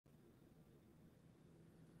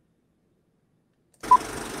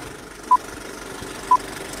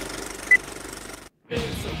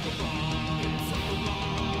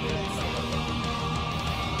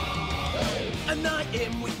A night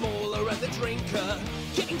in with Mauler and the drinker,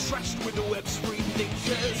 getting trashed with the web-spree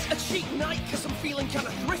dinkers. A cheap night cause I'm feeling kinda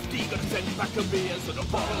thrifty, got a 10-pack of beers and a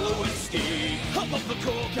bottle of whiskey. Hop up the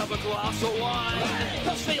cork, have a glass of wine,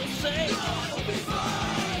 I feel safe, I'll be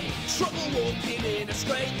fine. Trouble walking in a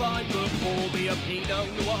straight line, but pour me a Pinot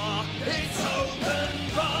Noir. It's open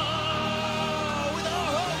bar with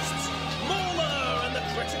our hosts, Mauler and the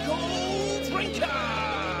critical drinker.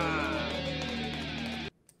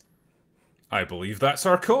 I believe that's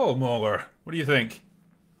our call, Mauler. What do you think?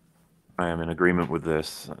 I am in agreement with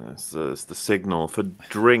this. It's the signal for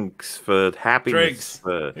drinks, for happiness,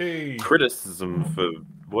 for criticism, for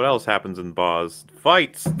what else happens in bars?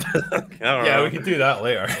 Fights. Yeah, we can do that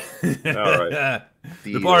later. All right.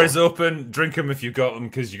 The bar is open. Drink them if you got them,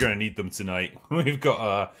 because you're going to need them tonight. We've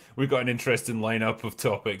got an interesting lineup of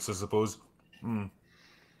topics, I suppose. And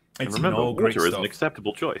remember, water is an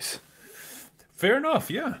acceptable choice. Fair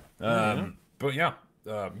enough, yeah. But yeah,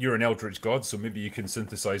 you're an eldritch god, so maybe you can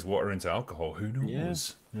synthesize water into alcohol. Who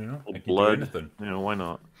knows? Yeah. You know, blood. Do anything. You know, why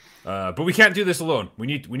not? But we can't do this alone. We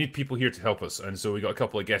need people here to help us, and so we got a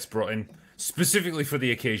couple of guests brought in specifically for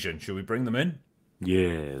the occasion. Shall we bring them in?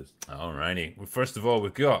 Yes. Alrighty. Well, first of all,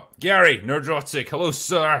 we've got Gary Nerdrotic. Hello,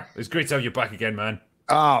 sir. It's great to have you back again, man.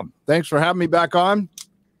 Thanks for having me back on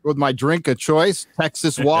with my drink of choice,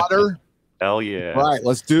 Texas water. Hell yeah! Right,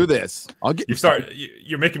 let's do this.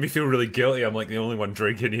 You're making me feel really guilty. I'm like the only one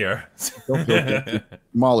drinking here. Don't feel guilty.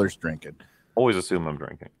 Mahler's drinking. Always assume I'm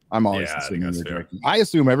drinking. I'm always assuming you're drinking. I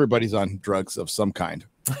assume everybody's on drugs of some kind.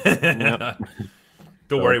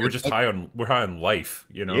 Don't worry, we're high on life.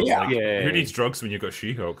 You know, who needs drugs when you've got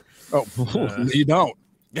She-Hulk? Oh, you don't.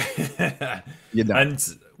 You don't.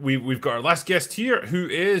 And we've got our last guest here, who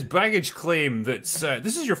is Baggage Claim. That's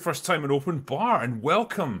this is your first time at Open Bar, and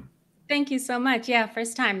welcome. Thank you so much. Yeah,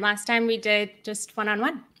 first time. Last time we did just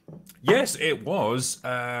one-on-one. Yes, it was.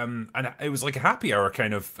 And it was like a happy hour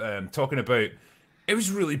kind of talking about... It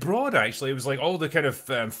was really broad, actually. It was like all the kind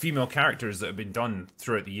of female characters that have been done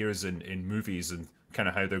throughout the years in movies and kind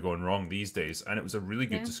of how they're going wrong these days. And it was a really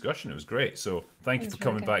good discussion. It was great. So thank you for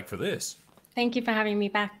coming back for this. Thank you for having me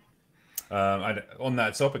back. On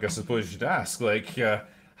that topic, I suppose you should ask, like,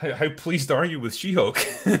 how pleased are you with She-Hulk?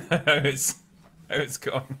 how it's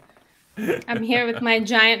gone? I'm here with my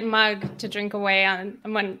giant mug to drink away on.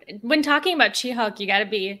 When talking about She-Hulk, you gotta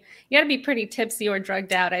be pretty tipsy or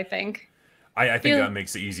drugged out, I think. I think that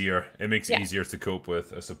makes it easier. It makes it easier to cope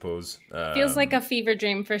with, I suppose. Feels like a fever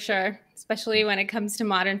dream for sure, especially when it comes to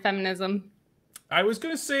modern feminism. I was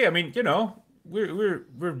gonna say, I mean, you know,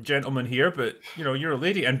 we're gentlemen here, but you know, you're a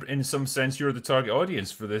lady, and in some sense, you're the target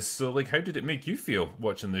audience for this. So, like, how did it make you feel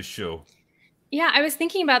watching this show? Yeah, I was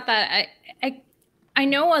thinking about that. I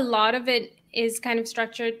know a lot of it is kind of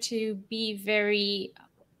structured to be very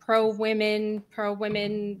pro-women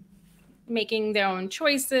making their own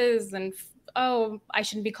choices and, oh, I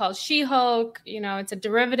shouldn't be called She-Hulk, you know, it's a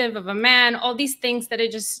derivative of a man, all these things that are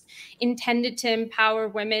just intended to empower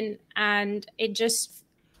women. And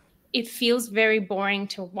it feels very boring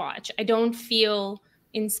to watch. I don't feel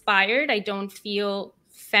inspired. I don't feel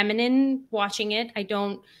feminine watching it. I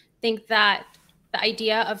don't think that the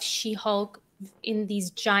idea of She-Hulk in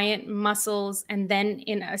these giant muscles and then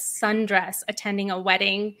in a sundress attending a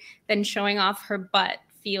wedding, then showing off her butt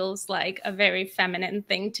feels like a very feminine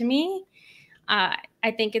thing to me.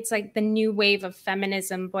 I think it's like the new wave of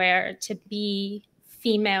feminism where to be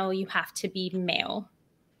female, you have to be male,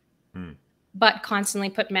 but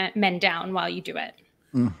constantly put men down while you do it.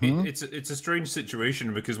 Mm-hmm. It's a strange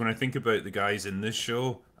situation because when I think about the guys in this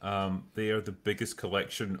show, they are the biggest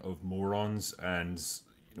collection of morons and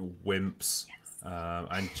wimps,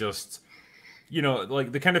 and just, you know,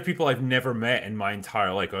 like the kind of people I've never met in my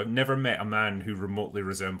entire life. I've never met a man who remotely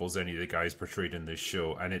resembles any of the guys portrayed in this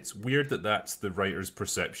show, and it's weird that that's the writer's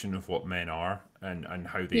perception of what men are and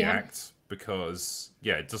how they act, because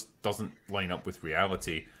it just doesn't line up with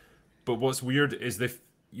reality. But what's weird is if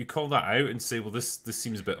you call that out and say, well, this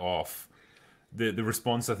seems a bit off, the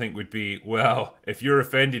response I think would be, well, if you're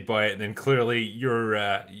offended by it, then clearly you're,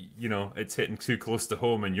 you know, it's hitting too close to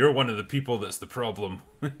home, and you're one of the people that's the problem.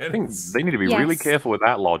 I think they need to be really careful with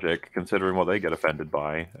that logic, considering what they get offended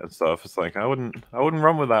by and stuff. It's like I wouldn't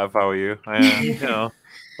run with that if I were you. You know,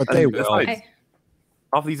 but they will.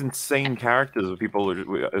 Of these insane characters of people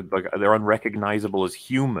like they're unrecognizable as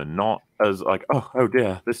human, not as like, oh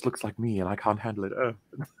dear, this looks like me and I can't handle it. Oh,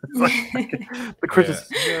 like, the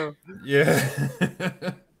criticism. Yeah.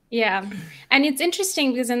 Yeah. And it's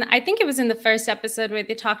interesting because I think it was in the first episode where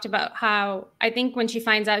they talked about how, I think when she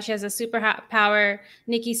finds out she has a superpower,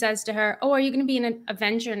 Nikki says to her, "Oh, are you going to be an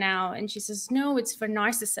Avenger now?" And she says, "No, it's for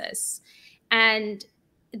narcissists." And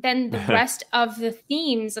then the rest of the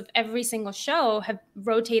themes of every single show have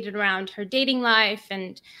rotated around her dating life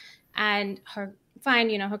and her fine,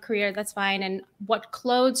 you know, her career, that's fine, and what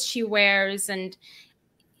clothes she wears. And,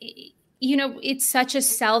 you know, it's such a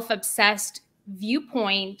self-obsessed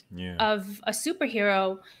viewpoint of a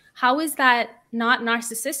superhero. How is that not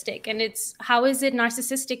narcissistic? And it's, how is it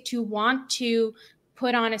narcissistic to want to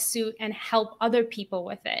put on a suit and help other people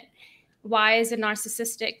with it? Why is it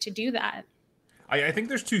narcissistic to do that? I think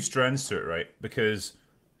there's two strands to it, right? Because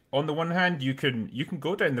on the one hand, you can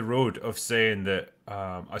go down the road of saying that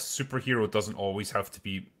a superhero doesn't always have to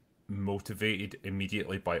be motivated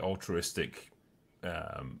immediately by altruistic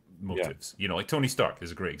motives. You know, like Tony Stark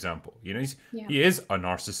is a great example. You know, he is a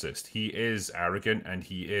narcissist. He is arrogant, and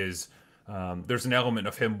he is. There's an element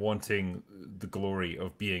of him wanting the glory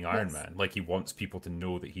of being Iron Man. Like, he wants people to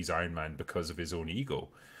know that he's Iron Man because of his own ego.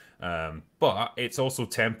 But it's also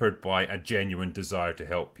tempered by a genuine desire to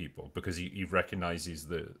help people, because he recognizes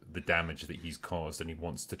the damage that he's caused, and he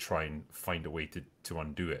wants to try and find a way to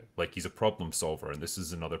undo it. Like, he's a problem solver, and this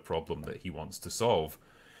is another problem that he wants to solve.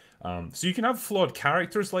 So you can have flawed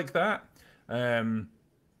characters like that,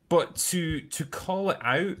 but to call it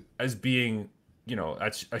out as being, you know,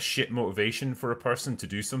 a shit motivation for a person to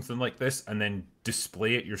do something like this and then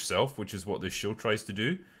display it yourself, which is what this show tries to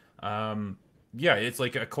do. Yeah, it's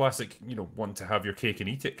like a classic, you know, want to have your cake and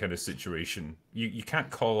eat it kind of situation. You can't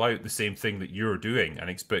call out the same thing that you're doing and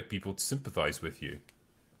expect people to sympathize with you.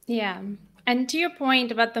 Yeah. And to your point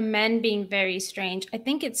about the men being very strange, I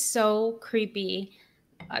think it's so creepy.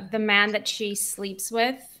 The man that she sleeps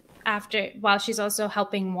with while she's also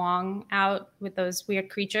helping Wong out with those weird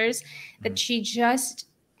creatures, that she just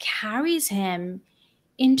carries him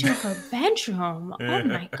into her bedroom. Oh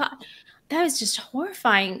my God. That was just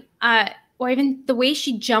horrifying. Or even the way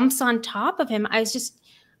she jumps on top of him. I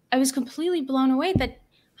was completely blown away. That,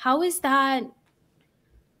 how is that?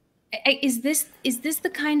 Is this the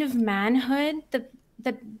kind of manhood that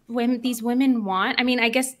these women want? I mean, I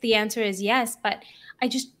guess the answer is yes, but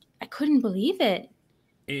I couldn't believe it.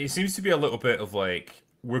 It seems to be a little bit of like,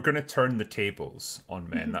 we're going to turn the tables on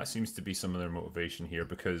men. That seems to be some of their motivation here,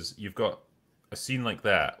 because you've got a scene like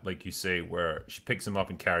that, like you say, where she picks him up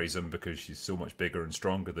and carries him because she's so much bigger and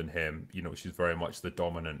stronger than him. You know, she's very much the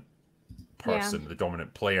dominant person, the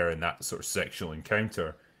dominant player in that sort of sexual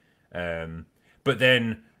encounter. But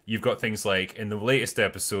then you've got things like in the latest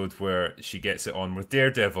episode where she gets it on with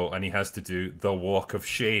Daredevil and he has to do the walk of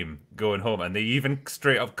shame going home. And they even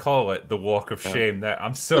straight up call it the walk of shame. That,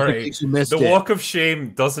 I'm sorry, the walk of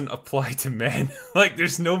shame doesn't apply to men. Like,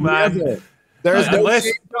 there's no man. There's no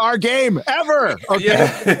shame to our game ever. Okay.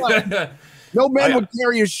 Yeah. No man would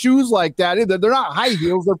carry his shoes like that either. They're not high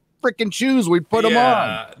heels. They're freaking shoes. We put them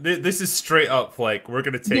on. This is straight up like, we're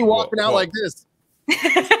going to take. You walking out like this.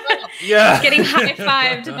 Getting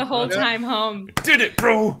high-fived the whole time home. Did it,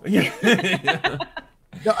 bro.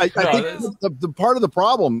 No, I think the part of the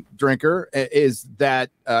problem, Drinker, is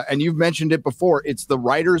that, and you've mentioned it before, it's the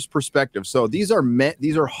writer's perspective. So these are men,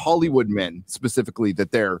 these are Hollywood men specifically,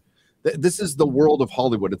 this is the world of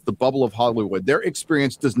Hollywood. It's the bubble of Hollywood. Their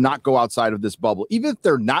experience does not go outside of this bubble. Even if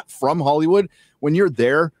they're not from Hollywood, when you're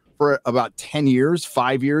there for about 10 years,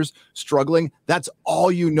 5 years, struggling, that's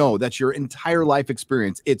all you know. That's your entire life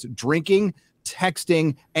experience. It's drinking,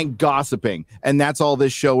 texting, and gossiping. And that's all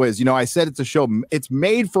this show is. You know, I said it's a show, it's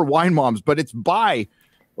made for wine moms, but it's by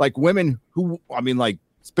like women who, I mean, like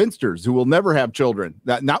spinsters who will never have children.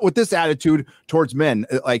 Not with this attitude towards men.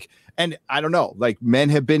 Like, and I don't know, like, men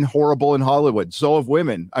have been horrible in Hollywood. So have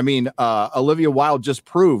women. I mean, Olivia Wilde just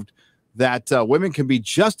proved that women can be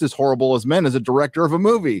just as horrible as men as a director of a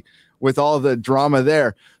movie with all the drama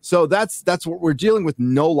there. So that's what we're dealing with.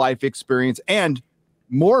 No life experience. And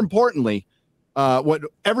more importantly, what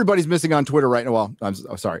everybody's missing on Twitter right now. Well, I'm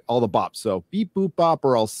sorry, all the bops. So beep, boop, bop,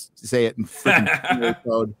 or I'll say it in freaking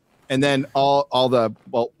code. And then all the,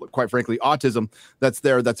 well, quite frankly, autism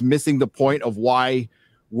that's missing the point of why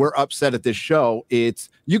we're upset at this show. It's,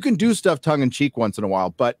 you can do stuff tongue in cheek once in a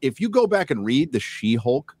while, but if you go back and read the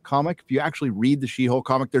She-Hulk comic, if you actually read the She-Hulk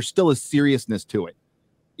comic, there's still a seriousness to it.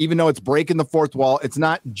 Even though it's breaking the fourth wall, it's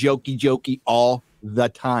not jokey all the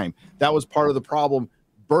time. That was part of the problem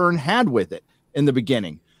Byrne had with it in the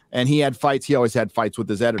beginning. And he had fights. He always had fights with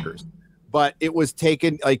his editors. But it was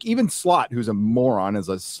taken, like, even Slott, who's a moron as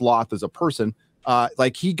a sloth as a person,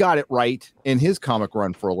 like, he got it right in his comic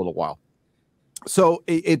run for a little while. So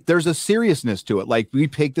there's a seriousness to it. Like we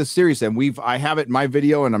take this serious, and I have it in my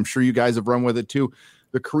video, and I'm sure you guys have run with it too.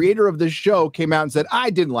 The creator of this show came out and said, I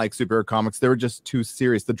didn't like superhero comics. They were just too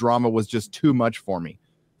serious. The drama was just too much for me.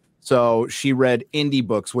 So she read indie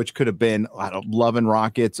books, which could have been Love and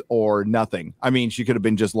Rockets or nothing. I mean, she could have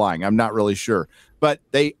been just lying. I'm not really sure. But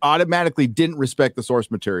they automatically didn't respect the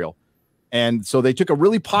source material. And so they took a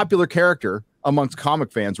really popular character amongst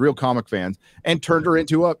comic fans, real comic fans, and turned her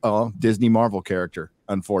into a Disney Marvel character,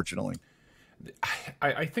 unfortunately.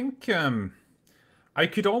 I think I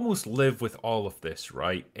could almost live with all of this,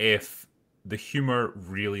 right? If the humor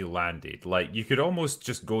really landed. Like, you could almost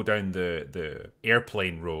just go down the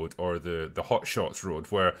airplane road or the Hot Shots road,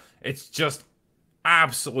 where it's just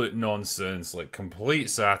absolute nonsense, like complete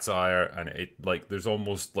satire, and it like there's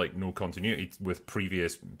almost like no continuity with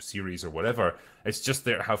previous series or whatever. It's just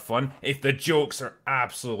there to have fun. If the jokes are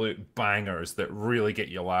absolute bangers that really get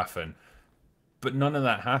you laughing, but none of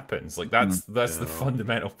that happens. Like that's the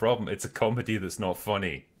fundamental problem. It's a comedy that's not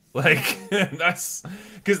funny. Like that's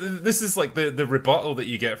because this is like the rebuttal that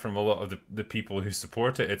you get from a lot of the people who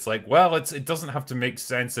support it. It's like, well, it doesn't have to make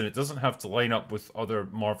sense and it doesn't have to line up with other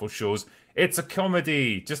Marvel shows. It's a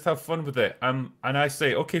comedy. Just have fun with it. And I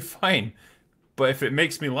say, okay, fine. But if it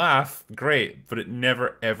makes me laugh, great. But it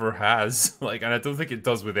never ever has. Like, and I don't think it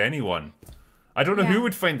does with anyone. I don't know who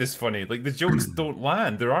would find this funny. Like, the jokes don't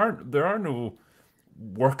land. There are no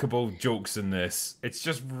workable jokes in this. It's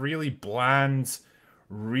just really bland.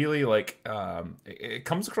 Really, like, it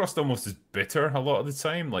comes across almost as bitter a lot of the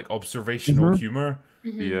time, like observational humor.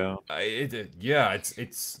 Yeah,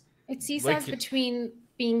 it's it seesaws like, between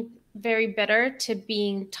being very bitter to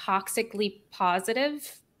being toxically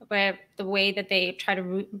positive, where the way that they try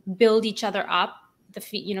to build each other up. The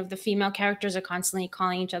female characters are constantly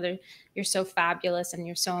calling each other, "You're so fabulous" and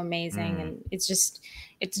 "You're so amazing," and it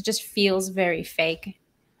just feels very fake.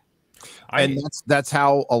 And that's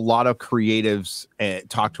how a lot of creatives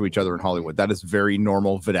talk to each other in Hollywood. That is very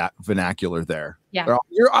normal vernacular there. Yeah,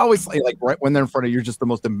 you're always like right when they're in front of you, you're just the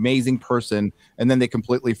most amazing person, and then they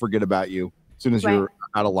completely forget about you as soon as you're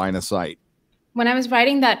out of line of sight. When I was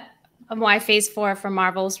writing that why Phase 4 for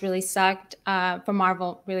Marvel's really sucked, I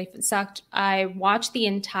watched the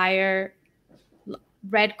entire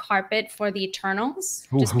red carpet for the Eternals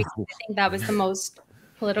just because I think that was the most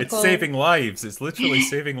political. It's saving lives. It's literally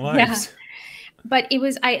saving lives. Yeah. But it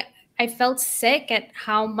was I felt sick at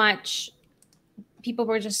how much people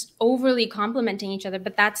were just overly complimenting each other.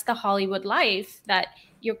 But that's the Hollywood life, that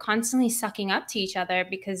you're constantly sucking up to each other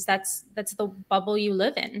because that's the bubble you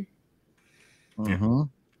live in. Mm-hmm.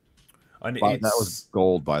 And that was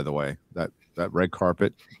gold, by the way. That red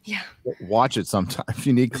carpet. Yeah. Watch it sometime if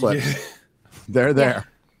you need clips. Yeah. They're there.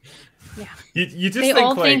 Yeah. You just they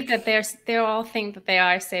all think that they all think that they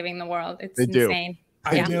are saving the world. It's insane.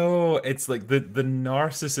 I know. It's like the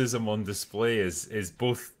narcissism on display is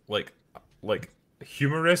both like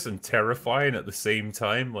humorous and terrifying at the same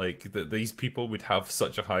time. Like that these people would have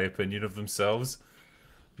such a high opinion of themselves.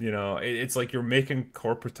 You know, it's like you're making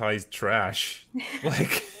corporatized trash.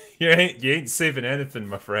 Like you ain't saving anything,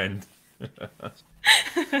 my friend.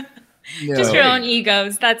 Just your own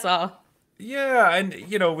egos. That's all. Yeah, and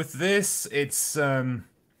with this, it's well,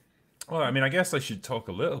 I mean, I guess I should talk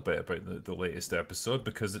a little bit about the latest episode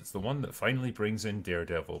because it's the one that finally brings in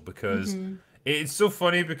Daredevil. Because it's so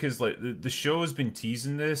funny because like the show has been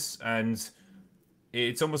teasing this, and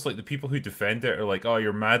it's almost like the people who defend it are like, "Oh,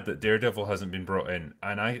 you're mad that Daredevil hasn't been brought in,"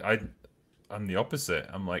 and I'm the opposite.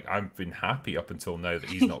 I'm like, I've been happy up until now that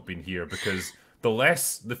he's not been here because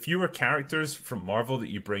the fewer characters from Marvel that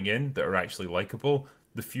you bring in that are actually likable,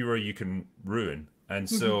 the fewer you can ruin. And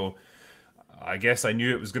so I guess I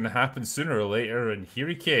knew it was going to happen sooner or later, and here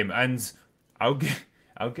he came. And I'll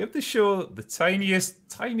give the show the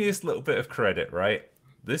tiniest little bit of credit, right?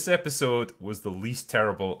 This episode was the least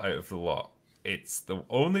terrible out of the lot. It's the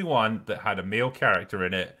only one that had a male character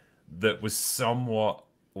in it that was somewhat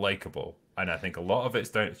likable. And I think a lot of it's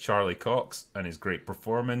down to Charlie Cox and his great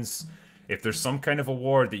performance. If there's some kind of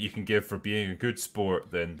award that you can give for being a good sport,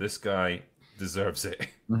 then this guy deserves it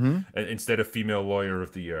instead of Female Lawyer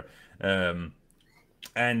of the Year.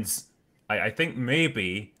 And I think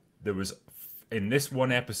maybe there was, in this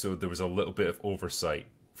one episode, there was a little bit of oversight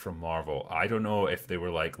from Marvel. I don't know if they were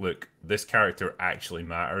like, look, this character actually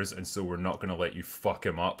matters, and so we're not going to let you fuck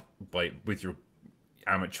him up with your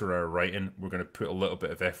amateur hour writing. We're going to put a little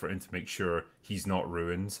bit of effort in to make sure he's not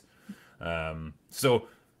ruined. So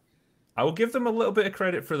I will give them a little bit of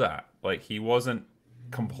credit for that. Like, he wasn't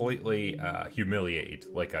completely humiliated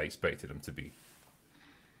like I expected him to be.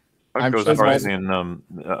 I'd go as far as in,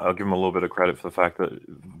 I'll give him a little bit of credit for the fact that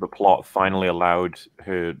the plot finally allowed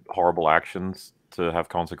her horrible actions to have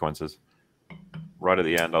consequences. Right at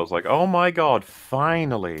the end, I was like, "Oh my god,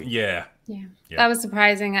 finally!" Yeah. That was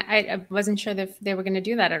surprising. I wasn't sure that they were going to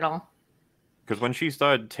do that at all. Because when she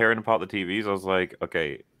started tearing apart the TVs, I was like,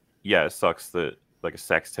 "Okay, yeah, it sucks that like a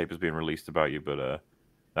sex tape is being released about you, but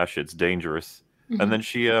that shit's dangerous." And then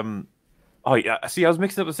she oh yeah, see, I was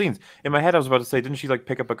mixing up the scenes. In my head, I was about to say, didn't she like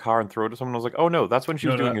pick up a car and throw it to someone? I was like, oh no, that's when she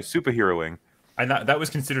was doing her superheroing. And that was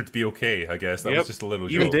considered to be okay, I guess. That was just a little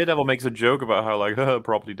joke. Even Daredevil makes a joke about how like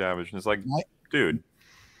property damage, and it's like, dude.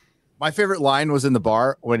 My favorite line was in the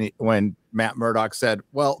bar when Matt Murdock said,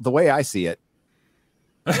 "Well, the way I see it."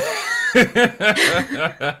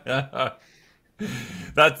 That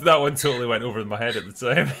one totally went over my head at the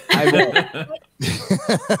time.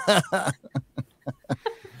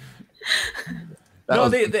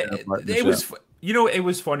 It was, you know, it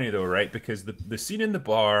was funny though, right? Because the scene in the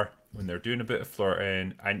bar when they're doing a bit of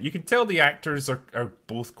flirting, and you can tell the actors are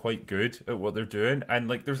both quite good at what they're doing, and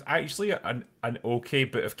like there's actually an okay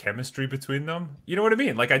bit of chemistry between them. You know what I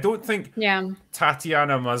mean? Like I don't think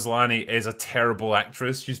Tatiana Maslany is a terrible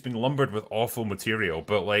actress. She's been lumbered with awful material,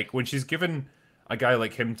 but like when she's given a guy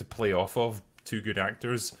like him to play off of two good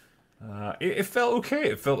actors, it felt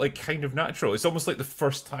okay. It felt like kind of natural. It's almost like the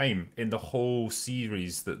first time in the whole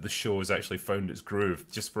series that the show has actually found its groove,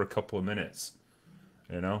 just for a couple of minutes,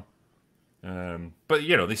 you know. But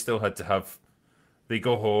you know, they still had to have. They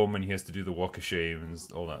go home and he has to do the walk of shame and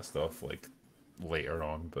all that stuff like later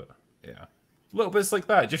on. But yeah, little bits like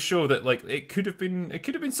that just show that like it could have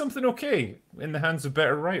been something okay in the hands of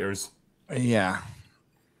better writers. Yeah.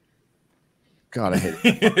 God, I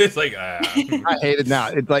hate it. It's like I hate it now.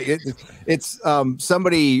 It's like it's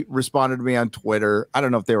somebody responded to me on Twitter. I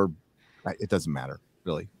don't know if they were. It doesn't matter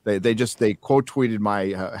really. They quote tweeted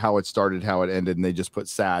my how it started, how it ended, and they just put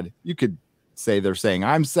sad. You could say they're saying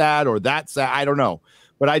I'm sad or that's sad. I don't know,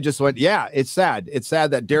 but I just went, yeah, it's sad. It's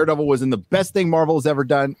sad that Daredevil was in the best thing Marvel has ever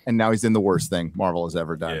done, and now he's in the worst thing Marvel has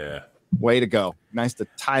ever done. Yeah, way to go. Nice to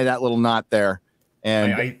tie that little knot there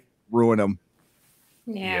and ruin him.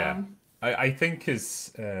 Yeah. I think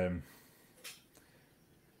his,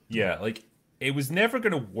 like it was never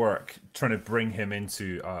going to work trying to bring him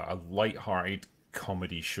into a lighthearted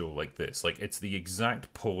comedy show like this. Like it's the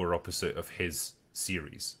exact polar opposite of his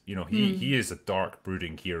series. You know, he is a dark,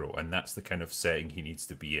 brooding hero, and that's the kind of setting he needs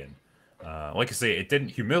to be in. Like I say, it didn't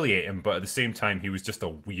humiliate him, but at the same time, he was just a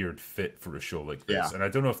weird fit for a show like this. Yeah. And I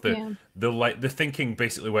don't know if the thinking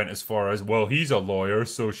basically went as far as, well, he's a lawyer,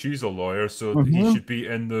 so she's a lawyer, so he should be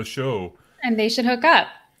in the show, and they should hook up.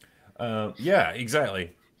 Yeah,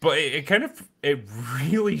 exactly. But it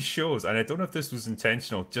really shows, and I don't know if this was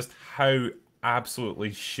intentional, just how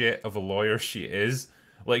absolutely shit of a lawyer she is.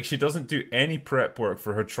 Like she doesn't do any prep work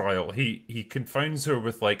for her trial. He confounds her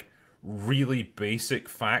with like really basic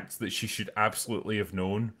facts that she should absolutely have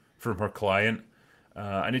known from her client,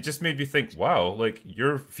 and it just made me think, wow, like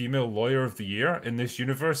you're female lawyer of the year in this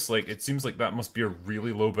universe. Like it seems like that must be a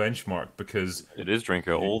really low benchmark, because it is,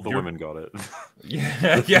 Drinker. All the women got it.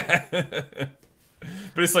 yeah.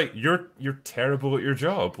 But it's like you're terrible at your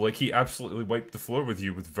job. Like he absolutely wiped the floor with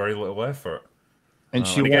you with very little effort. And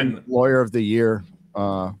she won Lawyer of the Year.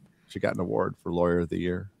 She got an award for Lawyer of the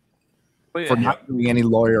Year for not doing any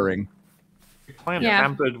lawyering. Client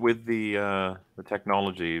tampered with the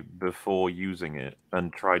technology before using it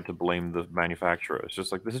and tried to blame the manufacturer. It's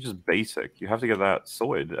just like, this is just basic. You have to get that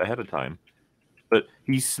sorted ahead of time. But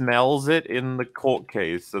he smells it in the court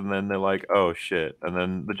case, and then they're like, oh shit. And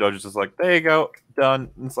then the judge is just like, there you go, done.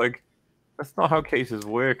 And it's like, that's not how cases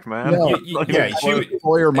work, man. No,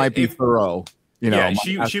 lawyer might be thorough. You know, yeah,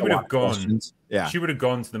 she would have gone. Questions. Yeah, she would have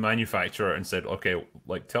gone to the manufacturer and said, "Okay,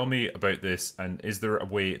 like, tell me about this, and is there a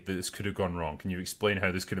way that this could have gone wrong? Can you explain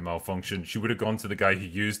how this could have malfunctioned?" She would have gone to the guy who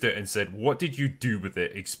used it and said, "What did you do with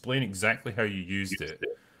it? Explain exactly how you used it."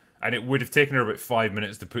 And it would have taken her about 5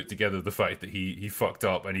 minutes to put together the fact that he fucked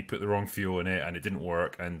up and he put the wrong fuel in it and it didn't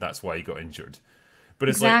work, and that's why he got injured. But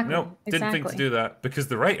it's like, no, didn't think to do that, because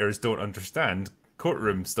the writers don't understand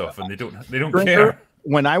courtroom stuff and they don't care.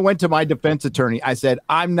 When I went to my defense attorney, I said,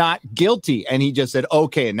 I'm not guilty. And he just said,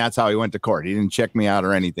 okay. And that's how he went to court. He didn't check me out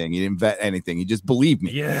or anything. He didn't vet anything. He just believed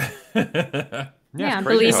me. Yeah.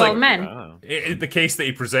 Believe all men. The case that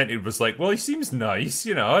he presented was like, well, he seems nice.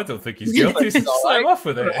 You know, I don't think he's guilty. So slide off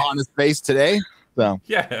with it. On his face today. So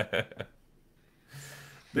yeah.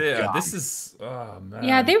 Yeah, this is, oh man.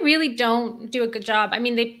 Yeah, they really don't do a good job. I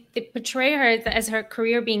mean, they portray her as her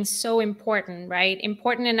career being so important, right?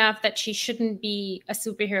 Important enough that she shouldn't be a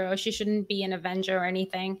superhero. She shouldn't be an Avenger or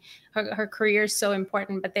anything. Her career is so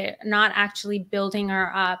important, but they're not actually building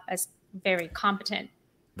her up as very competent.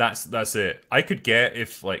 That's it. I could get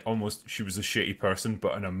if like almost she was a shitty person,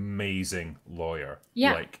 but an amazing lawyer.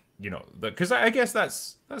 Yeah. Like, you know, because I guess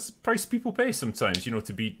that's the price people pay sometimes, you know,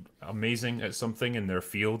 to be amazing at something in their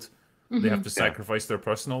field. They have to sacrifice their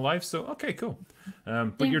personal life. So, okay, cool.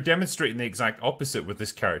 But you're demonstrating the exact opposite with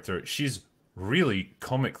this character. She's really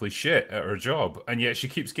comically shit at her job, and yet she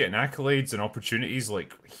keeps getting accolades and opportunities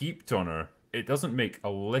like heaped on her. It doesn't make a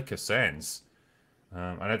lick of sense.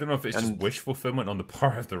 And I don't know if it's just wish fulfillment on the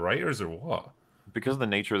part of the writers or what. Because of the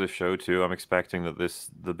nature of the show, too, I'm expecting that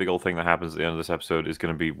the big old thing that happens at the end of this episode is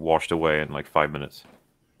going to be washed away in like 5 minutes.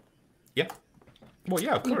 Yeah. Well,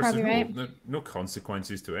 yeah, of course. Probably There's right. no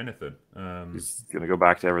consequences to anything. It's going to go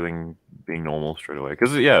back to everything being normal straight away.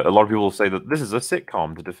 Because, yeah, a lot of people will say that this is a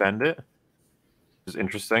sitcom to defend it. It's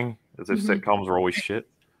interesting, as if sitcoms are always shit.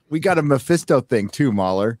 We got a Mephisto thing, too,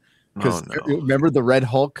 Mahler. Because remember the Red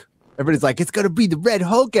Hulk? Everybody's like, it's going to be the Red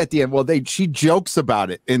Hulk at the end. Well, she jokes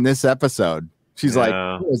about it in this episode. She's like,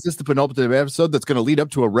 oh, is this the penultimate episode that's going to lead up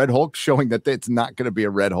to a Red Hulk, showing that it's not going to be a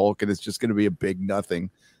Red Hulk and it's just going to be a big nothing,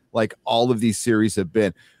 like all of these series have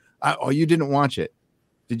been. Oh, you didn't watch it?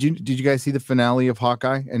 Did you guys see the finale of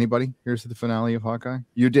Hawkeye? Anybody? Here's the finale of Hawkeye.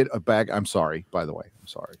 You did a bag. I'm sorry, by the way. I'm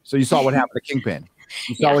sorry. So you saw what happened to Kingpin.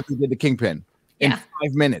 You saw what they did to Kingpin. In 5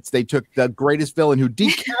 minutes, they took the greatest villain who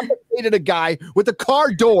decapitated a guy with a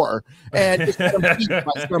car door and just got him beat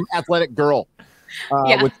by some athletic girl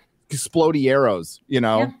with explodey arrows. You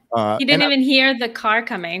know, he didn't even hear the car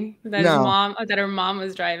coming that her mom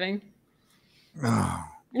was driving. Oh.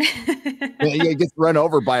 He gets run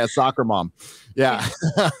over by a soccer mom. Yeah.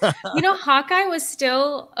 You know, Hawkeye was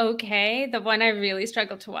still okay. The one I really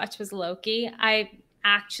struggled to watch was Loki. I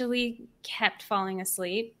actually kept falling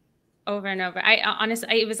asleep over and over. I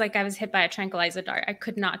honestly, it was like I was hit by a tranquilizer dart. I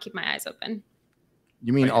could not keep my eyes open.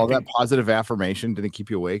 You mean all that positive affirmation didn't keep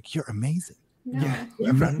you awake? You're amazing. No. Yeah,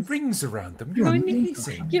 you run rings around them. You're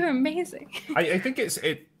amazing. You're amazing. I think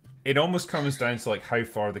it almost comes down to like how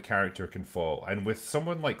far the character can fall. And with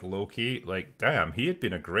someone like Loki, like damn, he had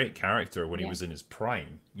been a great character when he was in his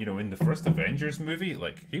prime. You know, in the first Avengers movie,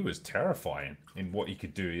 like he was terrifying in what he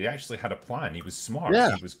could do. He actually had a plan. He was smart.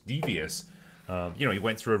 Yeah. He was devious. You know, he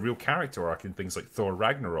went through a real character arc in things like Thor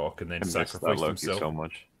Ragnarok, and then sacrificed himself. So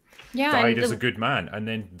much. Yeah, died as a good man, and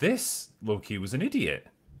then this Loki was an idiot.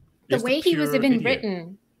 The way he was even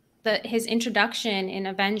written, his introduction in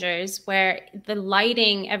Avengers, where the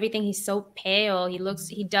lighting, everything, he's so pale.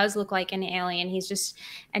 He does look like an alien.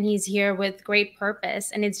 He's here with great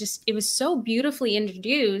purpose, and it was so beautifully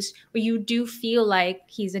introduced, where you do feel like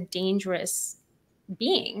he's a dangerous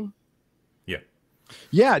being.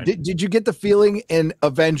 Yeah. Did you get the feeling in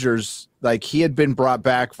Avengers, like he had been brought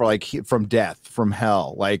back for from death, from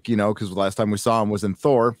hell, like, you know, because the last time we saw him was in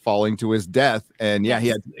Thor falling to his death. And he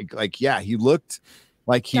had he looked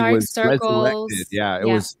like he was resurrected. Yeah, it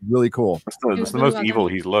was really cool. It's the most evil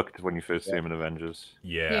he's looked when you first see him in Avengers.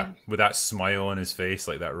 Yeah, with that smile on his face,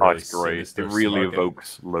 like that. Really it's great. It really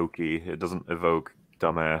evokes Loki. It doesn't evoke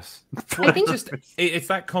dumbass. I think it's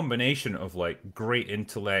that combination of like great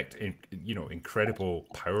intellect, you know, incredible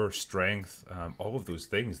power, strength, all of those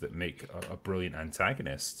things that make a brilliant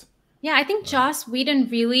antagonist. Yeah, I think Joss Whedon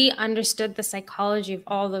really understood the psychology of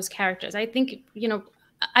all those characters. I think, you know,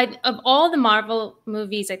 of all the Marvel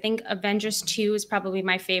movies, I think Avengers 2 is probably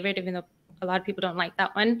my favorite, even though a lot of people don't like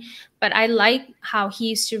that one. But I like how he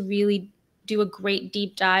used to really do a great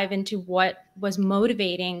deep dive into what was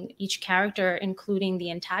motivating each character, including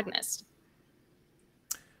the antagonist.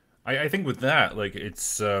 I think with that, like,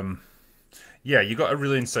 it's you got a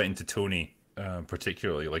real insight into Tony,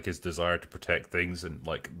 particularly like his desire to protect things and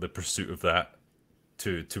like the pursuit of that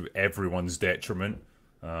to everyone's detriment.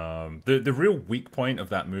 The real weak point of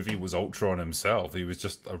that movie was Ultron himself. He was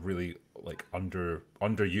just a really like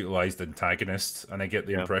underutilized antagonist, and I get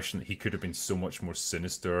the impression that he could have been so much more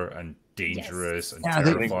sinister and dangerous and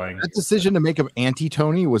terrifying. That decision to make him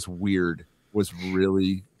anti-Tony was weird. Was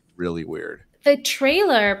really, really weird. The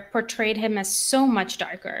trailer portrayed him as so much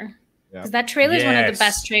darker. Because that trailer is one of the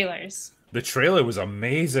best trailers. The trailer was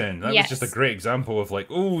amazing. That was just a great example of like,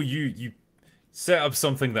 oh, you set up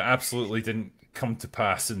something that absolutely didn't come to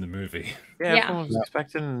pass in the movie. Yeah, everyone was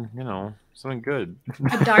expecting, you know, something good.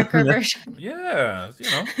 A darker version. Yeah,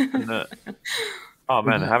 you know. Oh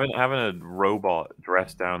man, having a robot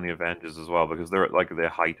dress down the Avengers as well, because they're at like their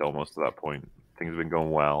height almost at that point. Things have been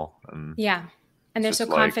going well. And And they're so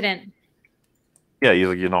confident. Yeah, he's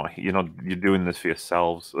like, you're doing this for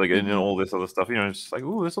yourselves, like, and all this other stuff. It's just like,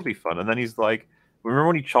 ooh, this will be fun. And then he's like, remember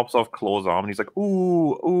when he chops off Claw's arm, and he's like,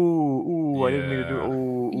 ooh, ooh, ooh, I didn't mean to do it.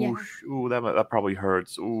 Ooh, ooh, that probably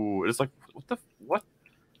hurts. Ooh, it's like, what?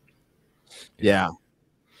 Yeah,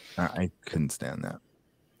 I couldn't stand that.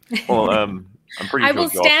 Well, I'm pretty. I will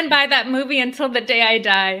stand by that movie until the day I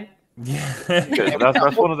die. Yeah,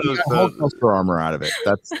 that's one of those. Hulkbuster armor out of it.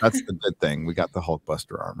 That's the good thing. We got the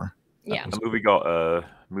Hulkbuster armor. Yeah, the movie got a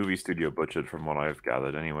movie studio budget, from what I've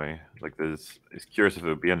gathered. Anyway, like, it's curious if it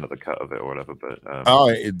would be another cut of it or whatever. But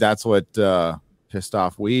that's what pissed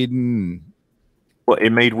off Whedon. Well, it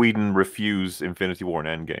made Whedon refuse Infinity War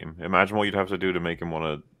and Endgame. Imagine what you'd have to do to make him want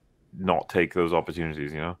to not take those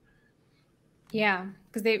opportunities. Yeah,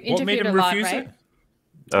 because they interviewed a lot, right?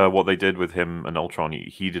 What they did with him and Ultron,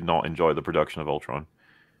 he did not enjoy the production of Ultron.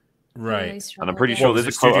 Right. Really and I'm pretty sure there's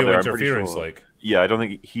a quote studio there. interference, like. Yeah, I don't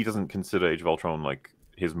think he doesn't consider Age of Ultron like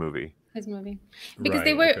his movie. Because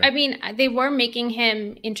they were, I mean, they were making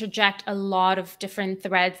him interject a lot of different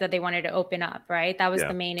threads that they wanted to open up, right? That was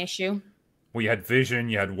the main issue. Well, you had Vision,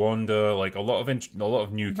 you had Wanda, like a lot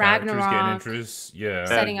of new characters getting introduced. Yeah,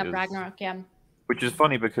 setting up Ragnarok, Which is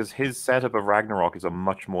funny because his setup of Ragnarok is a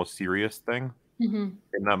much more serious thing in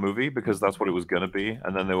that movie, because that's what it was gonna be,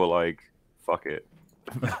 and then they were like, "Fuck it."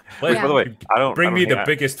 By the way, bring me the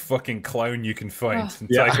biggest fucking clown you can find. And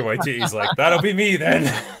Taika Waititi's like, that'll be me then.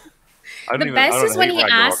 The best is when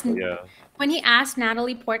he asked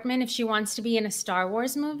Natalie Portman if she wants to be in a Star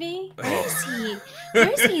Wars movie.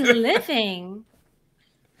 Where is he living?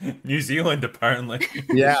 New Zealand, apparently.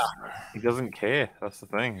 Yeah, he doesn't care. That's the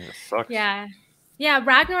thing. It sucks. Yeah.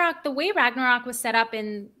 Ragnarok. The way Ragnarok was set up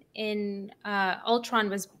in Ultron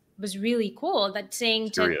was really cool. That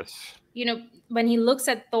saying Serious. When he looks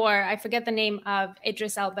at Thor, I forget the name of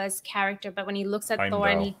Idris Elba's character, but when he looks at Thor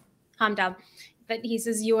and he Heimdall, that he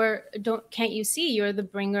says, can't you see, you're the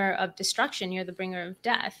bringer of destruction, you're the bringer of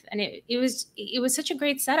death. And it was such a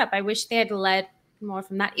great setup. I wish they had led more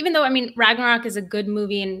from that, even though, I mean, Ragnarok is a good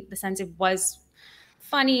movie in the sense it was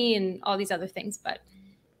funny and all these other things, but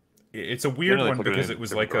it's a weird one because it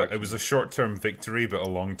was like it was a short-term victory, but a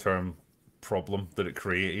long-term problem that it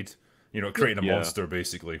created. It created a monster,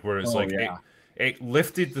 basically, where it's it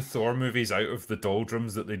lifted the Thor movies out of the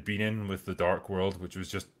doldrums that they'd been in with the Dark World, which was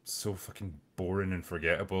just so fucking boring and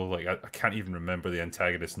forgettable. Like, I can't even remember the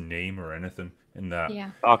antagonist's name or anything in that.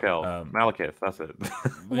 Yeah. Malekith, that's it.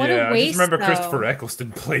 What a waste, I just remember Christopher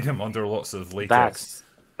Eccleston played him under lots of latex.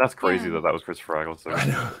 That's crazy that was Christopher Eccleston. I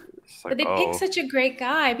know. But they picked such a great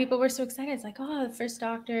guy. People were so excited. It's like, the first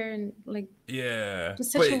Doctor, and like,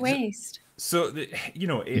 just such a waste. So he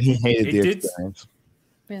hated the experience.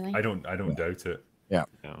 Really? I don't doubt it. Yeah.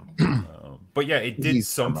 But yeah, it did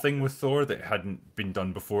something with Thor that hadn't been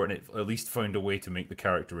done before, and it at least found a way to make the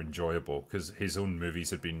character enjoyable, because his own movies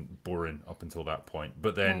had been boring up until that point.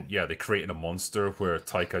 But then, they created a monster where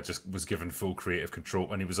Taika just was given full creative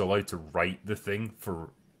control, and he was allowed to write the thing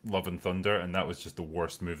for Love and Thunder, and that was just the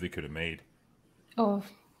worst move they could have made. Oh,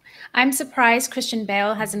 I'm surprised Christian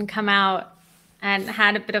Bale hasn't come out and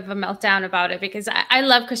had a bit of a meltdown about it, because I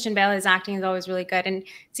love Christian Bale. His acting is always really good, and it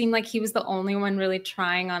seemed like he was the only one really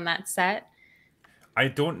trying on that set. I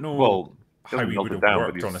don't know how he would have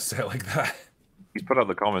worked on a set like that. He's put out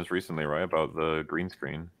the comments recently, right, about the green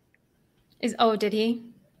screen. Did he?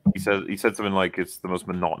 He said something like it's the most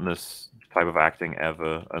monotonous type of acting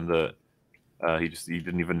ever, and that he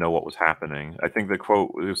didn't even know what was happening. I think the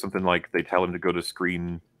quote was something like, they tell him to go to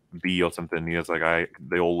screen B or something. He was like,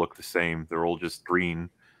 they all look the same. They're all just green.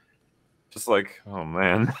 Just like, oh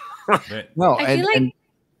man. No, I feel like.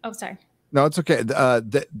 Oh, sorry. No, it's okay.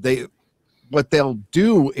 What they'll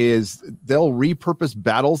do is they'll repurpose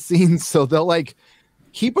battle scenes. So they'll like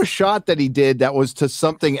keep a shot that he did that was to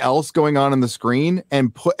something else going on the screen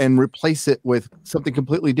and replace it with something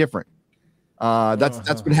completely different.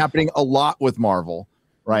 That's been happening a lot with Marvel.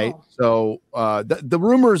 Right. Oh. So the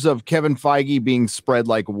rumors of Kevin Feige being spread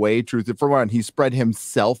like whey truth, for one, he spread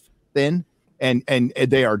himself thin, and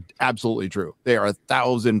they are absolutely true. They are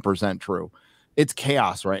 1,000% true. It's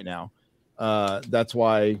chaos right now. That's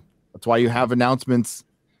why you have announcements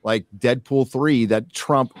like Deadpool 3 that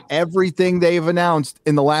trump everything they've announced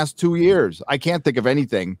in the last 2 years. I can't think of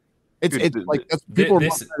anything. It's like people are more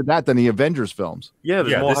excited about that than the Avengers films. Yeah,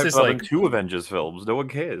 there's more hype than 2 Avengers films. No one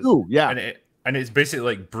cares. Ooh, yeah. And it's basically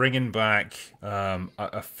like bringing back a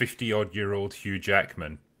 50-odd-year-old Hugh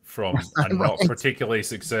Jackman from a not particularly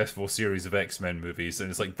successful series of X-Men movies,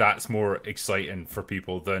 and it's like that's more exciting for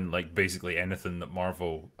people than like basically anything that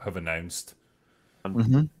Marvel have announced.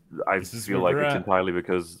 I feel like it's entirely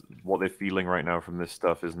because what they're feeling right now from this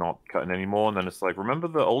stuff is not cutting anymore. And then it's like, remember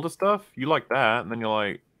the older stuff? You like that, and then you're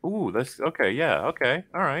like, ooh, this okay, yeah, okay,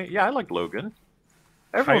 all right, yeah, I like Logan.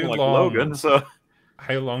 Everyone liked Logan, so.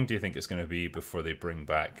 How long do you think it's going to be before they bring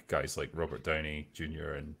back guys like Robert Downey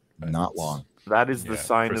Jr. and not long? That is the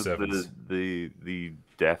sign of the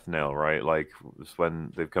death knell, right? Like it's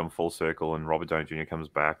when they've come full circle and Robert Downey Jr. comes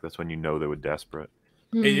back. That's when you know they were desperate.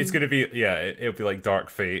 It's going to be it'll be like Dark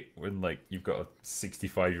Fate when like you've got a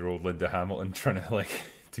 65-year-old Linda Hamilton trying to like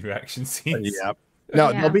do action scenes. Yeah.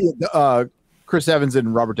 No, they'll be Chris Evans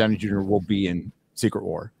and Robert Downey Jr. will be in Secret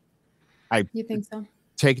War. You think so?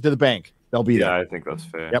 Take it to the bank. They'll be there. Yeah, I think that's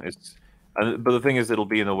fair. Yep. But the thing is, it'll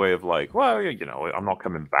be in a way of like, well, you know, I'm not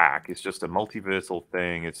coming back. It's just a multiversal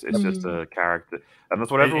thing. It's just a character, and that's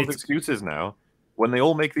what everyone's excuse is now. When they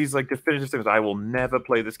all make these like definitive statements, I will never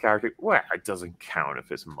play this character. Well, it doesn't count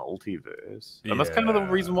if it's multiverse, and that's kind of the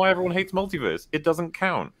reason why everyone hates multiverse. It doesn't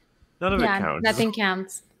count. None of it counts. Nothing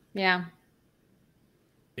counts. Yeah.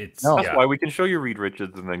 That's why we can show you Reed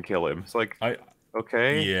Richards and then kill him. It's like,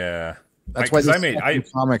 okay, yeah. That's why they suck in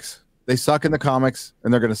comics. They suck in the comics,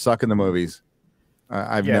 and they're going to suck in the movies.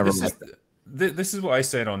 I've never. This is what I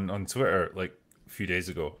said on Twitter like a few days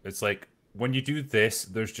ago. It's like when you do this,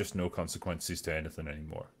 there's just no consequences to anything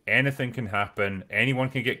anymore. Anything can happen. Anyone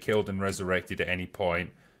can get killed and resurrected at any point.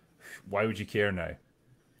 Why would you care now?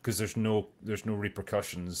 Because there's no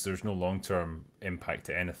repercussions. There's no long-term impact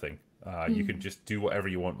to anything. You can just do whatever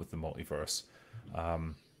you want with the multiverse.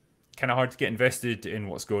 Kind of hard to get invested in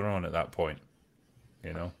what's going on at that point,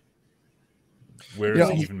 you know. Where is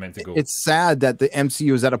it even meant to go? It's sad that the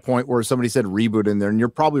MCU is at a point where somebody said reboot in there, and you're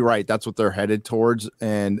probably right. That's what they're headed towards,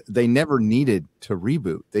 and they never needed to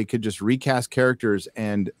reboot. They could just recast characters,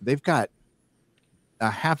 and they've got a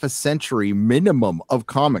half a century minimum of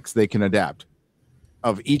comics they can adapt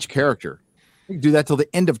of each character. You can do that till the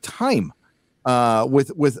end of time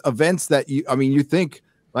with events that you think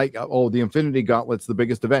like, oh, the Infinity Gauntlet's the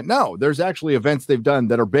biggest event. No, there's actually events they've done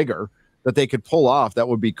that are bigger that they could pull off. That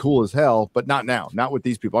would be cool as hell, but not now, not with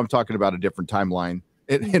these people. I'm talking about a different timeline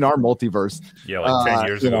in our multiverse. Yeah, like 10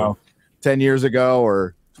 years ago. 10 years ago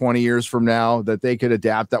or 20 years from now that they could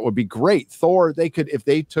adapt. That would be great. Thor, they could, if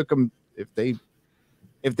they took them, if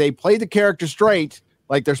they played the character straight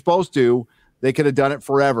like they're supposed to, they could have done it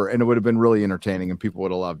forever, and it would have been really entertaining, and people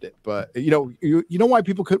would have loved it. But you know why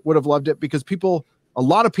people would have loved it? Because a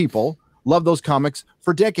lot of people love those comics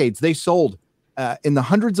for decades. They sold in the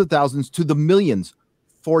hundreds of thousands to the millions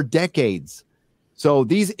for decades. So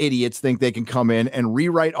these idiots think they can come in and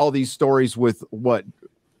rewrite all these stories with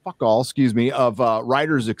of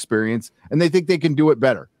writer's experience, and they think they can do it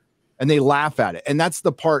better, and they laugh at it. And that's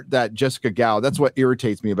the part that Jessica Gao, that's what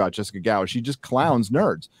irritates me about Jessica Gao. She just clowns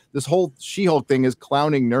nerds. This whole She-Hulk thing is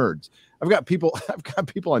clowning nerds. I've got people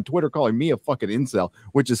on Twitter calling me a fucking incel,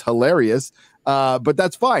 which is hilarious. But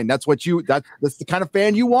that's fine. That's the kind of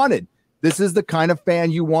fan you wanted. This is the kind of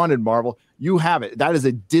fan you wanted, Marvel. You have it. That is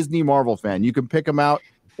a Disney Marvel fan. You can pick them out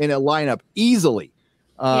in a lineup easily.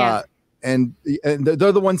 And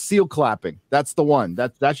they're the ones seal clapping. That's the one.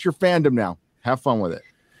 That's your fandom now. Have fun with it.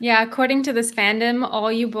 Yeah, according to this fandom,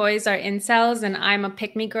 all you boys are incels, and I'm a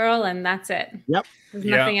pick-me girl, and that's it. Yep. There's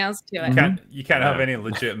nothing else to it. You can't have any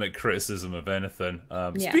legitimate criticism of anything.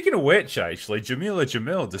 Speaking of which, actually, Jamila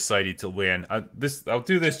Jamil decided to weigh in. I'll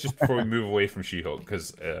do this just before we move away from She-Hulk,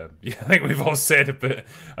 because I think we've all said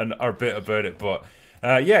our bit about it. But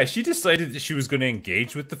she decided that she was going to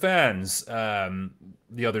engage with the fans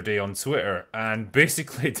the other day on Twitter, and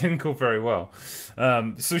basically it didn't go very well.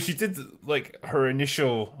 So she did like her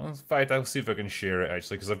initial. In fact, I'll see if I can share it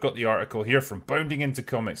actually, because I've got the article here from Bounding Into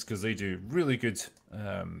Comics, because they do really good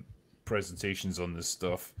presentations on this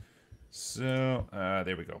stuff. So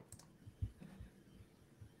there we go.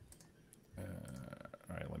 All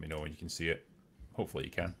right, let me know when you can see it. Hopefully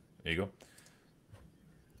you can. There you go.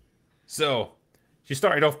 So she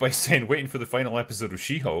started off by saying, waiting for the final episode of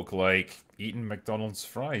She-Hulk, like eating McDonald's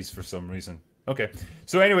fries for some reason. Okay.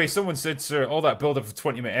 So anyway, someone said, sir, all that build-up of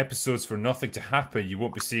 20-minute episodes for nothing to happen. You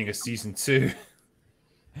won't be seeing a season 2.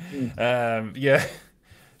 Yeah.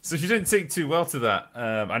 So she didn't take too well to that.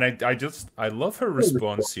 And I love her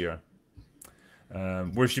response here.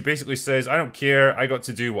 Where she basically says, I don't care. I got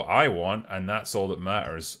to do what I want, and that's all that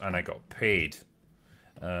matters. And I got paid.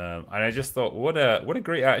 And I just thought, what a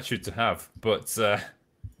great attitude to have. But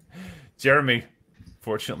Jeremy,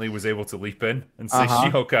 fortunately, was able to leap in and say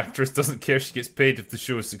She-Hulk actress doesn't care if she gets paid if the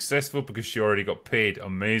show is successful because she already got paid.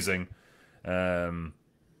 Amazing. And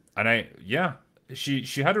she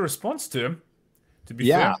had a response to him, to be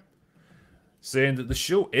fair. saying that the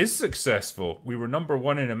show is successful. We were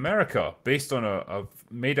 #1 in America based on a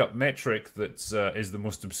made-up metric that is the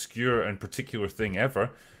most obscure and particular thing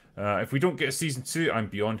ever. If we don't get a season 2, I'm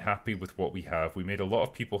beyond happy with what we have. We made a lot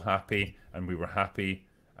of people happy, and we were happy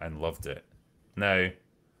and loved it. Now,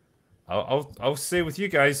 I'll say with you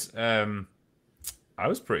guys, I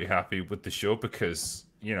was pretty happy with the show because,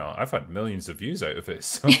 you know, I've had millions of views out of it.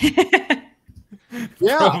 So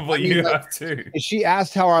Yeah, probably you have too. She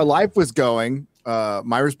asked how our life was going.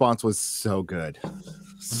 My response was so good.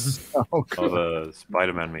 So good. Oh, the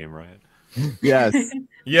Spider-Man meme, right? Yes.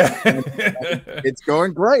 Yeah. It's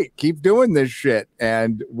going great. Keep doing this shit.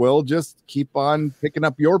 And we'll just keep on picking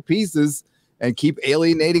up your pieces and keep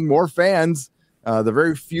alienating more fans. The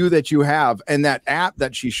very few that you have. And that app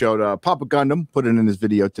that she showed, Papa Gundam, put it in his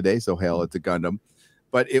video today. So hell, it's a Gundam.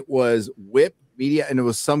 But it was Whip Media, and it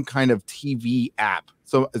was some kind of TV app.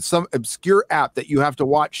 So it's some obscure app that you have to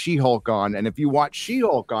watch She-Hulk on. And if you watch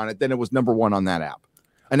She-Hulk on it, then it was #1 on that app.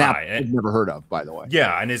 An app I've never heard of, by the way.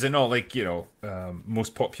 Yeah, and is it not like, you know,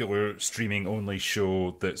 most popular streaming only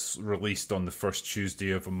show that's released on the first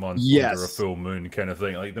Tuesday of a month under a full moon kind of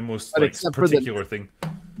thing? Like the most like, particular thing.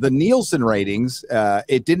 The Nielsen ratings,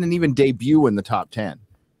 it didn't even debut in the top 10,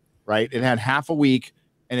 right? It had half a week,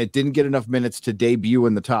 and it didn't get enough minutes to debut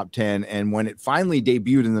in the top 10. And when it finally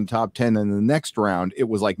debuted in the top 10 in the next round, it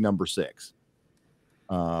was like #6,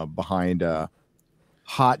 behind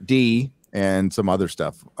Hot D and some other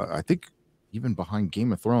stuff. I think even behind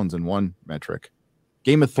Game of Thrones in one metric.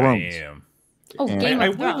 Game of Thrones. Damn. Oh, And Game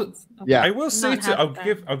of Thrones. Okay. Yeah, I will say Not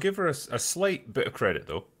I'll give her a slight bit of credit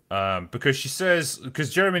though, because she says, because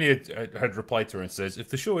Jeremy had replied to her and says, if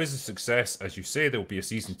the show is a success, as you say, there will be a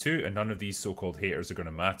season 2, and none of these so-called haters are going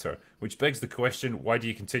to matter. Which begs the question: why do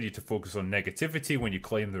you continue to focus on negativity when you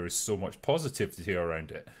claim there is so much positivity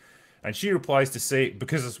around it? And she replies to say,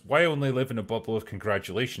 because why only live in a bubble of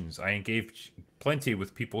congratulations? I engage plenty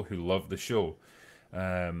with people who love the show.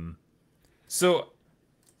 So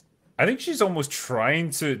I think she's almost trying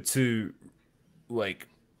to like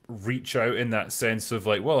reach out in that sense of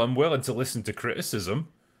like, well, I'm willing to listen to criticism,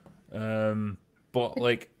 but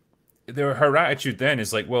like her attitude then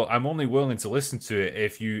is like, well, I'm only willing to listen to it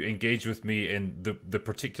if you engage with me in the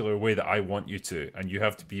particular way that I want you to, and you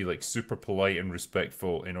have to be like super polite and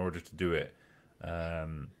respectful in order to do it.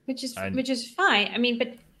 Which is fine. I mean,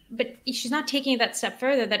 but she's not taking it that step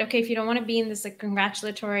further. That okay, if you don't want to be in this like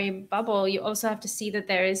congratulatory bubble, you also have to see that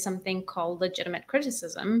there is something called legitimate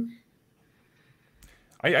criticism.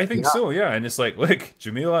 I think so, yeah. And it's like, look,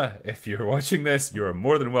 Jamila, if you're watching this, you're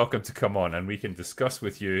more than welcome to come on, and we can discuss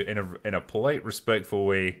with you in a polite, respectful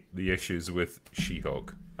way the issues with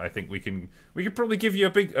She-Hulk. I think we can probably give you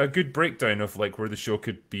a good breakdown of like where the show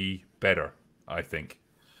could be better. I think.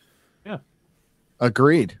 Yeah.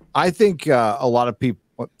 Agreed. I think a lot of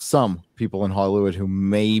people, some people in Hollywood who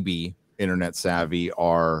may be internet savvy,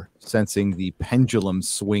 are sensing the pendulum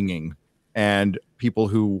swinging, and people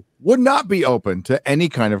who would not be open to any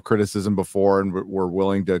kind of criticism before and were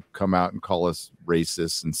willing to come out and call us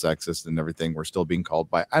racist and sexist and everything, we're still being called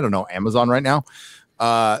by, I don't know, Amazon right now.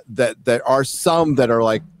 That are some that are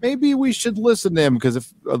like, maybe we should listen to him because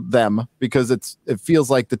it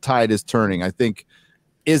feels like the tide is turning. I think,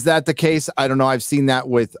 is that the case? I don't know. I've seen that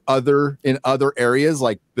with in other areas,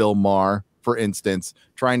 like Bill Maher, for instance,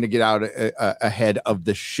 trying to get out ahead of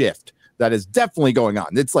the shift that is definitely going on.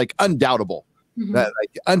 It's like undoubtable,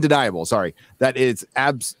 undeniable. Sorry, that it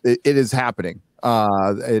is happening.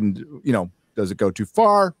 And you know, does it go too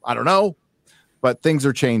far? I don't know, but things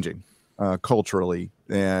are changing culturally,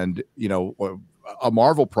 and you know, a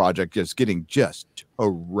Marvel project is getting just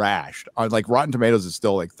trashed. Like Rotten Tomatoes is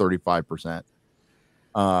still like 35%.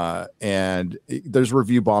 And there's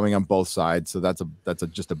review bombing on both sides, so that's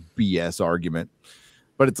just a BS argument.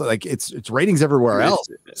 But it's like it's ratings everywhere else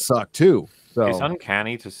suck too. So it's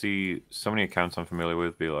uncanny to see so many accounts I'm familiar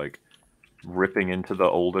with be like ripping into the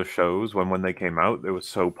older shows when they came out. They were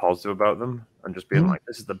so positive about them and just being like,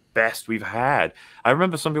 "This is the best we've had." I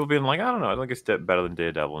remember some people being like, "I don't know, I think it's better than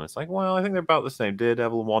Daredevil," and it's like, "Well, I think they're about the same."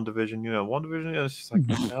 Daredevil, WandaVision, you know, WandaVision. It's just like,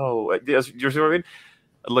 no, you see what I mean?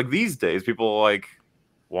 Like these days, people are like,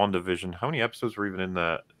 WandaVision, how many episodes were even in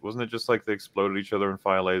that? Wasn't it just like they exploded each other in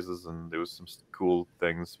fire lasers and there was some cool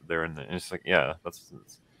things there? And it's like, yeah, that's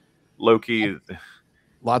Loki.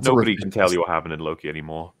 Nobody can tell you what happened in Loki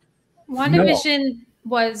anymore. WandaVision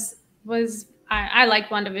was I liked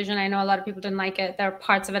WandaVision. I know a lot of people didn't like it. There were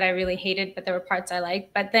parts of it I really hated, but there were parts I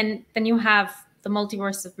liked. But then you have the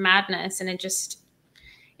multiverse of madness, and it just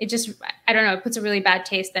I don't know, it puts a really bad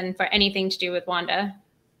taste then for anything to do with Wanda.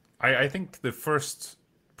 I think the first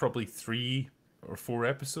probably 3 or 4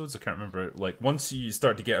 episodes. I can't remember. Like once you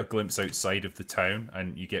start to get a glimpse outside of the town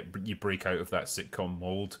and you break out of that sitcom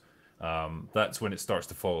mold, that's when it starts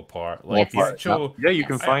to fall apart. Like the actual, yeah, you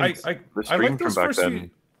can find the I like stream from those back first then. few.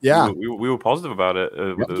 Yeah, we were positive about it.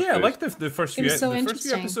 Yeah, I like the first few so the first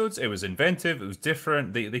few episodes. It was inventive. It was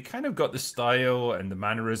different. They kind of got the style and the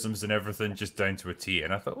mannerisms and everything just down to a T.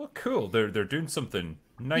 And I thought, well, cool. They're doing something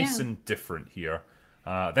nice and different here.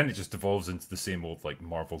 Then it just evolves into the same old like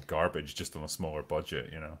Marvel garbage, just on a smaller budget.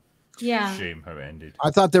 You know. Yeah. Shame how it ended. I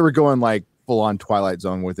thought they were going like full on Twilight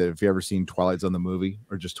Zone with it. If you ever seen Twilight Zone the movie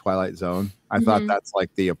or just Twilight Zone, I thought that's like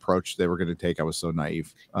the approach they were going to take. I was so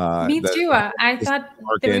naive. Me too. I thought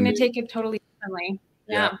they were going to take it totally differently.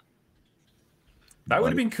 Yeah. That would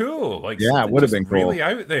have been cool. Like, yeah, it would have been cool. Really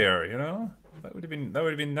out there, you know. That would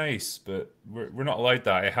have been nice, but we're not allowed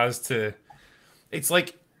that. It has to. It's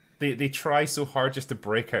like they try so hard just to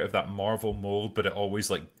break out of that Marvel mold, but it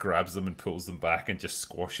always like grabs them and pulls them back and just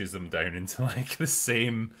squashes them down into like the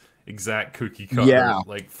same exact cookie cutter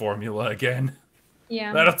like formula again.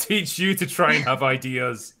 Yeah, that'll teach you to try and have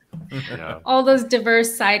ideas. All those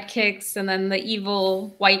diverse sidekicks and then the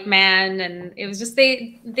evil white man, and it was just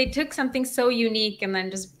they took something so unique and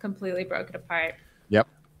then just completely broke it apart. Yep.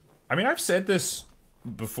 I mean, I've said this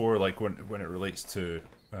before, like when it relates to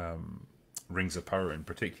Rings of Power in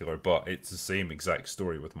particular, but it's the same exact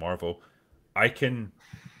story with Marvel. I can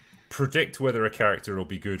predict whether a character will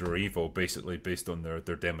be good or evil basically based on their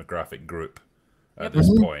demographic group at this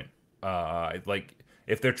point. Like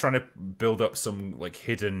if they're trying to build up some like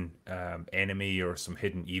hidden enemy or some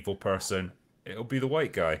hidden evil person, it'll be the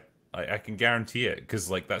white guy. I can guarantee it, because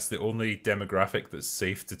like that's the only demographic that's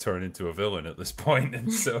safe to turn into a villain at this point,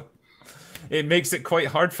 and so it makes it quite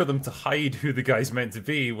hard for them to hide who the guy's meant to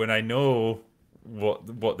be when I know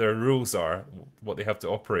what their rules are, what they have to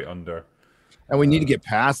operate under. And we need to get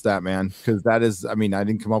past that, man, because that is, I mean, I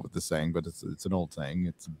didn't come up with the saying, but it's an old saying.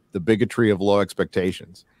 It's the bigotry of low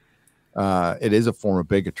expectations. It is a form of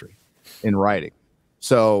bigotry in writing.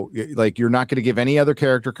 So like, you're not going to give any other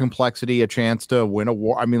character complexity a chance to win a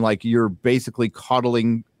war. I mean, like, you're basically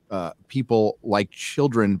coddling people like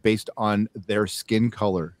children based on their skin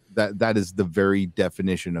color. That is the very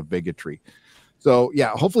definition of bigotry. So yeah,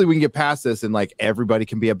 hopefully we can get past this and like everybody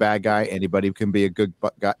can be a bad guy. Anybody can be a good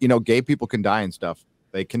guy. You know, gay people can die and stuff.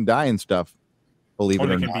 They can die and stuff. Believe it or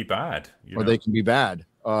not. Or they can be bad. Or they can be bad.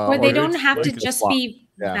 Or they don't have to just be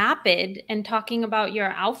vapid and talking about your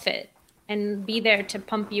outfit and be there to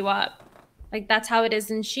pump you up. Like that's how it is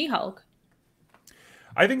in She-Hulk.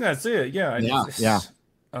 I think that's it. Yeah.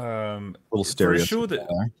 Little stereotype.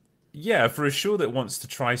 For a show that wants to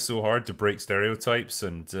try so hard to break stereotypes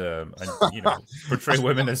and you know, portray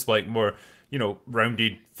women as like more, you know,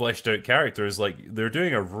 rounded, fleshed out characters, like they're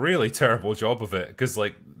doing a really terrible job of it, because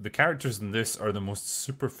like the characters in this are the most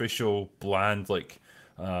superficial, bland, like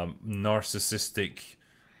narcissistic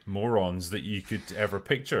morons that you could ever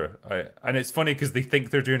picture. And it's funny because they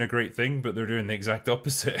think they're doing a great thing, but they're doing the exact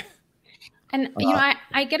opposite. And you know,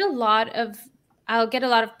 I'll get a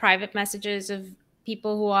lot of private messages of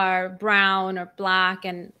people who are brown or black,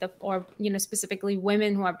 or you know, specifically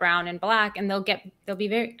women who are brown and black, and they'll be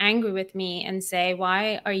very angry with me and say,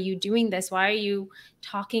 why are you doing this? Why are you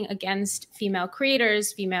talking against female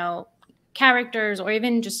creators, female characters, or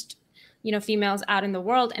even just, you know, females out in the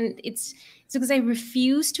world? And it's because I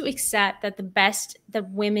refuse to accept that the best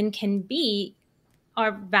that women can be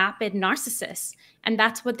are vapid narcissists. And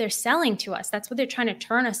that's what they're selling to us. That's what they're trying to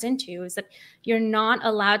turn us into, is that you're not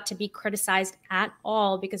allowed to be criticized at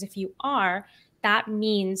all, because if you are, that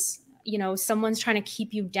means, you know, someone's trying to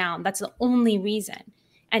keep you down. That's the only reason.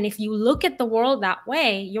 And if you look at the world that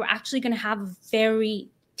way, you're actually going to have a very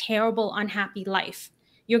terrible, unhappy life.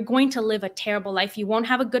 You're going to live a terrible life. You won't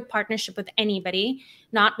have a good partnership with anybody,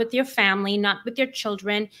 not with your family, not with your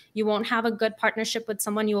children. You won't have a good partnership with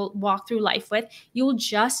someone you'll walk through life with. You'll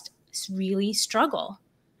just really struggle.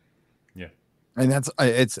 Yeah. And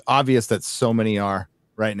it's obvious that so many are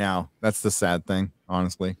right now. That's the sad thing,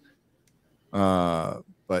 honestly. But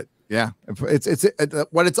yeah, it's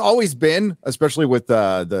what it's always been, especially with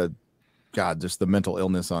just the mental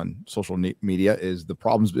illness on social media, is the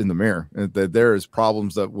problems in the mirror. There is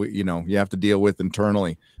problems that you have to deal with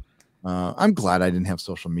internally. I'm glad I didn't have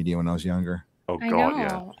social media when I was younger. Oh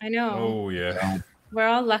God, I know. Oh yeah. We're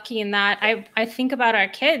all lucky in that. I think about our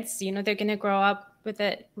kids, you know, they're going to grow up with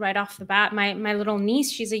it right off the bat. My little niece,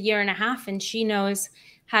 she's 1.5 years, and she knows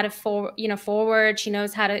how to forward. She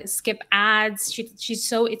knows how to skip ads. It's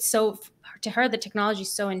so to her, the technology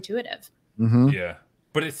is so intuitive. Mm-hmm. Yeah.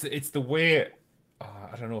 But it's the way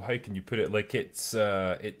I don't know, how can you put it? Like it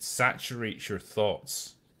saturates your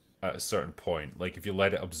thoughts at a certain point. Like if you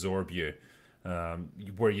let it absorb you,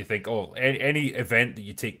 where you think, oh, any event that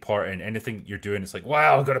you take part in, anything you're doing, it's like,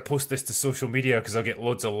 wow, I've got to post this to social media because I'll get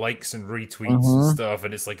loads of likes and retweets and stuff.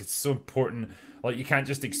 And it's like, it's so important. Like you can't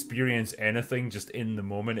just experience anything just in the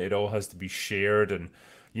moment. It all has to be shared. And,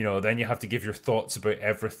 you know, then you have to give your thoughts about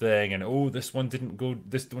everything. And, oh, this one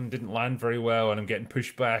didn't land very well. And I'm getting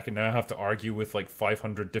pushed back. And now I have to argue with like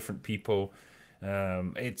 500 different people.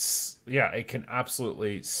 It can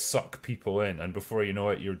absolutely suck people in, and before you know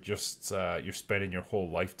it, you're just you're spending your whole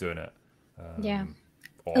life doing it.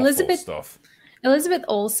 Awful stuff. Elizabeth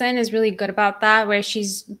Olsen is really good about that, where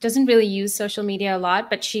doesn't really use social media a lot,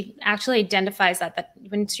 but she actually identifies that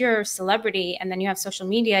when you're a celebrity and then you have social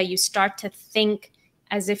media, you start to think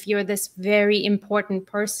as if you're this very important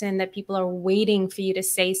person that people are waiting for you to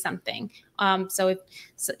say something. So if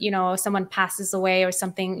someone passes away or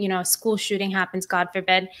something, a school shooting happens, God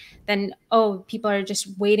forbid, then people are just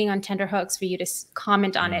waiting on tenterhooks for you to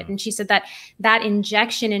comment on it. And she said that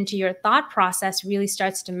injection into your thought process really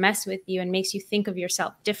starts to mess with you and makes you think of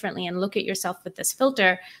yourself differently and look at yourself with this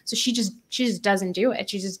filter. So she just doesn't do it.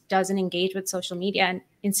 She just doesn't engage with social media, and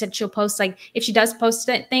instead she'll post, like, if she does post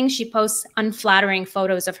things, she posts unflattering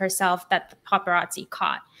photos of herself that the paparazzi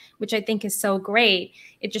caught, which I think is so great.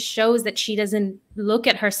 It just shows that she doesn't look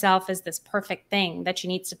at herself as this perfect thing that she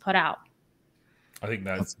needs to put out. I think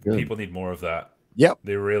that's people need more of that. Yep.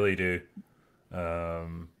 They really do.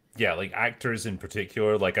 Like actors in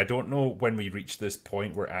particular. Like, I don't know when we reached this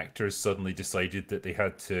point where actors suddenly decided that they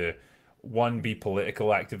had to, one, be political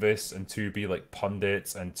activists, and two, be like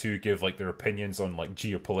pundits, and two, give like their opinions on like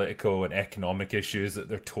geopolitical and economic issues that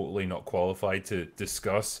they're totally not qualified to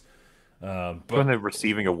discuss. But when they're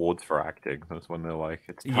receiving awards for acting, that's when they're like,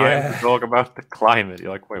 it's time to talk about the climate.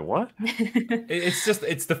 You're like, wait, what?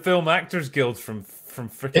 It's the Film Actors Guild from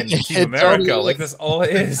freaking Team America. Totally, like, that's all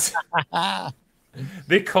it is.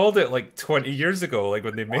 They called it like 20 years ago, like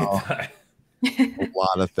when they made that. A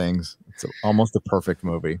lot of things. It's almost a perfect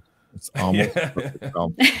movie. It's almost a perfect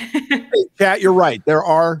film. Hey, Chat, you're right.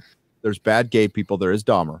 There's bad gay people. There is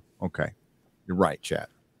Dahmer. Okay, you're right, Chat.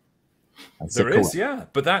 There is, yeah,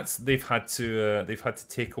 but they've had to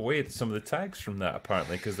take away some of the tags from that,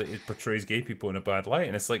 apparently, because it portrays gay people in a bad light,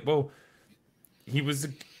 and it's like, well, he was a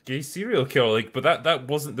gay serial killer, like, but that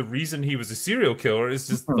wasn't the reason he was a serial killer. It's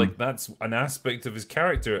just like that's an aspect of his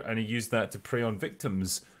character, and he used that to prey on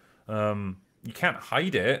victims. You can't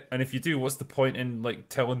hide it, and if you do, what's the point in like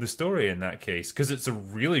telling the story in that case? Because it's a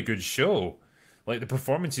really good show. Like, the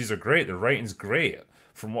performances are great, the writing's great.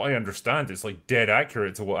 From what I understand, it's like dead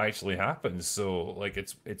accurate to what actually happens. So like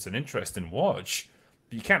it's an interesting watch.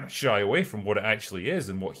 But you can't shy away from what it actually is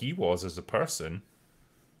and what he was as a person.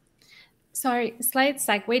 Sorry, slight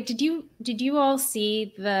segue. Did you all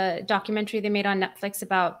see the documentary they made on Netflix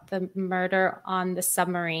about the murder on the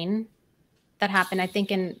submarine that happened, I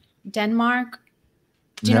think, in Denmark?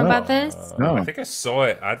 Do you know about this? No. I think I saw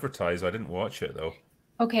it advertised. I didn't watch it though.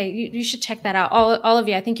 Okay, you should check that out. All of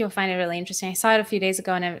you, I think you'll find it really interesting. I saw it a few days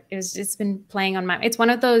ago, and it's been playing on it's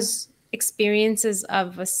one of those experiences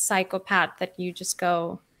of a psychopath that you just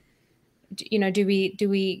go, do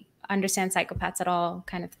we understand psychopaths at all,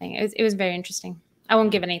 kind of thing. It was very interesting. I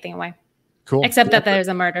won't give anything away. Cool. Except that there's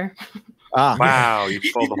a murder. Wow, you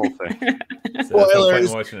spoiled the whole thing.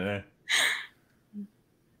 Spoilers. Watching it now.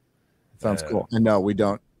 Sounds cool. And no, we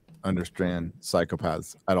don't understand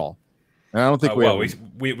psychopaths at all. And I don't think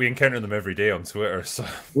we encounter them every day on Twitter, so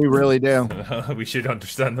we really do. We should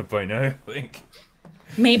understand them by now, I think.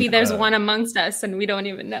 Maybe there's one amongst us and we don't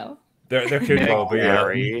even know. There could well be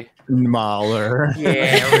Gary. Mahler.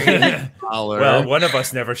 Gary. Mahler. Well, one of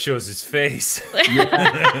us never shows his face.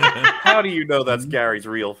 How do you know that's Gary's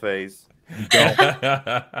real face?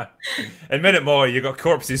 In Minute More, you got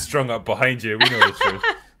corpses strung up behind you. We know the truth.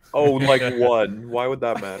 Oh, like one. Why would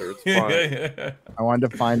that matter? It's fine. I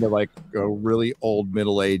wanted to find a really old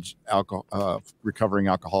middle-aged recovering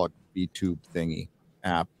alcoholic B-tube thingy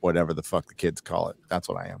app, whatever the fuck the kids call it. That's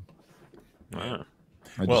what I am. Wow.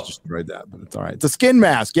 I just destroyed that, but it's all right. It's a skin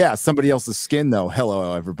mask. Yeah, somebody else's skin though.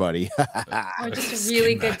 Hello, everybody. Or just a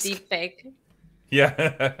really good deep fake.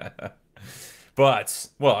 Yeah. But,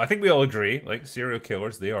 well, I think we all agree, like, serial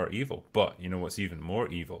killers, they are evil. But you know what's even more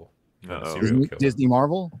evil? Disney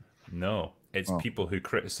Marvel? No, it's people who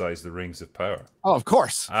criticize the Rings of Power. Oh, of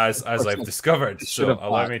course. As I've discovered. So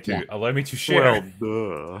allow me to share.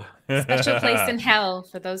 Well, Special place in hell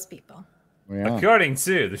for those people. Yeah. According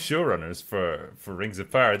to the showrunners for Rings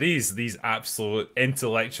of Power, these absolute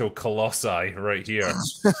intellectual colossi right here,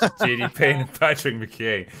 J.D. Payne and Patrick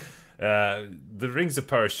McKay, the Rings of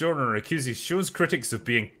Power showrunner accuses show's critics of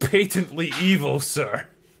being patently evil, sir.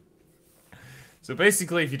 So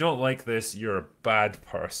basically, if you don't like this, you're a bad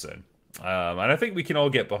person. And I think we can all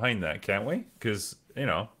get behind that, can't we? Because, you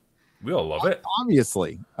know, we all love it.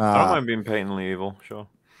 Obviously. I don't mind being patently evil, sure.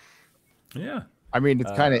 Yeah. I mean,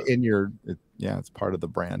 it's kind of in your, it's part of the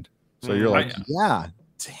brand. So you're like, yeah,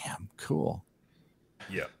 damn, cool.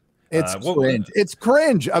 Yeah. It's cringe. It's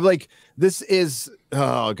cringe. I'm like, this is,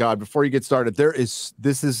 oh God, before you get started, this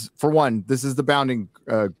is, for one, this is the bounding,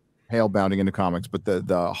 Hale bounding into comics, but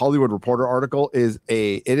the Hollywood Reporter article is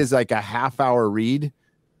like a half-hour read,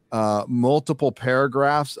 multiple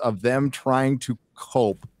paragraphs of them trying to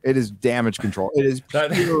cope. It is damage control. It is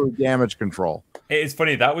pure damage control. It's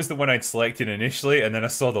funny, that was the one I'd selected initially, and then I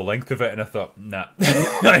saw the length of it, and I thought, nah,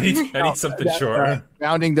 I need something shorter.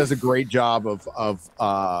 Bounding does a great job of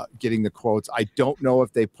getting the quotes. I don't know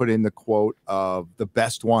if they put in the quote of the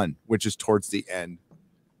best one, which is towards the end,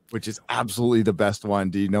 which is absolutely the best one.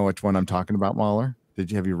 Do you know which one I'm talking about, Mahler?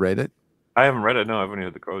 Have you read it? I haven't read it. No, I've only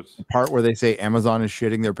heard the quotes. The part where they say Amazon is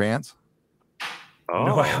shitting their pants. Oh.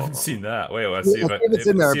 No, I haven't seen that. Wait, let's see if it's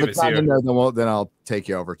in there. If it's not in there, then I'll take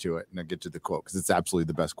you over to it and I'll get to the quote because it's absolutely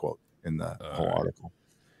the best quote in the whole article.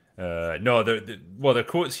 No, the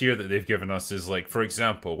quotes here that they've given us is like, for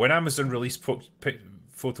example, when Amazon released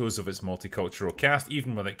photos of its multicultural cast,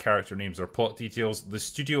 even without character names or plot details, the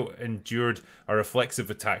studio endured a reflexive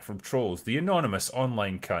attack from trolls, the anonymous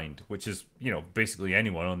online kind, which is, basically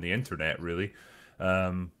anyone on the internet, really.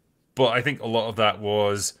 But I think a lot of that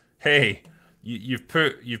was, hey, you've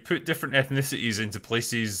put different ethnicities into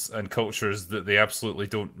places and cultures that they absolutely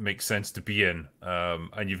don't make sense to be in,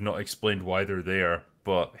 and you've not explained why they're there.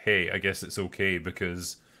 But hey, I guess it's okay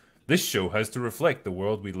because this show has to reflect the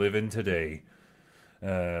world we live in today.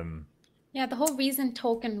 Yeah, the whole reason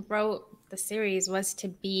Tolkien wrote the series was to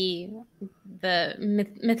be the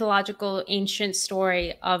mythological ancient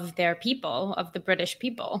story of their people, of the British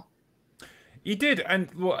people. He did, and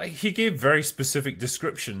he gave very specific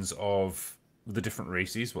descriptions of the different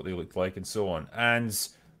races, what they looked like, and so on. And,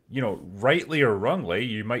 rightly or wrongly,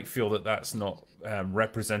 you might feel that that's not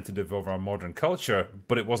representative of our modern culture,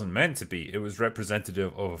 but it wasn't meant to be. It was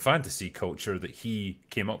representative of a fantasy culture that he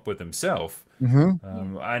came up with himself.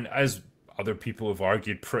 Mm-hmm. And as other people have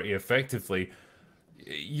argued pretty effectively,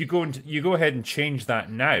 you go ahead and change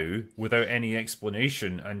that now without any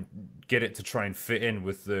explanation and get it to try and fit in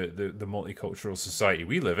with the multicultural society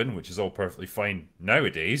we live in, which is all perfectly fine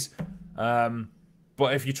nowadays.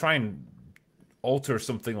 But if you try and alter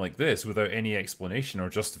something like this without any explanation or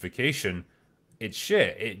justification, it's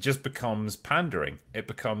shit. It just becomes pandering. It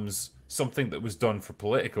becomes something that was done for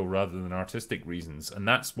political rather than artistic reasons, and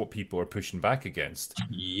that's what people are pushing back against.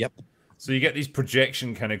 Yep. So you get these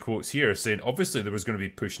projection kind of quotes here saying, obviously there was going to be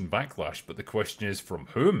push and backlash, but the question is from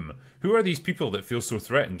whom? Who are these people that feel so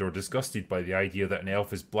threatened or disgusted by the idea that an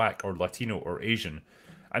elf is black or Latino or Asian?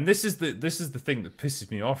 And this is the thing that pisses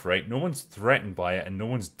me off, right? No one's threatened by it and no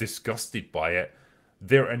one's disgusted by it.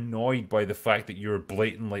 They're annoyed by the fact that you're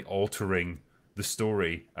blatantly altering the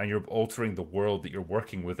story and you're altering the world that you're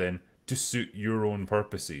working within to suit your own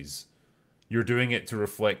purposes. You're doing it to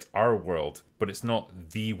reflect our world, but it's not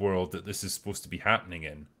the world that this is supposed to be happening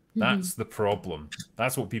in. That's the problem.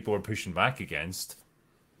 That's what people are pushing back against.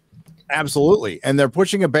 Absolutely. And they're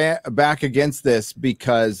pushing back against this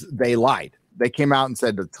because they lied. They came out and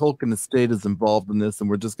said the Tolkien estate is involved in this, and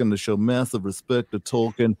we're just going to show massive respect to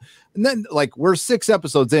Tolkien. And then, we're 6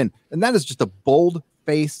 episodes in, and that is just a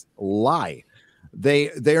bold-faced lie. They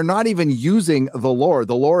are not even using the lore.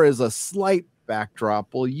 The lore is a slight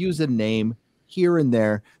backdrop. We'll use a name here and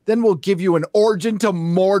there. Then we'll give you an origin to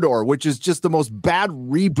Mordor, which is just the most bad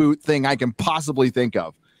reboot thing I can possibly think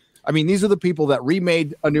of. I mean, these are the people that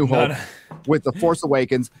remade A New Hope with The Force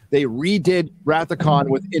Awakens. They redid Wrath of Khan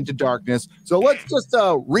with Into Darkness. So let's just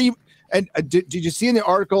did you see in the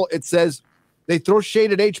article, it says they throw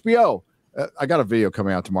shade at HBO. I got a video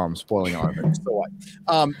coming out tomorrow. I'm spoiling all of it. So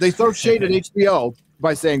what? They throw shade at HBO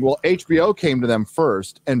by saying, well, HBO came to them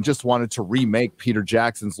first and just wanted to remake Peter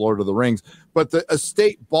Jackson's Lord of the Rings, but the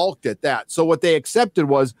estate balked at that. So what they accepted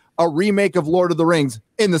was a remake of Lord of the Rings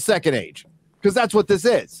in the Second Age, because that's what this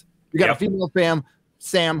is. You got a female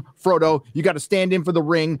Sam, Frodo. You got to stand in for the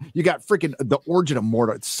ring. You got freaking the origin of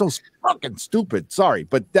Mordor. It's so fucking stupid. Sorry,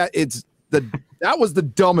 but that was the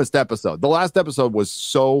dumbest episode. The last episode was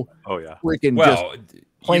so freaking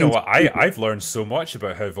you know what? I've learned so much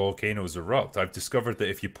about how volcanoes erupt. I've discovered that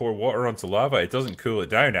if you pour water onto lava, it doesn't cool it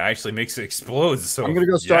down. It actually makes it explode. So I'm gonna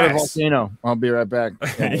go start a volcano. I'll be right back.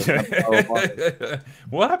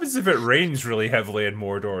 What happens if it rains really heavily in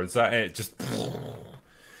Mordor? Is that it? Just.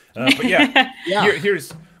 But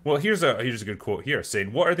here's Well, here's a good quote here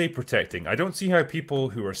saying, "What are they protecting? I don't see how people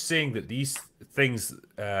who are saying that these things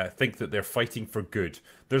think that they're fighting for good.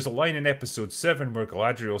 There's a line in episode 7 where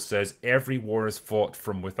Galadriel says, 'Every war is fought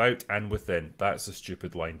from without and within.' That's a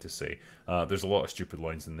stupid line to say. There's a lot of stupid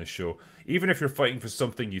lines in this show. Even if you're fighting for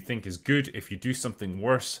something you think is good, if you do something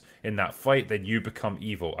worse in that fight, then you become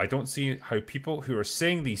evil. I don't see how people who are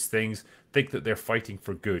saying these things think that they're fighting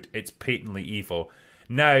for good. It's patently evil."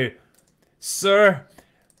 Now, sir,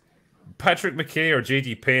 Patrick McKay or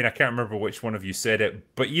JD Payne, I can't remember which one of you said it,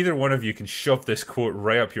 but either one of you can shove this quote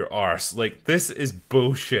right up your arse. Like, this is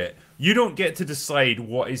bullshit. You don't get to decide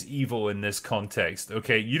what is evil in this context,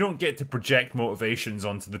 okay? You don't get to project motivations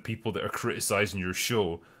onto the people that are criticizing your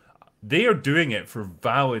show. They are doing it for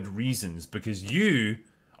valid reasons because you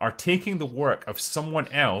are taking the work of someone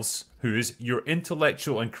else who is your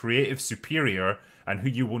intellectual and creative superior and who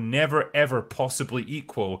you will never ever possibly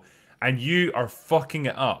equal, and you are fucking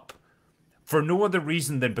it up. For no other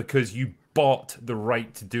reason than because you bought the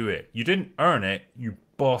right to do it. You didn't earn it, you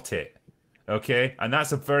bought it. Okay? And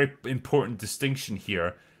that's a very important distinction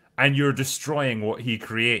here. And you're destroying what he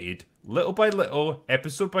created. Little by little,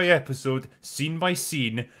 episode by episode, scene by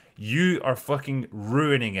scene, you are fucking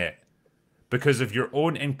ruining it. Because of your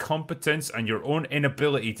own incompetence and your own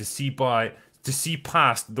inability to see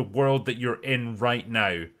past the world that you're in right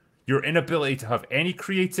now. Your inability to have any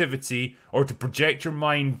creativity or to project your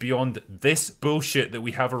mind beyond this bullshit that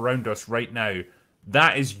we have around us right now.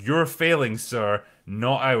 That is your failing, sir,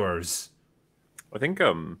 not ours. I think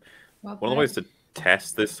one of the ways to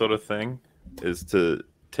test this sort of thing is to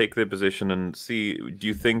take their position and see, do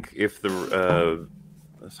you think if the,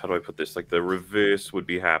 how do I put this? Like the reverse would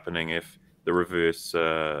be happening if the reverse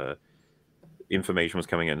information was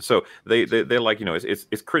coming in. So they're like, you know, it's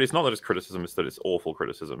not that it's criticism, it's that it's awful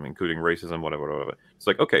criticism, including racism, whatever. It's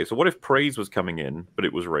like, okay, so what if praise was coming in, but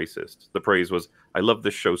it was racist? The praise was, I love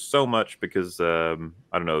this show so much because I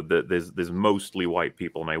don't know, there's mostly white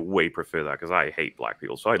people, and I way prefer that because I hate black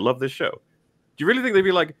people. So I love this show. Do you really think they'd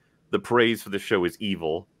be like, the praise for this show is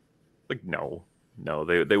evil? Like, no,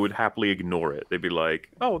 they would happily ignore it. They'd be like,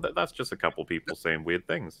 oh, that's just a couple people saying weird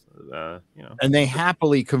things, you know. And they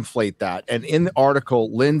happily conflate that. And in the article,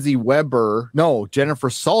 Jennifer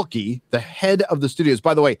Salke, the head of the studios,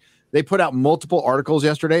 by the way, they put out multiple articles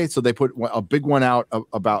yesterday. So they put a big one out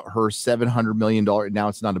about her $700 million. Now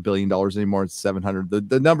it's not $1 billion anymore. It's 700.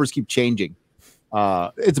 The numbers keep changing.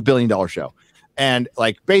 It's $1 billion show. And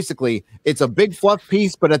like, basically it's a big fluff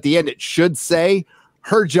piece, but at the end it should say,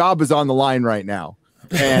 her job is on the line right now.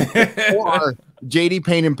 And or JD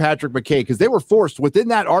Payne and Patrick McKay, because they were forced within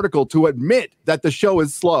that article to admit that the show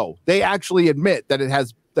is slow. They actually admit that it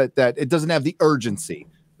has that it doesn't have the urgency.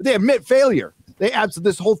 They admit failure.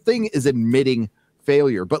 This whole thing is admitting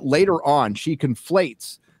failure. But later on, she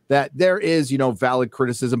conflates that there is, you know, valid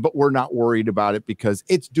criticism, but we're not worried about it because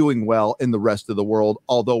it's doing well in the rest of the world.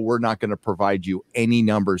 Although we're not going to provide you any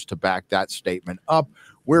numbers to back that statement up.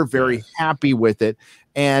 We're very happy with it.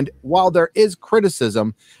 And while there is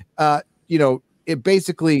criticism, you know, it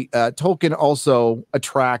basically Tolkien also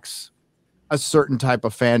attracts a certain type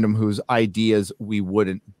of fandom whose ideas we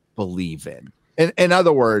wouldn't believe in. In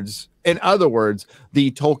other words, the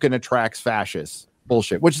Tolkien attracts fascists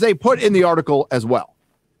bullshit, which they put in the article as well.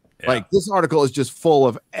 Yeah. Like, this article is just full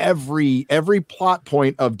of every plot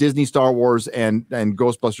point of Disney, Star Wars, and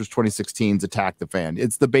Ghostbusters 2016's Attack the Fan.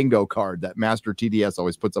 It's the bingo card that Master TDS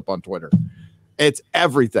always puts up on Twitter. It's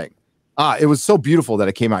everything. It was so beautiful that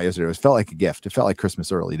it came out yesterday. It felt like a gift. It felt like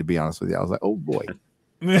Christmas early, to be honest with you. I was like, oh boy.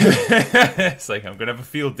 It's like, I'm gonna have a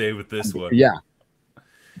field day with this one. Yeah.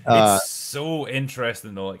 It's so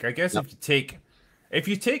interesting though. Like, I guess if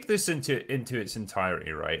you take this into its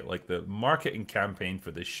entirety, right? Like, the marketing campaign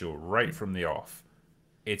for this show right from the off,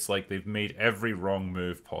 it's like they've made every wrong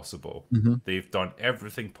move possible. Mm-hmm. They've done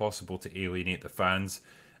everything possible to alienate the fans,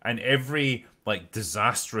 and every like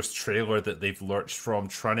disastrous trailer that they've lurched from,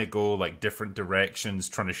 trying to go like different directions,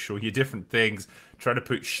 trying to show you different things, trying to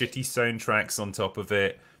put shitty soundtracks on top of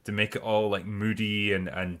it to make it all like moody and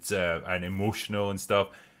emotional and stuff.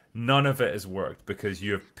 None of it has worked because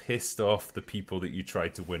you have pissed off the people that you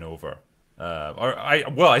tried to win over.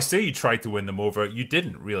 I say you tried to win them over. You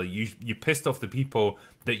didn't really. You pissed off the people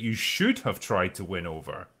that you should have tried to win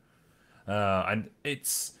over. And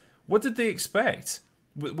it's, what did they expect?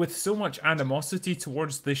 With so much animosity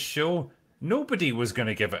towards this show, nobody was going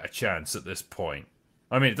to give it a chance at this point.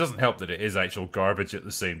 I mean, it doesn't help that it is actual garbage at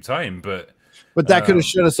the same time, but that could have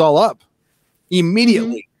shut us all up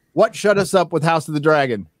immediately. What shut us up with House of the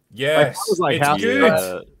Dragon? Yes, it's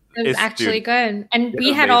good. It was actually good. And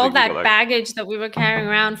we had all that baggage that we were carrying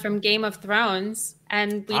around from Game of Thrones.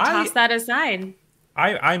 and we toss that aside.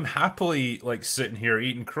 I'm happily like sitting here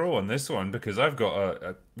eating crow on this one because I've got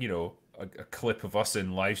a clip of us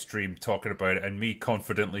in live stream talking about it and me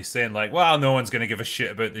confidently saying like, well, no one's going to give a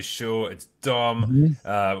shit about this show. It's dumb.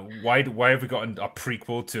 Why have we gotten a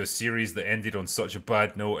prequel to a series that ended on such a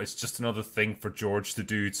bad note? It's just another thing for George to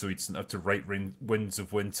do so he doesn't have to write Winds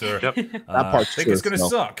of Winter. Yep. I think it's going to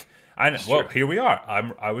suck. And well, here we are.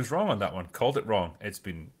 I was wrong on that one. Called it wrong. It's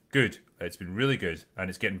been good. It's been really good, and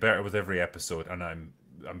it's getting better with every episode. And I'm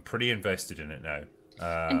pretty invested in it now.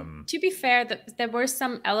 And to be fair, that there were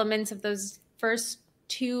some elements of those first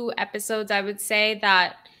 2 episodes, I would say,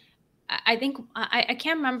 that I think I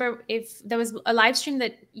can't remember if there was a live stream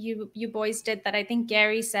that you boys did that I think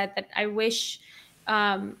Gary said that I wish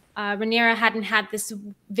Rhaenyra hadn't had this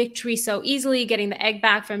victory so easily, getting the egg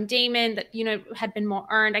back from Daemon, that, you know, had been more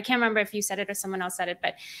earned. I can't remember if you said it or someone else said it,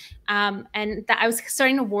 but and that I was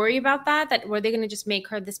starting to worry about that were they going to just make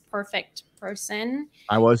her this perfect person?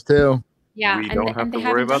 I was too. Yeah, we don't have to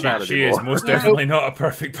worry about that She anymore. is most definitely not a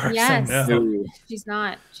perfect person. Yes, No. She's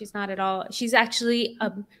not at all. She's actually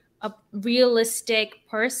a realistic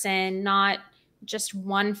person, not just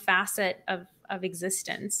one facet of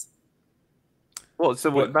existence. Well,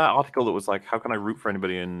 so that article that was like, how can I root for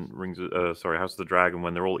anybody in House of the Dragon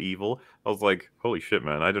when they're all evil? I was like, holy shit,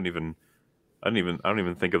 man! I don't even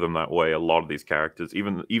think of them that way. A lot of these characters,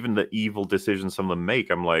 even the evil decisions some of them make,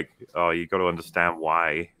 I'm like, oh, you got to understand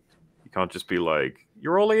why. You can't just be like,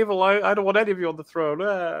 you're all evil. I don't want any of you on the throne.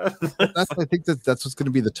 I think that's what's going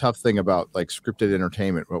to be the tough thing about like scripted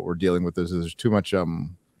entertainment. What we're dealing with is there's too much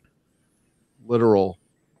literal,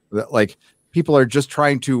 that like people are just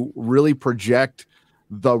trying to really project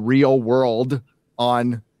the real world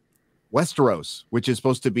on Westeros, which is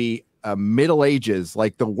supposed to be Middle Ages,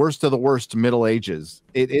 like the worst of the worst Middle Ages.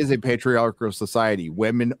 It is a patriarchal society.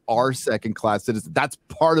 Women are second-class citizens. That's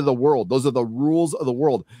part of the world. Those are the rules of the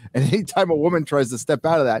world. And anytime a woman tries to step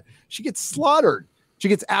out of that, she gets slaughtered. She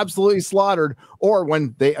gets absolutely slaughtered. Or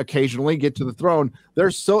when they occasionally get to the throne,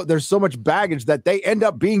 there's so much baggage that they end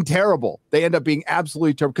up being terrible. They end up being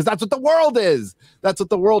absolutely terrible because that's what the world is. That's what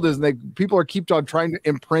the world is. And people are keep on trying to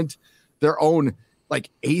imprint their own like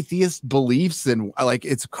atheist beliefs, and like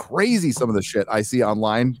it's crazy some of the shit I see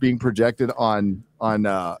online being projected on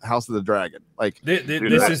House of the Dragon. Like this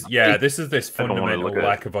is this fundamental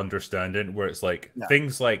lack of understanding where it's like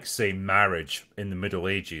things like, say, marriage in the Middle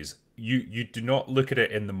Ages. You do not look at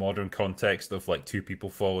it in the modern context of like two people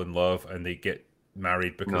fall in love and they get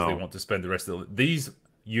married because they want to spend the rest of these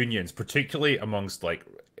unions, particularly amongst like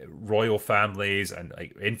royal families and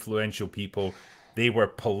like influential people. They were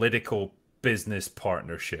political business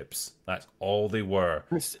partnerships. That's all they were,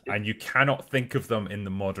 and you cannot think of them in the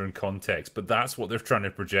modern context, but that's what they're trying to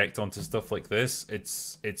project onto stuff like this.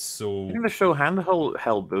 It's so I think the show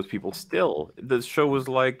held those people still. The show was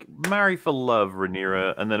like, marry for love,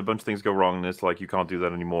 Rhaenyra, and then a bunch of things go wrong and it's like, you can't do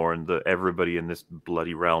that anymore, and everybody in this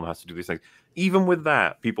bloody realm has to do these things. Even with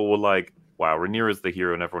that, people were like, wow, Rhaenyra is the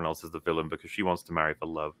hero and everyone else is the villain because she wants to marry for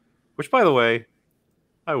love, which, by the way,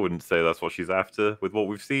 I wouldn't say that's what she's after with what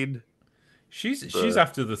we've seen. She's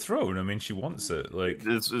after the throne. I mean, she wants it. Like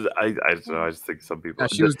I just think some people.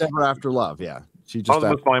 She was never after love. Yeah, she just. Part of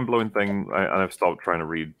the most mind-blowing thing, and I've stopped trying to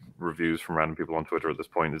read reviews from random people on Twitter at this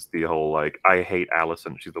point, is the whole like, I hate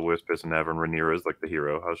Alicent. She's the worst person ever, and Rhaenyra is like the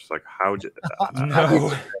hero. I was just like, how did?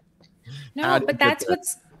 No, but that's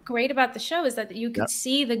what's great about the show is that you could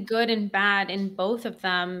see the good and bad in both of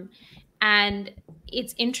them, and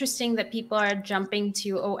it's interesting that people are jumping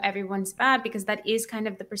to, oh, everyone's bad, because that is kind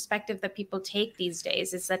of the perspective that people take these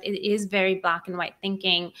days, is that it is very black and white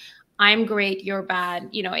thinking. I'm great, you're bad.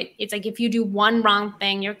 You know, it's like if you do one wrong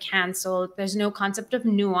thing, you're canceled. There's no concept of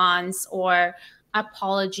nuance or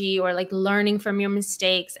apology or like learning from your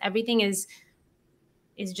mistakes. Everything is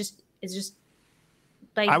just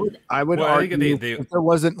like, I would argue if there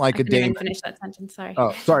wasn't like a day. Finish that sentence. Sorry.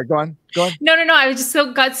 Oh, sorry. Go on. No. I was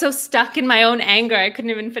just got so stuck in my own anger. I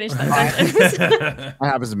couldn't even finish that sentence. That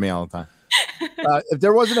happens to me all the time. If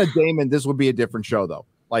there wasn't a Daemon, this would be a different show, though.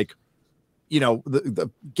 Like, you know, the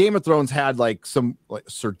Game of Thrones had like some like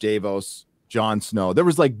Sir Davos, Jon Snow. There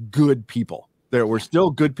was like good people. There were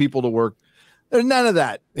still good people to work. There's none of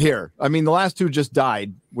that here. I mean, the last two just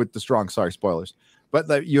died with the strong. Sorry, spoilers.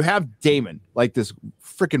 But you have Daemon, like this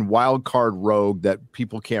freaking wild card rogue that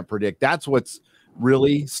people can't predict. That's what's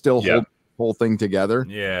really still holding the whole thing together.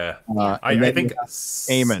 Yeah. I think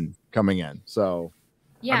Aemon coming in. So,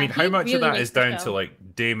 yeah, I mean, how much of that is down to like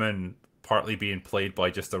Daemon partly being played by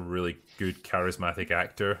just a really good charismatic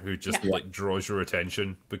actor who just like draws your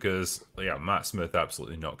attention? Because Matt Smith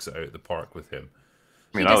absolutely knocks it out of the park with him.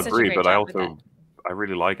 I mean, I'll agree, but I I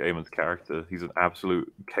really like Eamon's character. He's an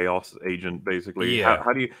absolute chaos agent, basically. Yeah.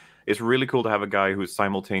 How do you? It's really cool to have a guy who's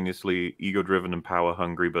simultaneously ego-driven and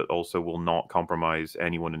power-hungry, but also will not compromise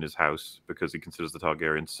anyone in his house because he considers the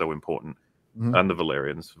Targaryens so important, and the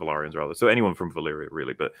Valerians rather. So anyone from Valyria,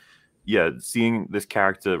 really. But yeah, seeing this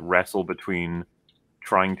character wrestle between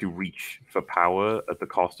trying to reach for power at the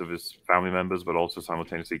cost of his family members, but also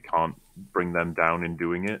simultaneously can't bring them down in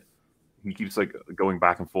doing it. He keeps like going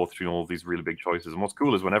back and forth between all of these really big choices. And what's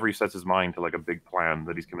cool is whenever he sets his mind to like a big plan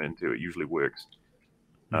that he's committing to, it usually works.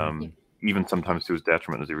 Even sometimes to his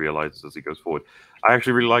detriment, as he realizes as he goes forward. I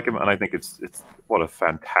actually really like him, and I think it's what a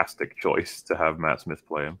fantastic choice to have Matt Smith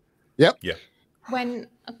play him. Yep. Yeah. When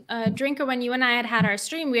Drinker, when you and I had our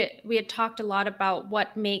stream, we had talked a lot about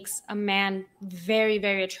what makes a man very,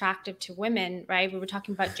 very attractive to women, right? We were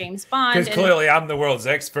talking about James Bond. Because clearly I'm the world's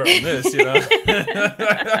expert on this, you know.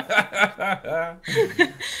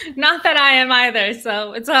 Not that I am either,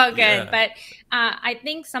 so it's all good. Yeah. But I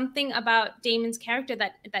think something about Damon's character,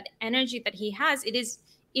 that energy that he has, it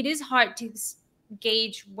is hard to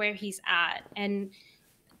gauge where he's at, and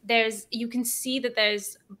you can see that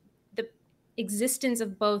there's existence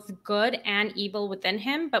of both good and evil within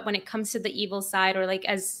him, but when it comes to the evil side, or like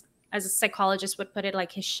as a psychologist would put it,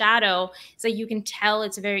 like his shadow, so you can tell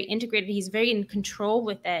it's very integrated. He's very in control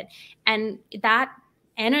with it, and that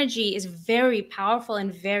energy is very powerful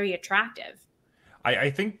and very attractive.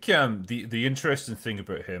 I think the interesting thing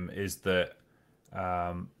about him is that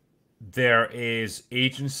there is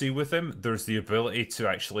agency with him. There's the ability to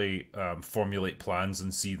actually formulate plans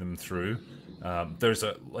and see them through. There's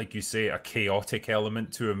like you say, a chaotic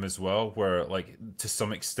element to him as well, where like to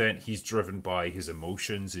some extent he's driven by his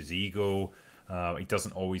emotions, his ego. He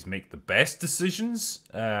doesn't always make the best decisions,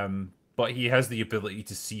 but he has the ability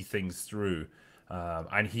to see things through.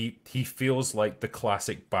 And he feels like the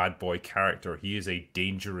classic bad boy character. He is a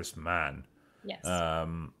dangerous man. Yes.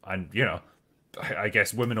 And you know, I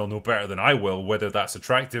guess women will know better than I will whether that's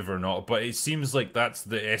attractive or not, but it seems like that's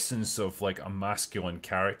the essence of like a masculine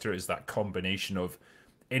character, is that combination of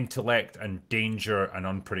intellect and danger and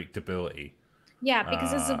unpredictability. Yeah,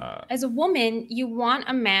 because as a woman, you want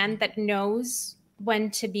a man that knows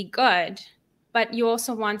when to be good, but you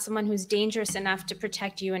also want someone who's dangerous enough to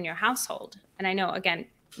protect you and your household. And I know, again,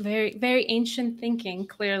 very, very ancient thinking,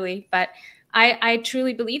 clearly, but I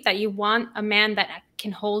truly believe that you want a man that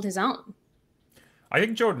can hold his own. I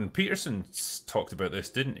think Jordan Peterson talked about this,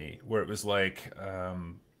 didn't he? Where it was like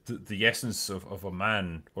the essence of a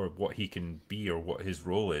man, or what he can be, or what his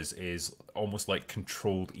role is almost like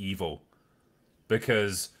controlled evil.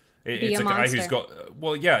 Because it's a guy who's got,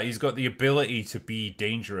 he's got the ability to be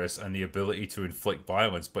dangerous and the ability to inflict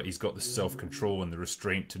violence, but he's got the self-control and the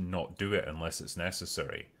restraint to not do it unless it's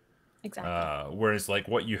necessary. Exactly. Whereas like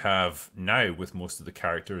what you have now with most of the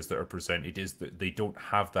characters that are presented is that they don't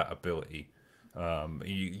have that ability.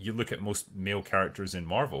 You look at most male characters in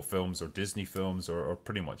Marvel films or Disney films or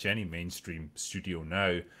pretty much any mainstream studio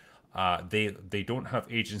now, they don't have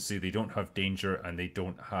agency, they don't have danger, and they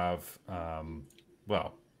don't have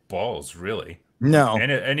balls, really. No.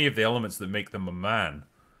 Any of the elements that make them a man,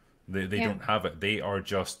 they don't have it. They are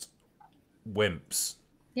just wimps.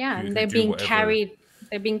 Yeah, and they're being carried.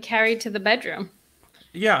 They're being carried to the bedroom.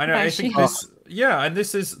 Yeah, and I think this. Yeah, and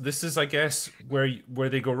this is I guess where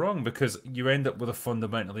they go wrong, because you end up with a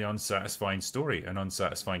fundamentally unsatisfying story and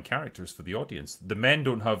unsatisfying characters for the audience. The men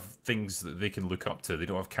don't have things that they can look up to. They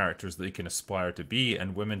don't have characters that they can aspire to be,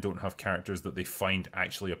 and women don't have characters that they find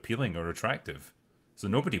actually appealing or attractive. So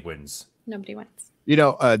nobody wins. Nobody wins. You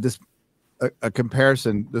know, a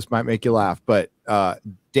comparison. This might make you laugh, but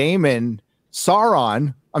Halbrand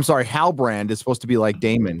is supposed to be like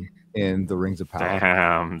Daemon in the Rings of Power.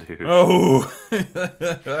 Damn, dude. Oh,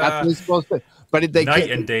 that's what it's supposed to. But night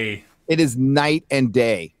and day. It is night and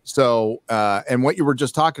day. So, and what you were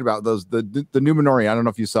just talking about, the Numenori. I don't know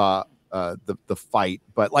if you saw the fight,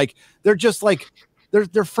 but like they're just like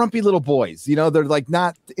they're frumpy little boys. You know, they're like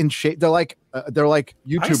not in shape. They're like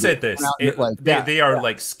YouTubers. I said this. They are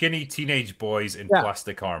like skinny teenage boys in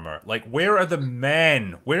plastic armor. Like, where are the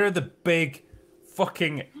men? Where are the big,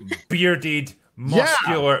 fucking bearded,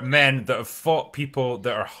 muscular men that have fought people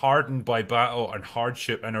that are hardened by battle and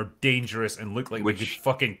hardship and are dangerous and look like they could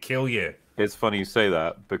fucking kill you? It's funny you say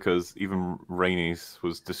that, because even Rhaenys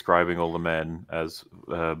was describing all the men as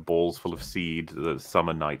balls full of seed, the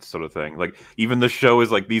summer nights sort of thing. Like, even the show is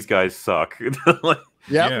like, these guys suck.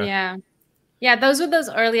 Yeah. Those were those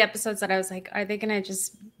early episodes that I was like, are they gonna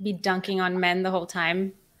just be dunking on men the whole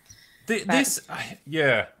time? This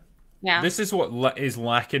is what is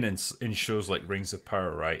lacking in shows like Rings of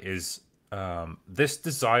Power, right? Is this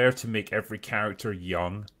desire to make every character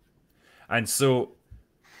young. And so,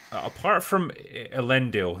 apart from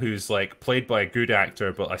Elendil, who's like played by a good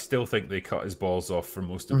actor, but I still think they cut his balls off for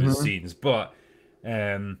most of his scenes. But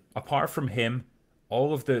apart from him,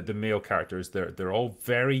 all of the male characters, they're all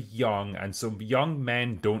very young, and so young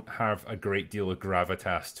men don't have a great deal of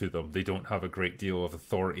gravitas to them. They don't have a great deal of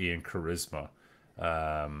authority and charisma.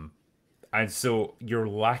 And so you're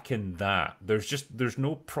lacking that. There's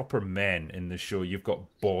no proper men in the show. You've got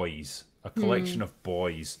boys, a collection of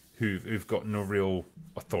boys who've got no real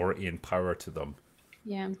authority and power to them.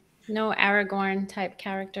 Yeah, no Aragorn type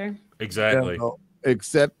character. Exactly. Yeah,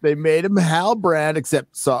 except they made him Halbrand,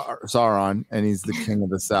 except Sauron, and he's the king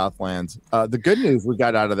of the Southlands. The good news we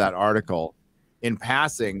got out of that article, in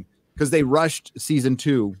passing, because they rushed season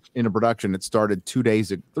 2 into production. It started 3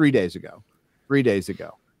 days ago,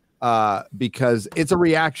 because it's a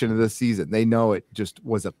reaction to this season. They know it just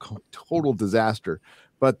was a total disaster.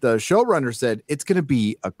 But the showrunner said it's going to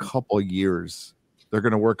be a couple years. They're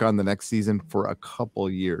going to work on the next season for a couple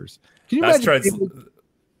years. Can you imagine?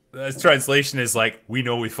 That's translation is like, we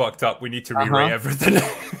know we fucked up. We need to rewrite everything.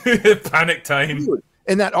 Panic time. Dude,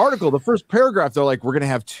 in that article, the first paragraph, they're like, we're going to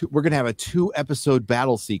have a 2-episode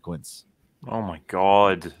battle sequence. Oh my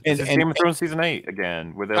God. And Game of Thrones season 8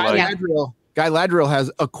 again, where they're Guy Ladriel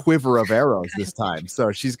has a quiver of arrows this time.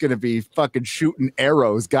 So she's going to be fucking shooting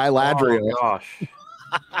arrows. Guy Ladriel. Oh gosh.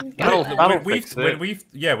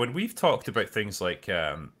 When we've talked about things like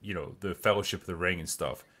the Fellowship of the Ring and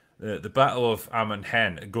stuff, the Battle of Ammon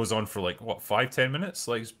Hen, it goes on for like what 5-10 minutes,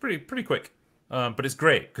 like it's pretty quick, but it's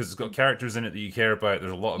great because it's got characters in it that you care about.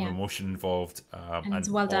 There's a lot of emotion involved, and it's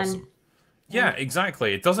well done. Yeah,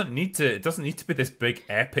 exactly. It doesn't need to be this big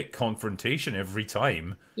epic confrontation every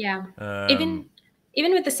time. Yeah.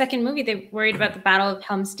 Even with the second movie, they worried about the Battle of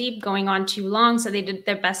Helm's Deep going on too long, so they did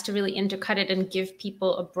their best to really intercut it and give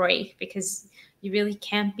people a break, because you really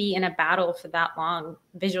can't be in a battle for that long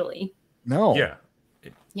visually. No. Yeah.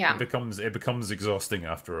 Yeah. It becomes exhausting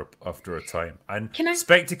after a time. And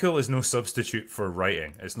spectacle is no substitute for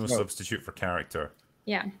writing. It's no substitute for character.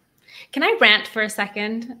 Yeah. Can I rant for a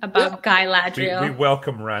second about Guy Ladriel? We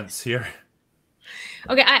welcome rants here.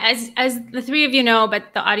 Okay, as the three of you know,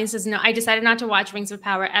 but the audience doesn't know, I decided not to watch Rings of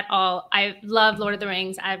Power at all. I love Lord of the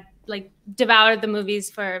Rings. I've devoured the movies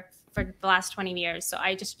for the last 20 years. So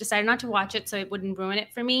I just decided not to watch it so it wouldn't ruin it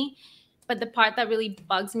for me. But the part that really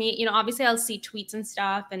bugs me, obviously I'll see tweets and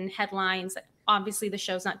stuff and headlines that obviously the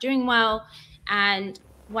show's not doing well. And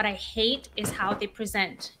what I hate is how they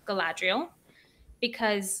present Galadriel.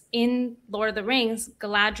 Because in Lord of the Rings,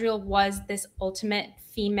 Galadriel was this ultimate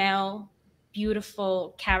female,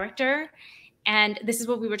 beautiful character. And this is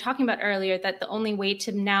what we were talking about earlier, that the only way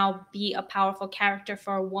to now be a powerful character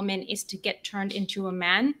for a woman is to get turned into a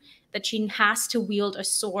man, that she has to wield a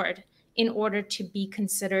sword in order to be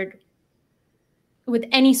considered with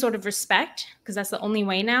any sort of respect, because that's the only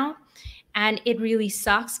way now. And it really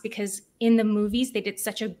sucks because in the movies, they did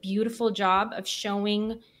such a beautiful job of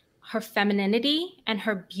showing her femininity and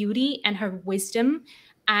her beauty and her wisdom,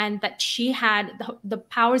 and that she had the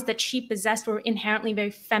powers that she possessed were inherently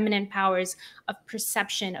very feminine powers of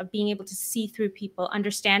perception, of being able to see through people,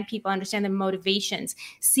 understand their motivations,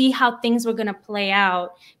 see how things were going to play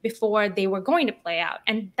out before they were going to play out.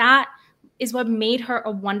 And that is what made her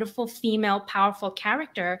a wonderful female, powerful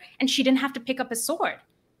character. And she didn't have to pick up a sword.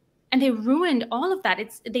 And they ruined all of that.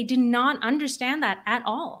 They did not understand that at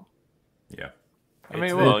all. Yeah. I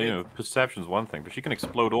mean, perception's one thing, but she can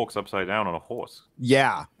explode orcs upside down on a horse.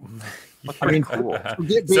 Yeah. I mean, cool.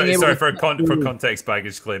 Sorry for context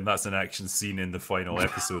baggage claim. That's an action scene in the final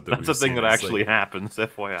episode. That's a thing that actually happens,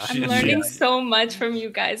 FYI. I'm learning so much from you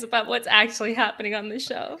guys about what's actually happening on the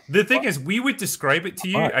show. The thing is, we would describe it to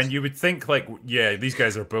you, and you would think, like, yeah, these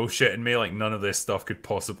guys are bullshitting me. Like, none of this stuff could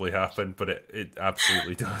possibly happen, but it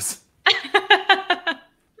absolutely does.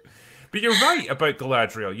 But you're right about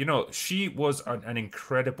Galadriel. She was an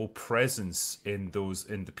incredible presence in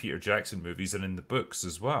the Peter Jackson movies and in the books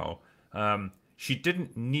as well. She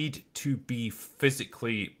didn't need to be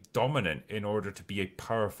physically dominant in order to be a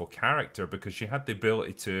powerful character, because she had the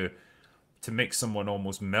ability to make someone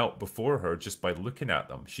almost melt before her just by looking at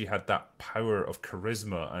them. She had that power of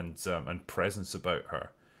charisma and presence about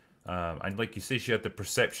her. And like you say, she had the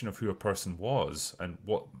perception of who a person was and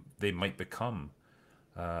what they might become.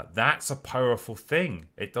 That's a powerful thing.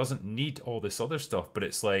 It doesn't need all this other stuff, but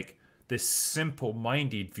it's like this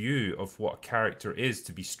simple-minded view of what a character is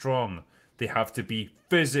to be strong. They have to be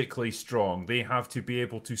physically strong. They have to be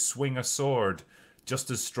able to swing a sword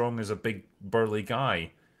just as strong as a big burly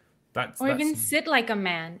guy. Or even sit like a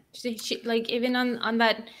man. She like even on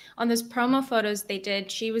those promo photos they did,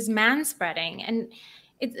 she was man spreading, and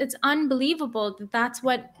it's unbelievable that that's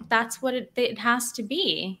what it has to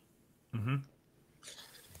be. Mm-hmm.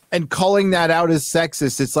 And calling that out as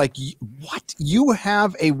sexist, it's like, what? You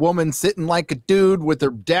have a woman sitting like a dude with her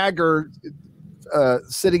dagger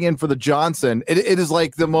sitting in for the Johnson. It is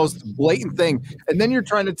like the most blatant thing. And then you're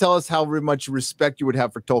trying to tell us how much respect you would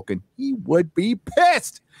have for Tolkien. He would be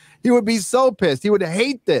pissed. He would be so pissed. He would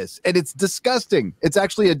hate this. And it's disgusting. It's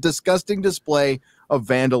actually a disgusting display of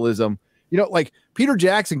vandalism. You know, like Peter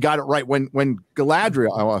Jackson got it right when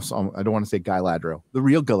Galadriel, I don't want to say Galadriel, the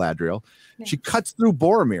real Galadriel, she cuts through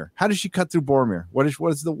Boromir. How does she cut through Boromir? What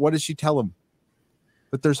does she tell him?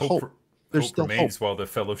 That there's hope. There's still remains hope while the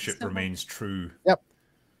fellowship remains true. Yep.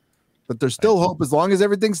 But there's still hope as long as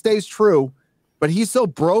everything stays true. But he's so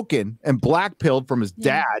broken and black-pilled from his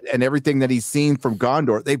dad and everything that he's seen from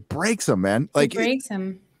Gondor. They breaks him, man. Like, it breaks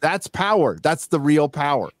him. That's power. That's the real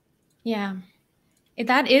power. Yeah.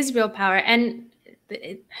 That is real power. And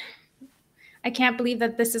I can't believe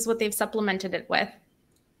that this is what they've supplemented it with.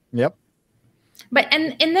 Yep. But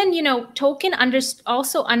and then, you know, Tolkien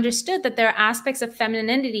also understood that there are aspects of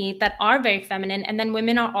femininity that are very feminine, and then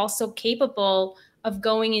women are also capable of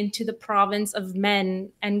going into the province of men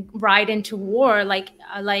and ride into war like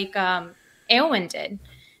Éowyn did.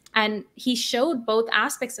 And he showed both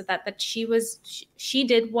aspects of that she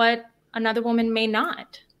did what another woman may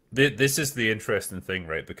not. This is the interesting thing,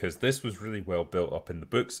 right? Because this was really well built up in the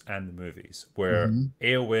books and the movies, where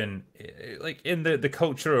Éowyn, like in the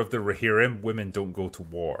culture of the Rohirrim, women don't go to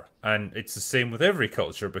war. And it's the same with every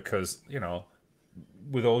culture because, you know,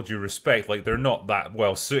 with all due respect, like they're not that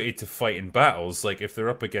well suited to fight in battles. Like if they're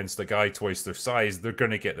up against a guy twice their size, they're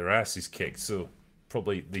going to get their asses kicked. So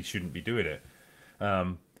probably they shouldn't be doing it.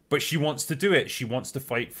 But she wants to do it. She wants to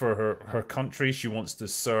fight for her country. She wants to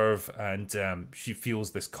serve, and she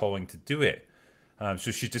feels this calling to do it.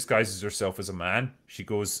 So she disguises herself as a man. She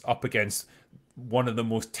goes up against one of the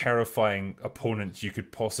most terrifying opponents you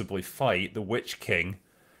could possibly fight, the Witch King,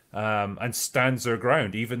 and stands her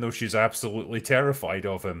ground, even though she's absolutely terrified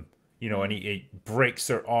of him. You know, and he breaks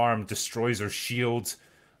her arm, destroys her shield.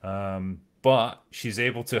 But she's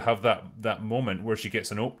able to have that moment where she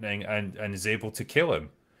gets an opening and is able to kill him.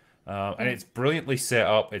 And it's brilliantly set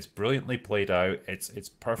up. It's brilliantly played out. It's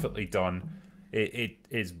perfectly done. It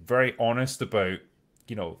is very honest about,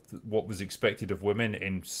 you know, what was expected of women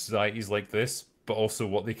in societies like this, but also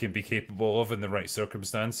what they can be capable of in the right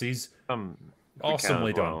circumstances.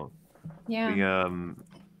 Awesomely done. Yeah.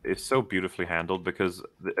 It's so beautifully handled because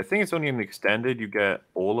I think it's only in the extended you get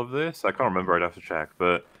all of this. I can't remember. I'd have to check,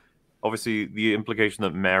 but obviously the implication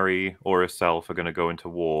that Mary or herself are going to go into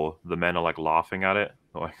war, the men are like laughing at it.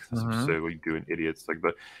 Like, that's absurd, what are you doing, idiots? Like,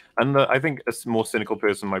 but I think a more cynical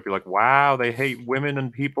person might be like, wow, they hate women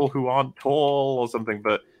and people who aren't tall or something.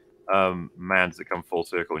 But man, does it come full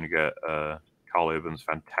circle when you get Carl Urban's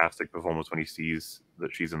fantastic performance when he sees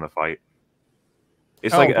that she's in the fight.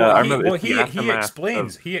 It's I remember. He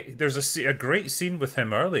explains. There's a great scene with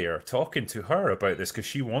him earlier talking to her about this because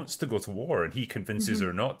she wants to go to war and he convinces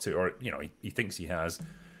her not to, or you know, he thinks he has,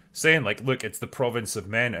 saying like, look, it's the province of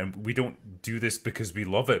men and we don't do this because we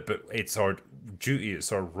love it, but it's our duty,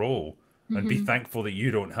 it's our role, and be thankful that you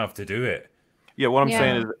don't have to do it. Yeah, what I'm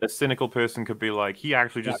saying is a cynical person could be like, he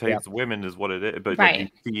actually just hates women is what it is, but like,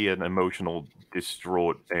 you see an emotional,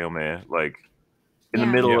 distraught Éomer, like. In the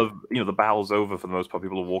middle of, you know, the battle's over for the most part,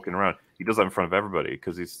 people are walking around. He does that in front of everybody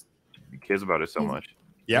because he cares about it so much.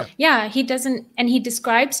 Yeah, he doesn't, and he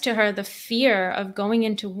describes to her the fear of going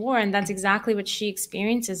into war, and that's exactly what she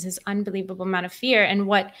experiences, his unbelievable amount of fear. And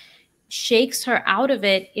what shakes her out of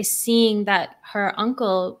it is seeing that her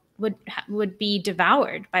uncle would be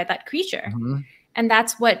devoured by that creature. And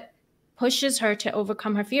that's what pushes her to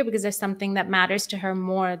overcome her fear, because there's something that matters to her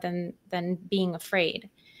more than being afraid.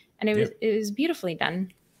 And it was beautifully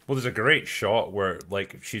done. Well, there's a great shot where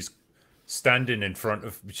like she's standing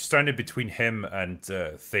between him and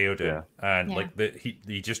Theoden, and like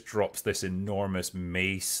he just drops this enormous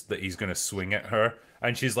mace that he's gonna swing at her,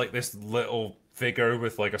 and she's like this little figure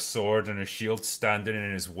with like a sword and a shield standing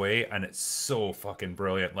in his way, and it's so fucking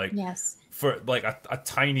brilliant. Like for like a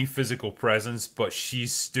tiny physical presence, but she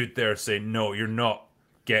stood there saying, "No, you're not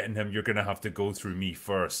getting him. You're gonna have to go through me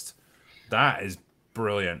first." That is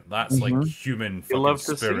brilliant. That's like human fucking love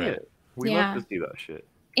to spirit. see it. We love to see that shit.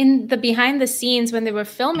 In the behind the scenes when they were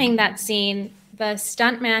filming that scene, the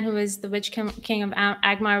stuntman who was the Witch King of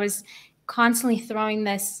Angmar was constantly throwing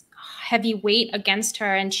this heavy weight against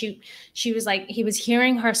her, and she was like, he was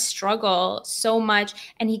hearing her struggle so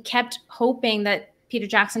much, and he kept hoping that Peter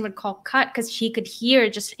Jackson would call cut because he could hear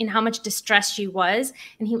just in how much distress she was.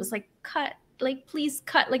 And he was like, cut, like, please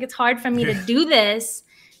cut. Like, it's hard for me to do this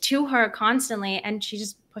to her constantly. And she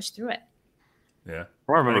just pushed through it. Yeah.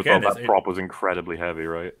 I remember that prop was incredibly heavy,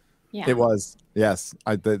 right? Yeah. It was. Yes.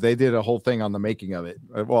 They did a whole thing on the making of it.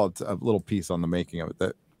 Well, it's a little piece on the making of it.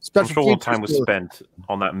 That I'm sure more time was spent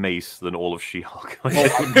on that mace than all of She-Hulk.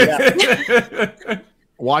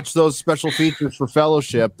 Watch those special features for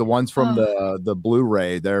Fellowship, the ones from the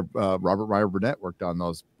Blu-ray. They're Robert Meyer Burnett worked on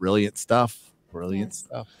those. Brilliant stuff. Brilliant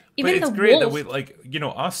stuff. Even but it's the great wolf. that we, like, you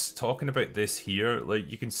know, us talking about this here,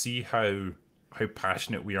 like, you can see how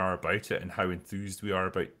passionate we are about it and how enthused we are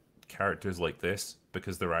about characters like this,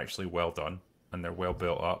 because they're actually well done and they're well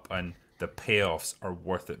built up, and the payoffs are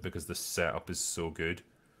worth it because the setup is so good.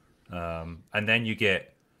 And then you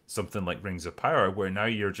get something like Rings of Power, where now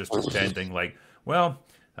you're just pretending like, well,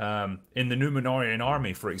 in the Numenorian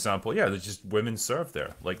army, for example, yeah, there's just women serve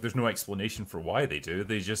there. Like, there's no explanation for why they do.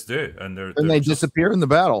 They just do, and they just disappear in the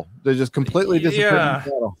battle. They just completely disappear in the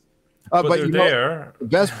battle. But they're there. The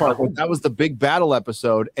best part was that was the big battle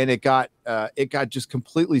episode, and it got just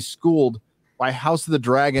completely schooled by House of the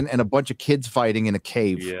Dragon and a bunch of kids fighting in a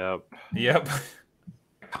cave. Yep.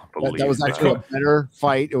 That was actually a better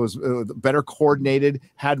fight. It was better coordinated,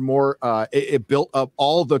 had more it built up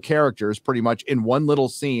all the characters pretty much in one little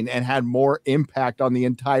scene and had more impact on the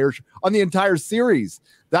entire series.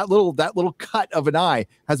 That little cut of an eye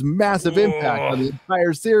has massive impact on the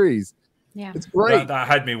entire series. Yeah, it's great. That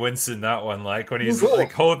had me wincing, that one. Like, when he's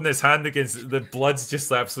like holding his hand against the blood's just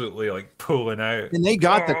absolutely like pulling out. And they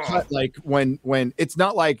got the cut, like when it's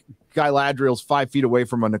not like Galadriel's 5 feet away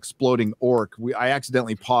from an exploding orc. I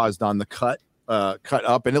accidentally paused on the cut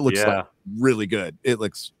up, and it looks like really good. It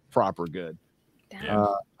looks proper good.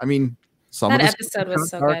 I mean, that episode was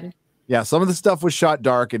so good. Yeah, some of the stuff was shot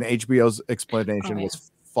dark, and HBO's explanation was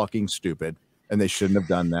fucking stupid, and they shouldn't have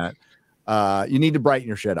done that. You need to brighten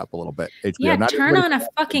your shit up a little bit. HBO. Yeah, turn on a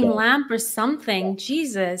fucking lamp or something.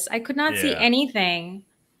 Jesus, I could not see anything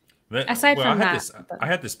aside from that. I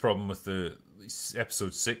had this problem with the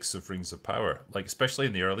episode 6 of Rings of Power, like, especially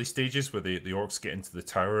in the early stages where the orcs get into the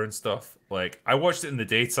tower and stuff. Like, I watched it in the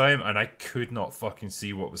daytime and I could not fucking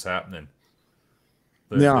see what was happening.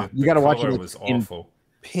 You got to watch it. It was awful.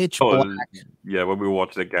 Pitch black. Yeah, when we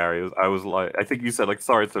watched it, Gary, I was like, I think you said, like,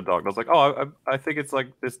 sorry it's so dark. And I was like, oh, I think it's like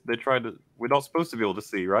this. They tried to. We're not supposed to be able to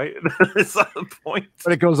see, right? It's not the point.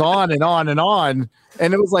 But it goes on and on and on,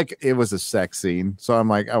 and it was like it was a sex scene. So I'm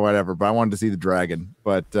like, oh, whatever. But I wanted to see the dragon.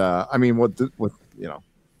 But I mean, the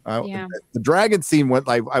dragon scene went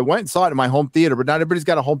like I went and saw it in my home theater, but not everybody's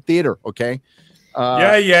got a home theater. Okay.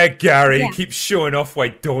 Gary, you keep showing off. Why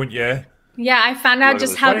don't you? Yeah, I found out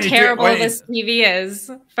just how terrible this TV is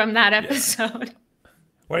from that episode.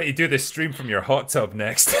 Why don't you do this stream from your hot tub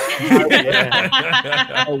next?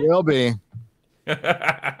 I will be.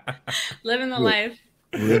 Living the life.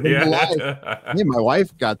 Living the life. Yeah, my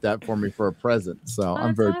wife got that for me for a present, so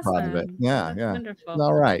I'm very proud of it. Yeah, that's wonderful.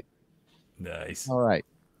 All right. Nice. All right.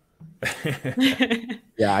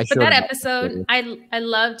 Yeah, But that episode, I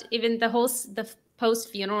loved even the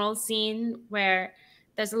post-funeral scene where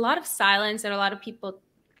there's a lot of silence and a lot of people.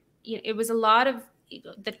 It was a lot of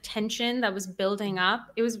the tension that was building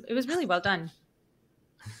up. It was really well done.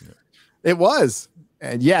 It was,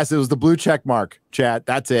 and yes, it was the blue check mark. Chat.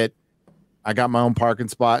 That's it. I got my own parking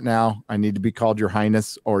spot now. I need to be called Your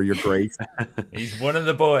Highness or Your Grace. He's one of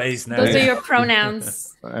the boys now. Those are your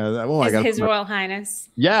pronouns. His Royal Highness.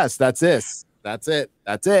 Yes, that's it. That's it.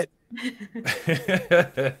 That's it.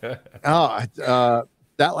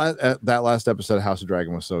 That last episode of House of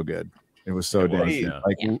Dragon was so good. It was so damn good.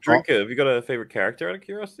 Like, Drinker, have you got a favorite character out of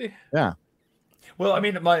curiosity? Yeah. Well, I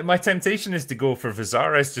mean, my temptation is to go for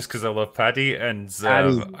Viserys just because I love Paddy, and he's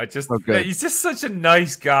just such a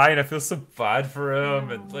nice guy, and I feel so bad for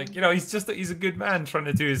him, and like, you know, he's a good man trying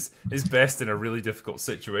to do his best in a really difficult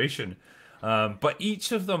situation. But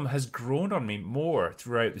each of them has grown on me more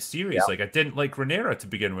throughout the series. Yeah. Like, I didn't like Rhaenyra to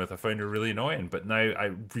begin with; I found her really annoying, but now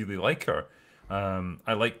I really like her.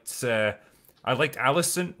 I liked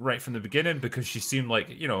Alicent right from the beginning because she seemed like,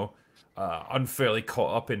 you know, unfairly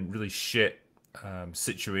caught up in really shit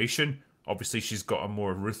situation. Obviously, she's got a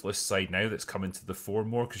more ruthless side now that's coming to the fore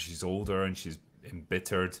more because she's older and she's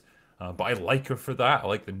embittered. But I like her for that. I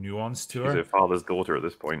like the nuance to her. She's her father's daughter at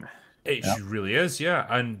this point. She really is, yeah.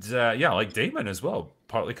 And I like Daemon as well.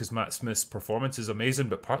 Partly because Matt Smith's performance is amazing,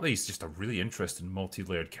 but partly he's just a really interesting,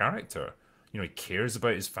 multi-layered character. You know, he cares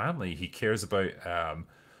about his family. He cares about,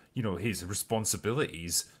 you know, his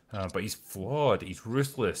responsibilities. But he's flawed. He's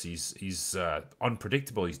ruthless. He's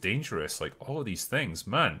unpredictable. He's dangerous. Like all of these things,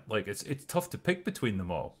 man. Like it's tough to pick between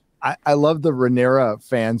them all. I love the Rhaenyra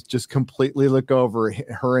fans just completely look over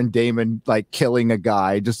her and Daemon like killing a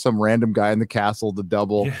guy, just some random guy in the castle, the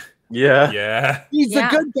double. Yeah. He's a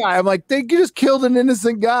good guy. I'm like, they just killed an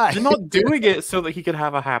innocent guy. They're not doing it so that he could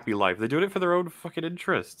have a happy life. They're doing it for their own fucking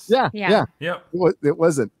interests. Yeah. It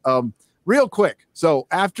wasn't. Real quick. So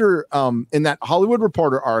after in that Hollywood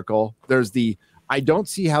Reporter article, there's the I don't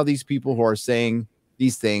see how these people who are saying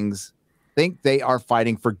these things think they are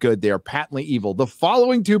fighting for good. They are patently evil. The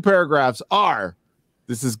following 2 paragraphs are,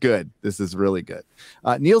 this is good. This is really good.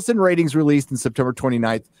 Nielsen ratings released in September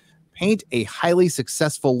 29th paint a highly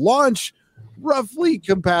successful launch, roughly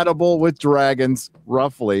compatible with Dragons,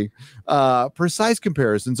 roughly. Precise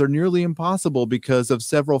comparisons are nearly impossible because of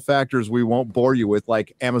several factors we won't bore you with,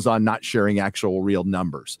 like Amazon not sharing actual real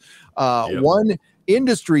numbers. One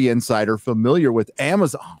industry insider familiar with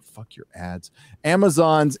Amazon, fuck your ads,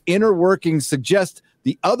 Amazon's inner workings suggest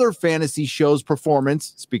the other fantasy show's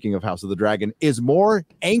performance, speaking of House of the Dragon, is more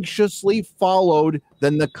anxiously followed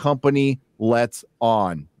than the company lets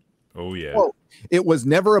on. Oh, yeah. Quote, it was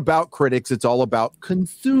never about critics. It's all about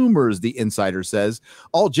consumers, the insider says.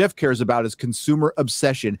 All Jeff cares about is consumer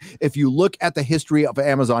obsession. If you look at the history of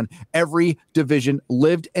Amazon, every division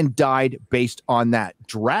lived and died based on that.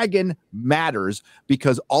 Dragon matters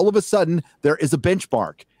because all of a sudden there is a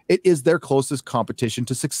benchmark. It is their closest competition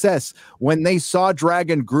to success. When they saw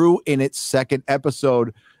Dragon grew in its 2nd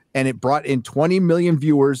episode and it brought in 20 million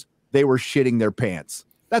viewers, they were shitting their pants.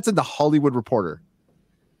 That's in the Hollywood Reporter.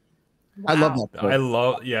 Wow. I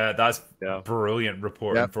love that. That's brilliant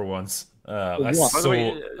reporting for once.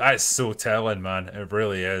 That's so telling, man. It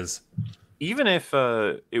really is. Even if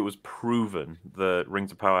it was proven that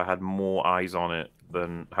Rings of Power had more eyes on it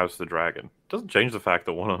than House of the Dragon, it doesn't change the fact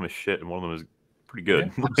that one of them is shit and one of them is pretty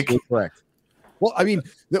good. Yeah, correct. Well, I mean,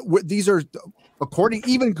 these are according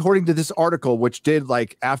to this article, which did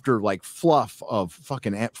like after like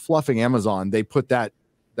fluffing Amazon, they put that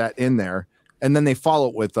in there. And then they follow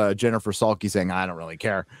it with Jennifer Salke saying, I don't really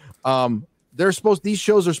care. These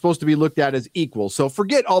shows are supposed to be looked at as equal. So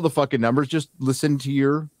forget all the fucking numbers. Just listen to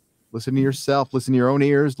yourself, listen to your own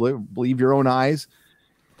ears, believe your own eyes.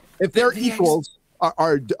 If they're equals,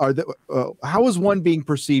 how is one being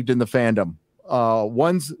perceived in the fandom?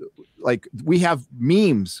 One's like, we have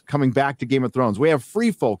memes coming back to Game of Thrones. We have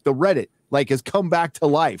Free Folk, the Reddit, like has come back to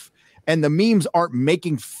life. And the memes aren't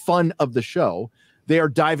making fun of the show. They are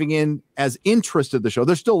diving in as interested in the show.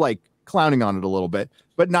 They're still like clowning on it a little bit,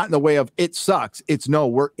 but not in the way of it sucks. It's no,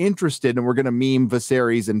 we're interested and we're going to meme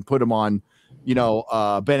Viserys and put him on, Ben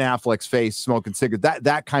Affleck's face smoking cigarettes.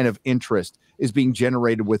 That kind of interest is being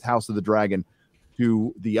generated with House of the Dragon.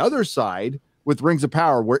 To the other side with Rings of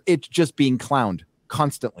Power, where it's just being clowned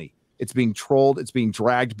constantly. It's being trolled. It's being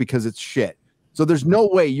dragged because it's shit. So there's no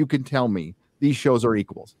way you can tell me these shows are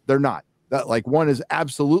equals. They're not. That like one is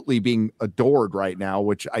absolutely being adored right now,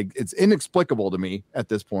 which it's inexplicable to me at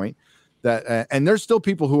this point. That and there's still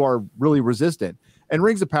people who are really resistant. And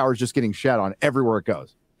Rings of Power is just getting shat on everywhere it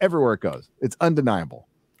goes. Everywhere it goes, it's undeniable.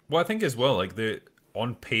 Well, I think as well, like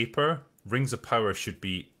on paper, Rings of Power should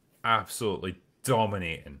be absolutely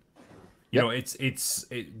dominating. You know, it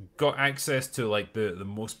got access to like the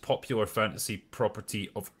most popular fantasy property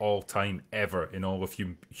of all time ever in all of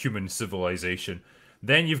human civilization.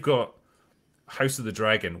 Then you've got House of the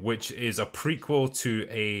Dragon, which is a prequel to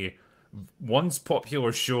a once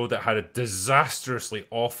popular show that had a disastrously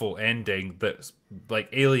awful ending that's like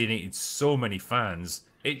alienated so many fans.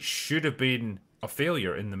 It should have been a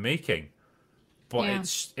failure in the making, but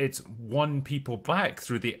it's won people back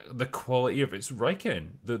through the quality of its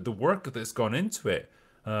writing, the work that's gone into it,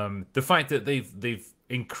 the fact that they've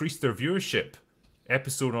increased their viewership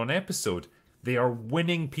episode on episode. They are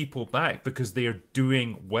winning people back because they are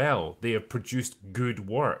doing well. They have produced good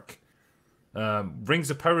work.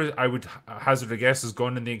 Rings of Power, I would hazard a guess, has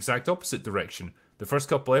gone in the exact opposite direction. The first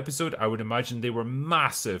couple episodes, I would imagine they were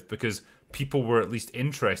massive because people were at least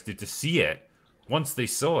interested to see it. Once they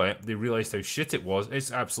saw it, they realized how shit it was.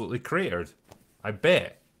 It's absolutely cratered. I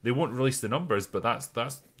bet. They won't release the numbers, but that's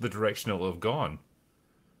the direction it'll have gone.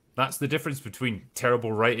 That's the difference between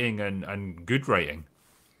terrible writing and good writing.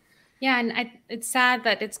 Yeah, and it's sad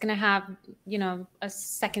that it's going to have, a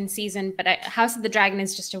second season, but House of the Dragon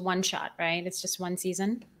is just a one shot, right? It's just one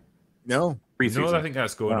season. No, no, I think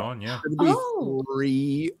that's going on. Yeah.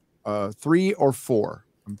 Three or four.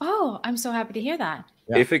 Oh, I'm so happy to hear that.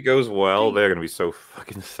 Yeah. If it goes well, they're going to be so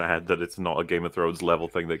fucking sad that it's not a Game of Thrones level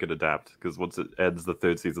thing they could adapt. Because once it ends the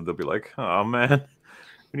third season, they'll be like, "Oh man,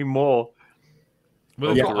 we need more."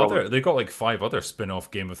 Well, they've got like 5 other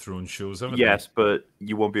spin-off Game of Thrones shows, haven't they? Yes, but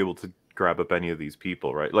you won't be able to grab up any of these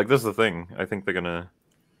people, right? Like, this is the thing. I think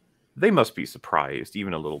they must be surprised,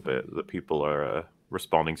 even a little bit, that people are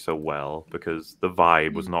responding so well, because the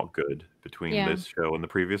vibe was not good between this show and the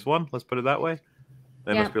previous one. Let's put it that way.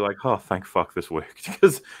 They must be like, oh, thank fuck this worked.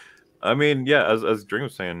 Because, I mean, yeah, as Dream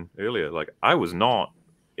was saying earlier, like, I was not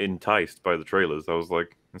enticed by the trailers. I was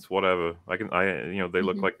like, it's whatever. They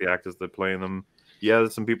look like the actors that are playing them. Yeah,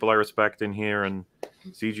 there's some people I respect in here, and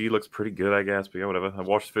CG looks pretty good, I guess. But yeah, whatever. I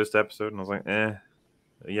watched the first episode, and I was like,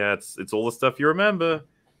 yeah, it's all the stuff you remember: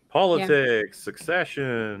 politics,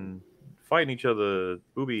 succession, fighting each other,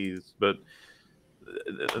 boobies. But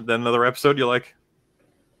then another episode, you're like,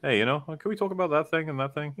 hey, can we talk about that thing and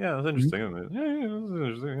that thing? Yeah, that's interesting. Isn't it? Yeah,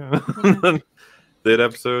 that's interesting. Third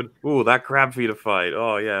episode, ooh, that crab feeder fight.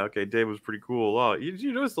 Oh yeah, okay, Dave was pretty cool. Oh,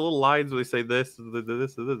 you notice the little lines where they say this.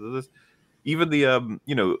 Even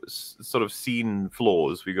the sort of scene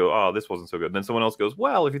flaws. We go, oh, this wasn't so good. And then someone else goes,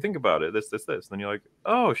 well, if you think about it, this. And then you're like,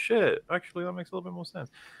 oh shit, actually that makes a little bit more sense.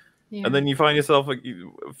 Yeah. And then you find yourself like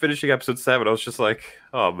finishing episode 7. I was just like,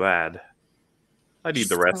 oh man, I need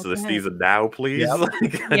the rest of the season now, please. Yep. I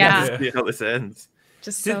need to see how this ends.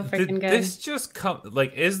 Just so freaking good. This just come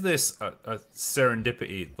like, is this a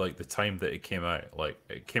serendipity? Like the time that it came out, like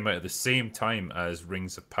it came out at the same time as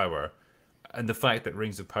Rings of Power. And the fact that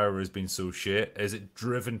Rings of Power has been so shit, is it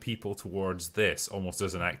driven people towards this almost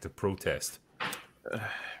as an act of protest?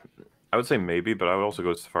 I would say maybe, but I would also go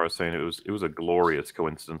as far as saying it was a glorious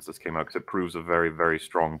coincidence this came out, because it proves a very, very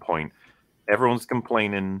strong point. Everyone's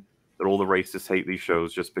complaining that all the racists hate these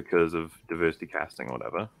shows just because of diversity casting or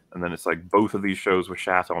whatever. And then it's like both of these shows were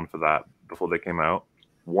shat on for that before they came out.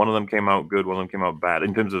 One of them came out good, one of them came out bad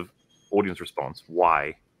in terms of audience response.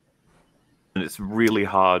 Why? And it's really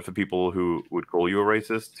hard for people who would call you a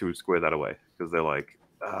racist to square that away, because they're like,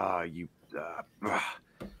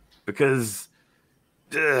 because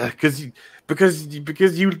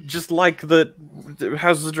you just like that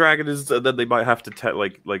House of the Dragon is, that they might have to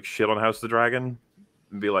like shit on House of the Dragon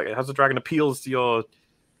and be like, House of the Dragon appeals to your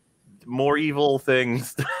more evil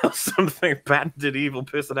things, something patented evil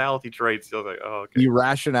personality traits. You're like, oh, okay. The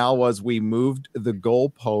rationale was we moved the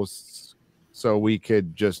goalposts so we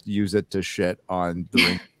could just use it to shit on the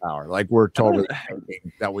Ring of Power. Like, we're totally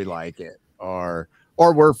faking that we like it, or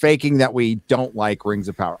we're faking that we don't like Rings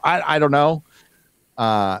of Power. I don't know.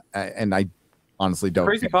 And I honestly don't.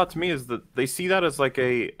 The crazy part to me is that they see that as like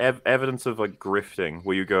a evidence of like grifting,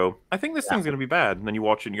 where you go, I think this thing's going to be bad. And then you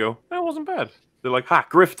watch it and you go, it wasn't bad. They're like, ha,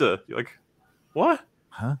 grifter. You're like, what?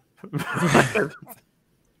 Huh?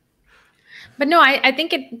 But no, I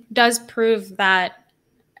think it does prove that,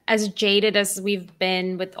 as jaded as we've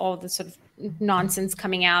been with all the sort of nonsense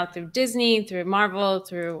coming out through Disney, through Marvel,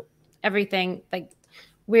 through everything, like,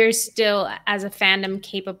 we're still, as a fandom,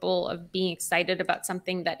 capable of being excited about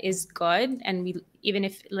something that is good. And we, even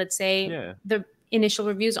if, let's say, the initial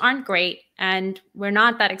reviews aren't great and we're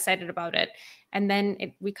not that excited about it, and then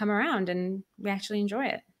we come around and we actually enjoy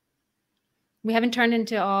it. We haven't turned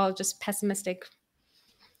into all just pessimistic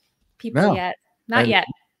people yet. Not yet.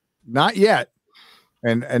 Not yet.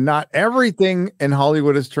 And not everything in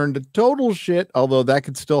Hollywood has turned to total shit, although that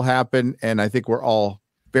could still happen. And I think we're all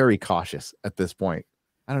very cautious at this point.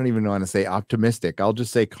 I don't even want to say optimistic. I'll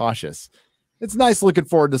just say cautious. It's nice looking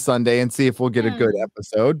forward to Sunday and see if we'll get a good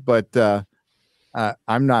episode. But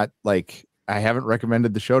I'm not like, I haven't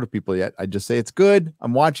recommended the show to people yet. I just say it's good.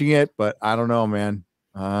 I'm watching it, but I don't know, man.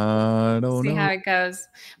 I don't know. See how it goes.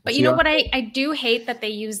 But you know what? I do hate that they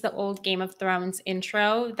use the old Game of Thrones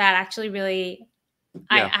intro. That actually really...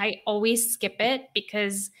 I always skip it,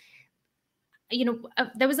 because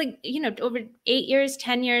there was like, over 8 years,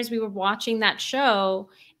 10 years, we were watching that show,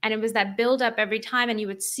 and it was that build up every time, and you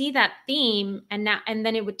would see that theme, and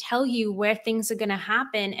then it would tell you where things are going to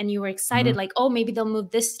happen, and you were excited, like, oh, maybe they'll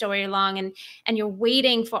move this story along, and you're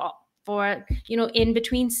waiting for in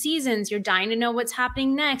between seasons, you're dying to know what's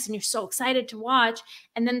happening next, and you're so excited to watch,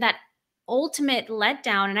 and then that ultimate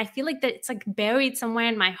letdown, and I feel like that it's like buried somewhere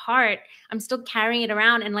in my heart. I'm still carrying it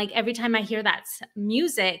around, and like every time I hear that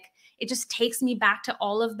music, it just takes me back to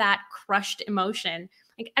all of that crushed emotion.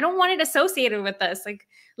 Like, I don't want it associated with this. Like,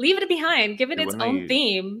 leave it behind, give it its own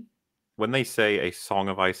theme. When they say A Song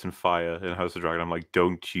of Ice and Fire in House of Dragon, I'm like,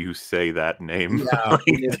 don't you say that name.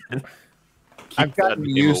 I've gotten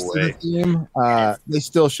used to the theme. They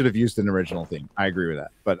still should have used an original theme. I agree with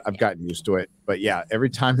that, but I've gotten used to it. But yeah, every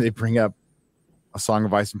time they bring up A Song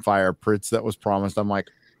of Ice and Fire, Pritz that was promised, I'm like,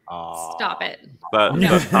 oh, stop it. That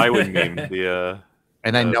Tywin game,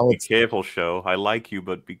 and I know it's careful show. I like you,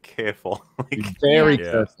 but be careful. Be very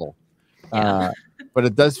careful. But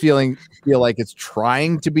it does feel like it's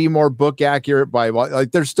trying to be more book accurate by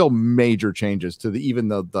like there's still major changes to even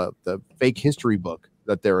the fake history book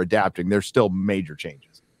that they're adapting. There's still major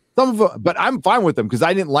changes. Some of them, but I'm fine with them because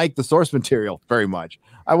I didn't like the source material very much.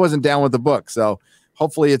 I wasn't down with the book, so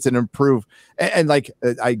hopefully it's an improve. And like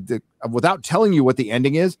without telling you what the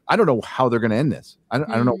ending is, I don't know how they're going to end this. I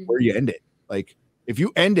don't know where you end it. Like if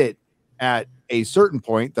you end it at a certain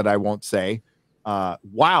point that I won't say,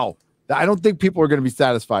 wow. I don't think people are going to be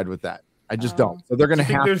satisfied with that. I just don't. So they're going to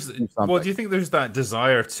have to do something. Well, do you think there's that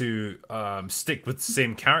desire to stick with the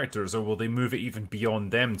same characters, or will they move it even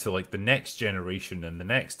beyond them to like the next generation and the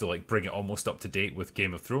next to like bring it almost up to date with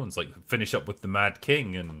Game of Thrones, like finish up with the Mad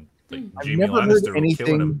King and like I've Jaime never Lannister heard anything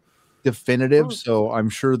killing him? definitive, so I'm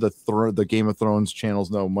sure the Game of Thrones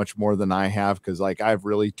channels know much more than I have because like I've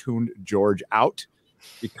really tuned George out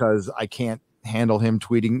because I can't handle him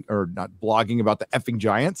tweeting or not blogging about the effing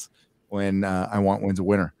Giants. When I want wins a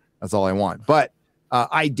winner, that's all I want. But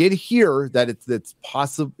I did hear that it's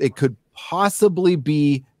possible. It could possibly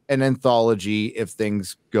be an anthology if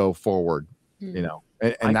things go forward. You know,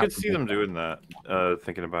 and I could see them doing that.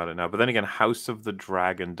 Thinking about it now, but then again, House of the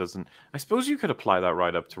Dragon doesn't. I suppose you could apply that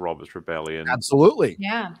right up to Robert's Rebellion. Absolutely.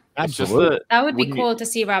 Yeah, absolutely. That would be cool to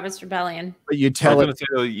see Robert's Rebellion. But you tell it.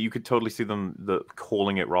 You could totally see them.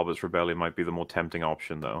 Calling it Robert's Rebellion might be the more tempting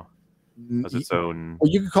option, though. As its own.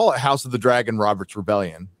 Well, you could call it House of the Dragon, Robert's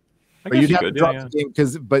Rebellion. But you'd have to drop the game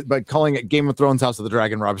because, but calling it Game of Thrones, House of the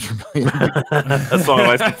Dragon, Robert's Rebellion. A Song of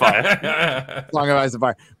Ice and Fire. Song of Ice and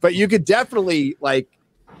Fire. But you could definitely like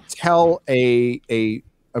tell a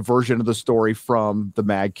version of the story from the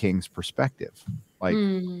Mad King's perspective. Like,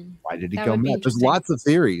 why did he go mad? There's lots of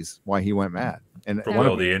theories why he went mad, and probably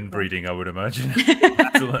all the inbreeding, I would imagine.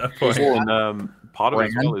 Part of it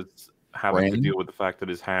as well is having to deal with the fact that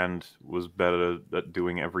his hand was better at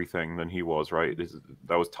doing everything than he was, right?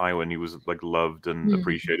 That was Tywin. He was like loved and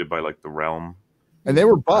appreciated by like the realm, and they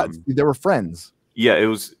were buds. They were friends. Yeah, it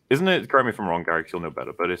was. Isn't it? Correct me if I'm wrong, Gary. You'll know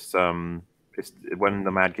better. But it's when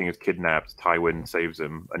the Mad King is kidnapped, Tywin saves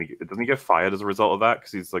him, and doesn't he get fired as a result of that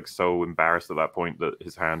because he's like so embarrassed at that point that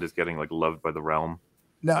his hand is getting like loved by the realm.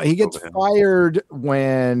 No, he gets fired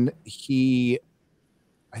when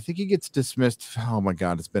I think he gets dismissed. Oh my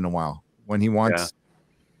God, it's been a while. When he wants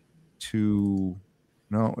to,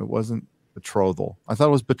 no, it wasn't betrothal. I thought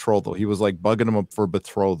it was betrothal. He was like bugging him up for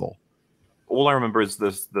betrothal. All I remember is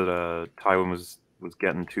that Tywin was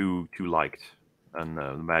getting too liked, and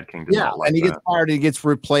the Mad King did not like and he that. gets fired. He gets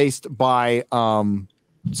replaced by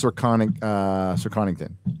Sir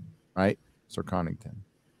Connington, right? Sir Connington,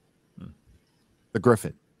 the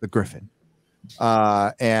Griffin.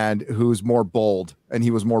 And who's more bold, and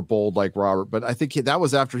he was more bold like Robert, but I think that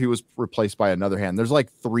was after he was replaced by another hand. There's like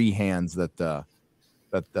 3 hands that the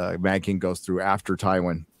Mad King goes through after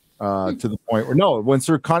Tywin, to the point where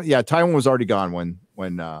Tywin was already gone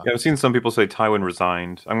when I've seen some people say Tywin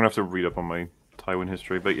resigned. I'm gonna have to read up on my Tywin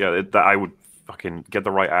history, but I would fucking get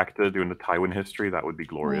the right actor doing the Tywin history. That would be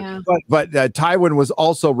glorious. Yeah. But Tywin was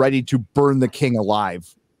also ready to burn the king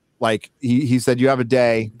alive. Like he said, you have a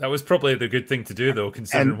day. That was probably the good thing to do, though,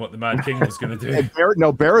 considering what the Mad King was going to do.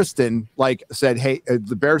 Barristan like said, "Hey,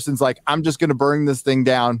 the Barristan's like, I'm just going to burn this thing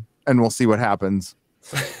down, and we'll see what happens."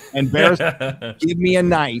 And Barristan, give me a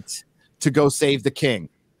night to go save the king.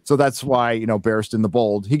 So that's why Barristan the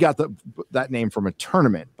Bold. He got that name from a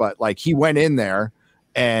tournament, but like he went in there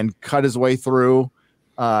and cut his way through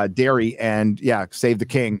Derry and saved the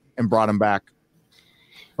king and brought him back.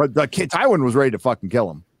 But Tywin was ready to fucking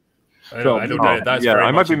kill him. I don't know. That's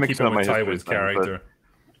I might be mixing up my Tywin's character.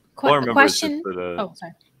 Question. Sorry.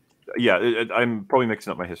 Yeah, I'm probably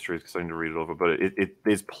mixing up my history because I need to read it over. But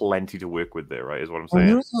there's plenty to work with there, right? Is what I'm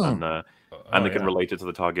saying. And they can relate it to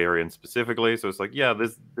the Targaryen specifically. So it's like,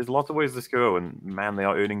 there's lots of ways this go, and man, they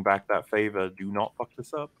are earning back that favor. Do not fuck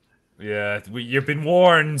this up. Yeah, you've been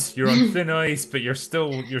warned. You're on thin ice, but you're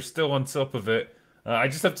still on top of it. I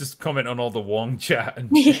just have to comment on all the Wong chat.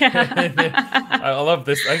 I love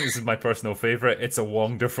this. I think this is my personal favorite. It's a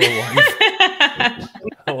wonderful life.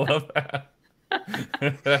 I love that.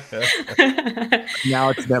 Now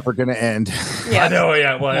it's never going to end. Yeah. I know,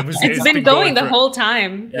 Well, it's been going the whole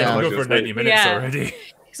time. Yeah, it's going for 90 minutes already.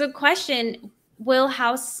 So question, will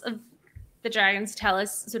House of the Dragons tell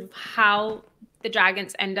us sort of how the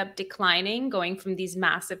dragons end up declining, going from these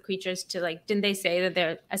massive creatures to didn't they say that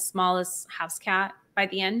they're as small as house cat by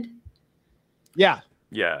the end? Yeah,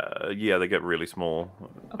 they get really small.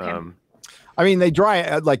 Okay. I mean, they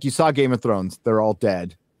dry like you saw Game of Thrones. They're all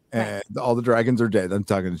dead, and all the dragons are dead. I'm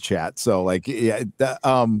talking to chat, so that's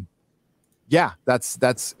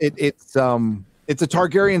it. It's It's a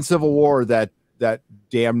Targaryen civil war that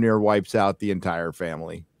damn near wipes out the entire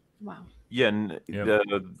family. Wow. Yeah, and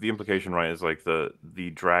the implication, right, is like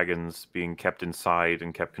the dragons being kept inside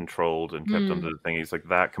and kept controlled and kept under the thing. It's like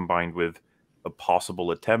that combined with a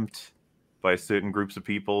possible attempt by certain groups of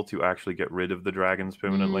people to actually get rid of the dragons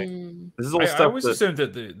permanently. This is all stuff. I always assumed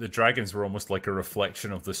that the dragons were almost like a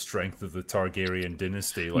reflection of the strength of the Targaryen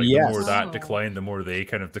dynasty. Like the more that declined, the more they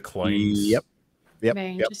kind of declined. Yep.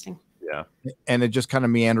 Very interesting. Yeah. And it just kind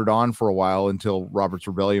of meandered on for a while until Robert's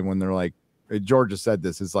Rebellion, when they're like, George has said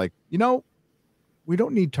this, is like, we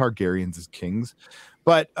don't need Targaryens as kings.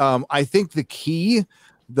 But I think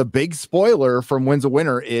the big spoiler from Winds of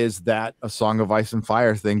Winter is that A Song of Ice and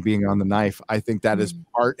Fire thing being on the knife. I think that is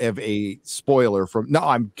part of a spoiler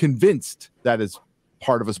I'm convinced that is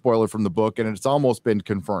part of a spoiler from the book, and it's almost been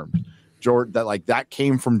confirmed. George, that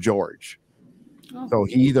came from George. So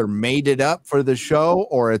he either made it up for the show,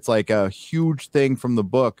 or it's like a huge thing from the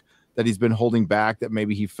book that he's been holding back, that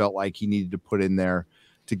maybe he felt like he needed to put in there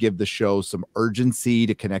to give the show some urgency,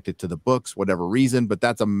 to connect it to the books, whatever reason. But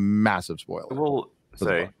that's a massive spoiler. I will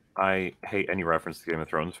say, I hate any reference to Game of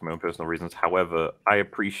Thrones for my own personal reasons. However, I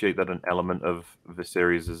appreciate that an element of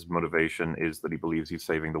Viserys' motivation is that he believes he's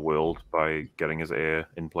saving the world by getting his heir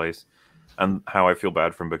in place. And how I feel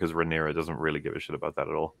bad for him, because Rhaenyra doesn't really give a shit about that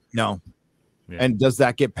at all. No. Yeah. And does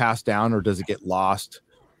that get passed down, or does it get lost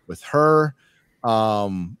with her?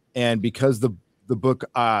 And because the book,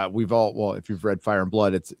 if you've read Fire and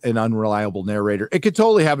Blood, it's an unreliable narrator. It could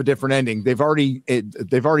totally have a different ending. They've already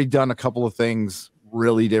done a couple of things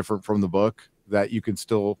really different from the book that you can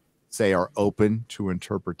still say are open to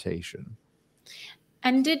interpretation.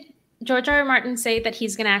 And did George R. R. Martin say that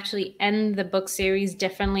he's going to actually end the book series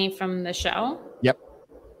differently from the show? Yep.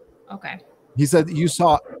 Okay. He said you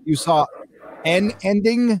saw an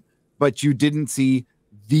ending, but you didn't see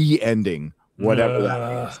the ending, whatever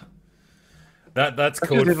that means. That's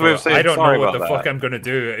code for I don't know what the fuck I'm going to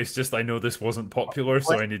do. It's just I know this wasn't popular,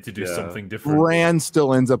 so I need to do something different. Bran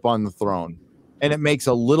still ends up on the throne, and it makes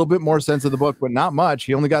a little bit more sense of the book, but not much.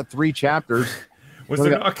 He only got 3 chapters. Was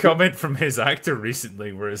there not a comment from his actor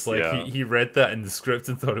recently where it's like he read that in the script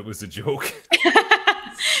and thought it was a joke?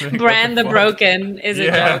 Bran the Broken is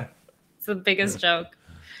a joke. It's the biggest joke.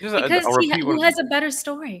 Because who has a better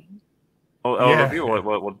story?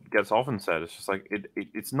 What gets often said, it's just like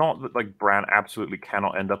it's not that like Bran absolutely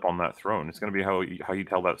cannot end up on that throne. It's going to be how you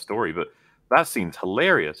tell that story. But that scene's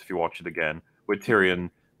hilarious if you watch it again, with Tyrion.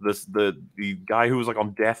 The guy who was like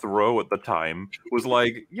on death row at the time was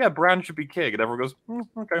like, yeah, Bran should be king, and everyone goes,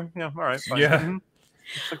 okay, yeah, all right, fine. Yeah.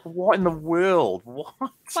 It's like, what in the world? What?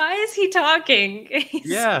 Why is he talking?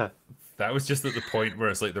 Yeah. That was just at the point where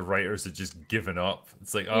it's like the writers had just given up.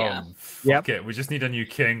 It's like, fuck it, we just need a new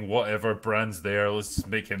king. Whatever, Bran's there. Let's just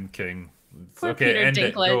make him king. Okay, end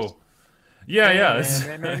it. Go. Yeah. Yeah,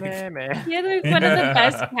 like one of the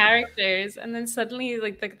best characters, and then suddenly,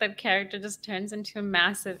 like that character just turns into a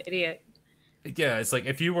massive idiot. Yeah, it's like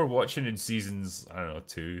if you were watching in seasons, I don't know,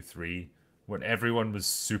 2, 3, when everyone was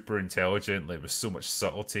super intelligent, like with so much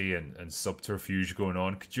subtlety and subterfuge going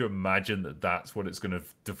on. Could you imagine that that's what it's going to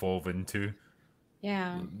devolve into?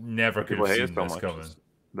 Yeah. Never could have seen this coming.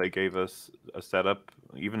 They gave us a setup,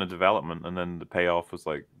 even a development, and then the payoff was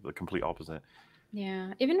like the complete opposite.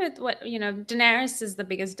 Yeah. Even with Daenerys is the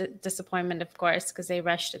biggest disappointment, of course, because they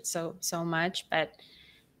rushed it so much. But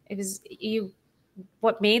it was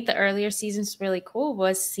what made the earlier seasons really cool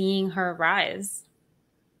was seeing her rise.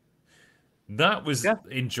 That was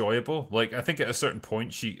enjoyable. Like, I think at a certain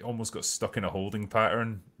point, she almost got stuck in a holding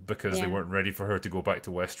pattern because they weren't ready for her to go back to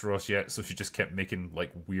Westeros yet. So she just kept making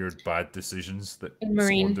like weird, bad decisions that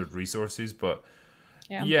squandered resources. But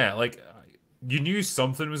like you knew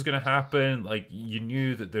something was going to happen. Like you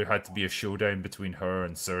knew that there had to be a showdown between her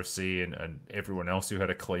and Cersei and everyone else who had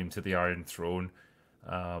a claim to the Iron Throne.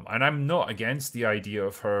 And I'm not against the idea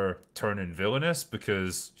of her turning villainous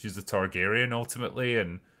because she's a Targaryen ultimately,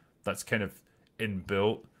 and that's kind of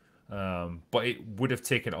inbuilt, but it would have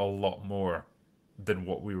taken a lot more than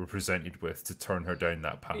what we were presented with to turn her down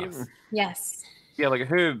that path. Yes. Yeah, like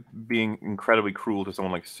her being incredibly cruel to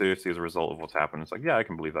someone like Cersei as a result of what's happened. It's like, yeah, I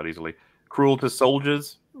can believe that easily. Cruel to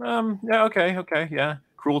soldiers? Yeah, okay, yeah.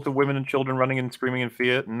 Cruel to women and children running and screaming in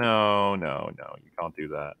fear? No, you can't do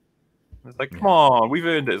that. It's like, come on, we've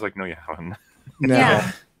earned it. It's like, no, you haven't. No.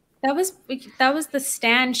 Yeah. That was the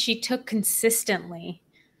stand she took consistently.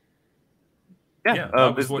 Yeah,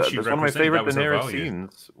 that's one of my favorite Daenerys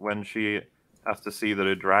scenes, when she has to see that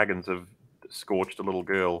her dragons have scorched a little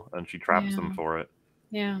girl and she traps them for it.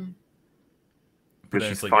 Yeah. Because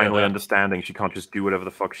she's finally understanding she can't just do whatever the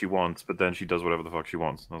fuck she wants, but then she does whatever the fuck she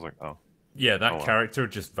wants. And I was like, oh. Yeah, that character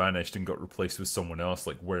just vanished and got replaced with someone else,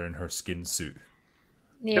 like wearing her skin suit.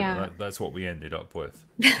 Yeah, that's what we ended up with.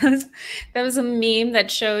 There was a meme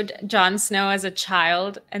that showed Jon Snow as a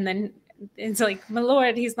child, and then it's like, my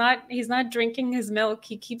lord, he's not drinking his milk.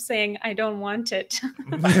 He keeps saying, "I don't want it."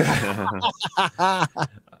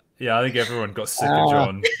 Yeah, I think everyone got sick of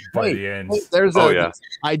Jon by the end. There's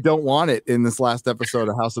I don't want it in this last episode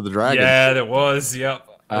of House of the Dragon. Yeah, there was. Yep.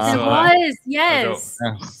 Yes.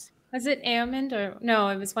 Was it Aemond or no?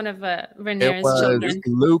 It was one of Rhaenyra's children.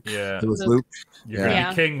 Luke. Yeah, it was Luke. You're gonna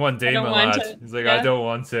be king one day, my lad. He's like, I don't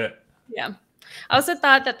want it. Yeah. I also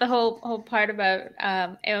thought that the whole part about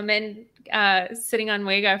Aemond sitting on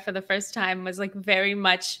Rhaegar for the first time was like very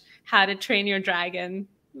much How to Train Your Dragon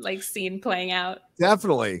like scene playing out.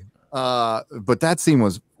 Definitely. But that scene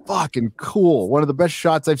was fucking cool. One of the best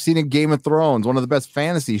shots I've seen in Game of Thrones. One of the best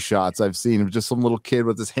fantasy shots I've seen of just some little kid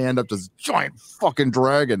with his hand up to this giant fucking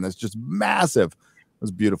dragon that's just massive. It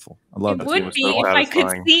was beautiful. I love it. It would be if I could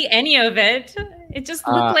see any of it. It just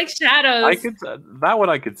looked like shadows. I could that one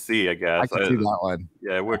I could see, I guess. I could see that one.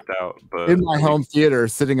 Yeah, it worked out. But in my home theater,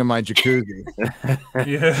 sitting in my jacuzzi.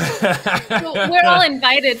 So we're all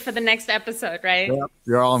invited for the next episode, right? Yep,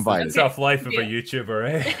 you're all invited. It's tough life of a YouTuber,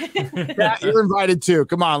 eh? Yeah, you're invited too.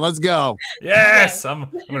 Come on, let's go. Yes, I'm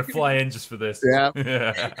gonna fly in just for this.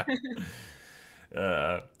 Yeah.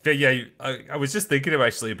 But yeah, I was just thinking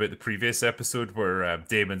actually about the previous episode where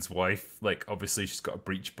Daemon's wife, like obviously she's got a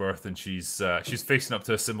breech birth and she's facing up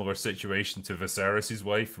to a similar situation to Viserys'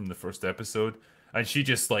 wife from the first episode, and she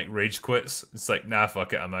just like rage quits. It's like, nah,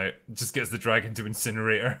 fuck it, I'm out. Just gets the dragon to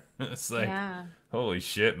incinerate her. It's like, holy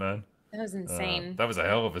shit, man. That was insane. That was a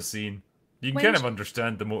hell of a scene. You can kind of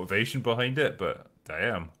understand the motivation behind it, but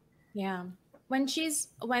damn. Yeah.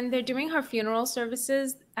 When they're doing her funeral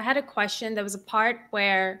services, I had a question. There was a part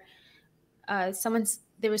where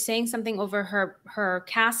they were saying something over her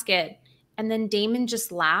casket, and then Daemon just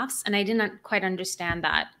laughs, and I didn't quite understand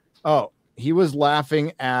that. Oh, he was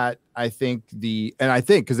laughing at I think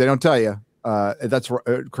because they don't tell you. That's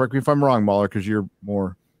correct me if I'm wrong, Mahler, because you're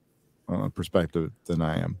more perspective than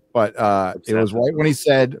I am. But it was right when he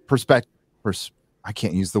said I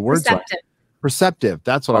can't use the words. Perceptive. Perceptive.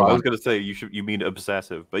 That's what I was going to say. You mean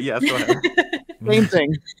obsessive, but yes, go ahead.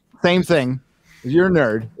 Same thing. You're a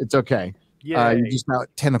nerd. It's okay. Yeah. You just got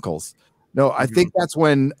tentacles. No, I think that's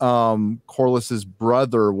when Corlys's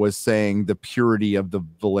brother was saying the purity of the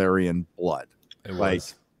Valyrian blood. It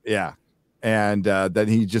was. Yeah. And then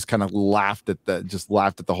he just kind of laughed at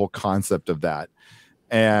the whole concept of that.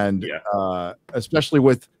 And especially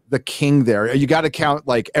with the king there, you got to count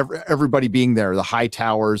like everybody being there, the High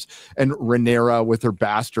Towers and Rhaenyra with her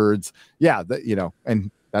bastards. Yeah,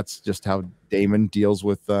 and that's just how Daemon deals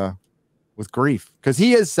with grief, because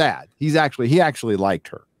he is sad. He actually liked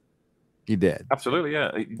her. He did. Absolutely,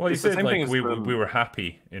 yeah. Well, he said like we were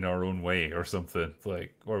happy in our own way or something,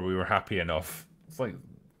 like, or we were happy enough. It's like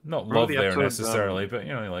not love there necessarily, but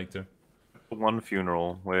he liked her. One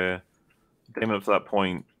funeral where Daemon up to that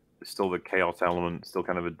point is still the chaos element, still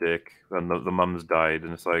kind of a dick, and the mum's died,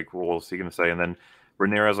 and it's like, well, what's he gonna say? And then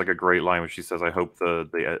Rhaenyra has like a great line where she says, "I hope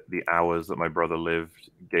the hours that my brother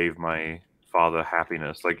lived gave my father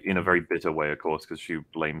happiness," like in a very bitter way, of course, because she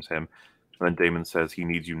blames him. And then Daemon says, "He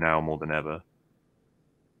needs you now more than ever."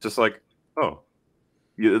 Just like,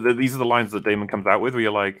 these are the lines that Daemon comes out with, where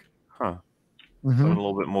you're like, huh, there's a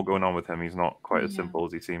little bit more going on with him. He's not quite as simple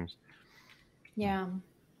as he seems. Yeah.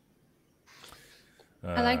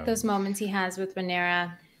 I like those moments he has with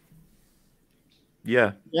Rhaenyra.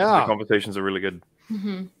 Yeah. The conversations are really good.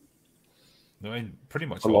 Mm-hmm. I mean, pretty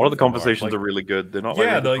much a lot of the conversations are really good. They're not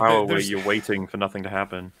like the power where you're waiting for nothing to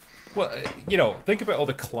happen. Well, think about all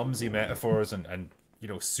the clumsy metaphors and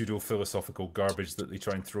pseudo philosophical garbage that they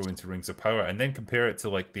try and throw into Rings of Power, and then compare it to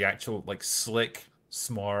like the actual like slick,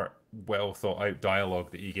 smart, well thought out dialogue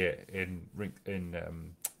that you get in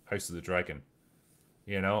House of the Dragon.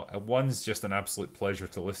 One's just an absolute pleasure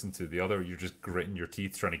to listen to. The other, you're just gritting your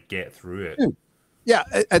teeth trying to get through it. Yeah,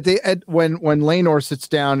 when Laenor sits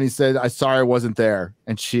down and he said, "I'm sorry I wasn't there,"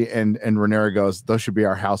 and Rhaenyra goes, "Those should be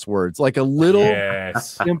our house words." Like a little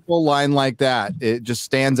simple line like that, it just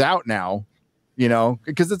stands out now,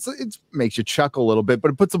 because it makes you chuckle a little bit,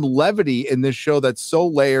 but it puts some levity in this show that's so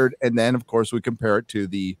layered. And then, of course, we compare it to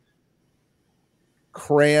the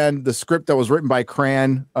script that was written by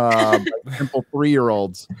Cran, simple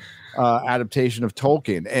 3-year-olds adaptation of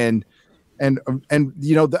Tolkien, and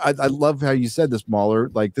I love how you said this, Mahler.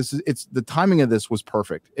 Like it's the timing of this was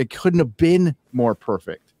perfect. It couldn't have been more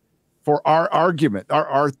perfect for our argument,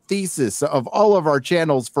 our thesis of all of our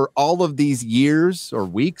channels for all of these years or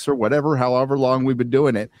weeks or whatever, however long we've been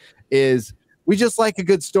doing it. is we just like a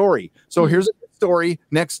good story. So here's a good story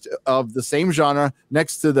next of the same genre,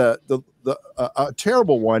 next to the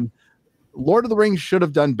terrible one. Lord of the Rings should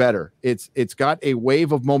have done better. It's got a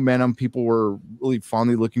wave of momentum. People were really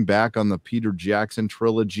fondly looking back on the Peter Jackson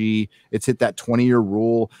trilogy. It's hit that 20-year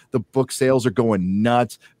rule. The book sales are going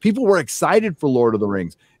nuts. People were excited for Lord of the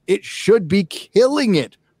Rings. It should be killing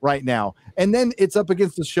it right now. And then it's up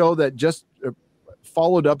against the show that just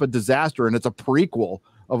followed up a disaster, and it's a prequel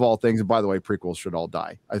of all things. And by the way, prequels should all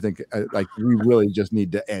die. I think like we really just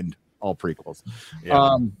need to end all prequels.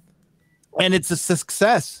 Yeah. And it's a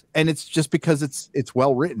success, and it's just because it's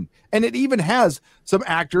well written, and it even has some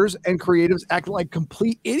actors and creatives acting like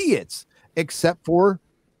complete idiots, except for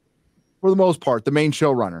the most part, the main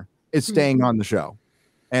showrunner is staying on the show,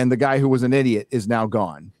 and the guy who was an idiot is now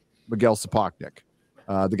gone, Miguel Sapochnik,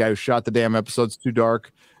 the guy who shot the damn episodes too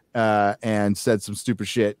dark and said some stupid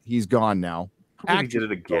shit. He's gone now. He did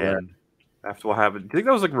it again after what happened. Do you think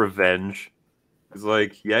that was like revenge? It's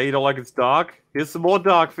like, yeah, you don't like it's dark? Here's some more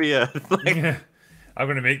dark for you. Like, I'm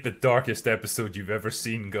going to make the darkest episode you've ever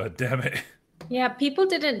seen, god damn it. Yeah, people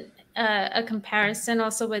did a comparison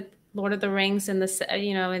also with Lord of the Rings and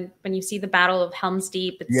and when you see the Battle of Helm's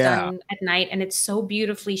Deep, it's done at night and it's so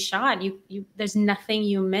beautifully shot. You there's nothing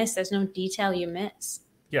you miss. There's no detail you miss.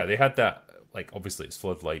 Yeah, they had that. Like, obviously it's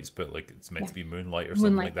floodlights, but like it's meant to be moonlight or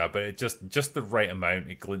something like that. But it just the right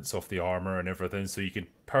amount. It glints off the armor and everything, so you can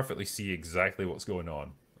perfectly see exactly what's going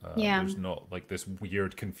on. There's not like this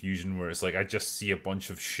weird confusion where it's like I just see a bunch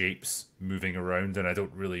of shapes moving around and I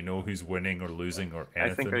don't really know who's winning or losing or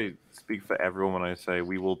anything. I think I speak for everyone when I say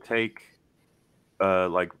we will take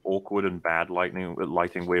like awkward and bad lighting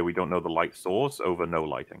where we don't know the light source over no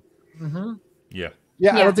lighting. Mm-hmm. Yeah.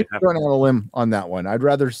 Yeah, I don't think we're going on a limb on that one. I'd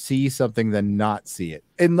rather see something than not see it.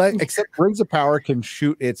 And except Rings of Power can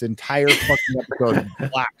shoot its entire fucking episode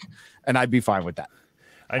black, and I'd be fine with that.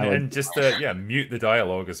 And just mute the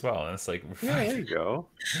dialogue as well. And it's like, there you go.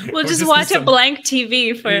 We'll just watch a blank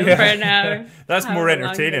TV for an hour. That's more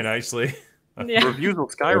entertaining, actually. Yeah. Reviews will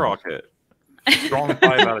skyrocket. Strong 5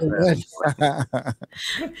 out of 10.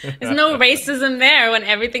 There's no racism there when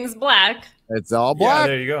everything's black. It's all black. Yeah,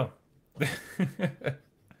 there you go. That's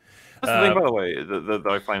the thing, by the way, that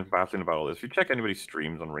I find fascinating about all this. If you check anybody's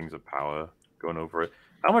streams on Rings of Power, going over it,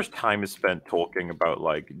 how much time is spent talking about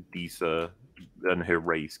like Disa and her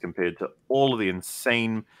race compared to all of the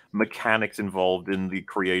insane mechanics involved in the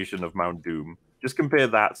creation of Mount Doom? Just compare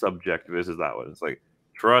that subject versus that one. It's like,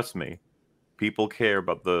 trust me, people care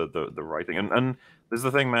about the writing. And there's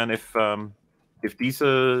the thing, man. If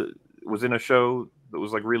Disa was in a show that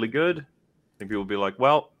was like really good, I think people would be like,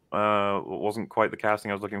 well. It wasn't quite the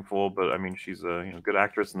casting I was looking for, but I mean, she's a good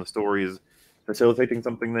actress, and the story is facilitating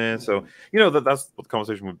something there. So that's what the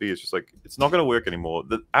conversation would be. It's just like it's not going to work anymore.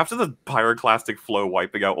 After the pyroclastic flow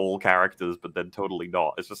wiping out all characters, but then totally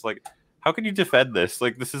not. It's just like, how can you defend this?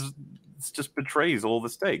 Like it just betrays all the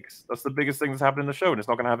stakes. That's the biggest thing that's happened in the show, and it's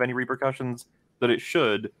not going to have any repercussions that it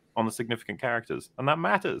should on the significant characters, and that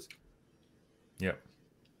matters. Yeah,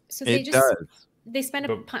 so they does. They spent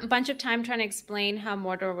a bunch of time trying to explain how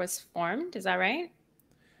Mordor was formed. Is that right?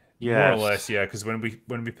 Yeah, more or less. Yeah, because when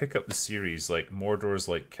we pick up the series, like Mordor is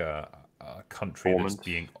like a country that's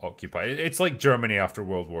being occupied. It's like Germany after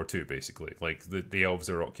World War II, basically. Like the elves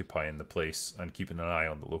are occupying the place and keeping an eye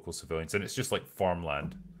on the local civilians, and it's just like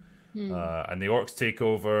farmland. And the orcs take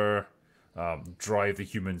over, drive the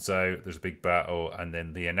humans out. There's a big battle, and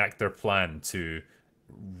then they enact their plan to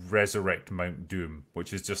resurrect Mount Doom,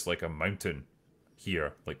 which is just like a mountain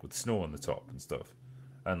here, like with snow on the top and stuff,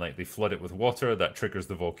 and like they flood it with water that triggers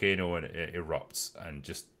the volcano and it erupts and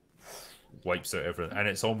just wipes out everything. And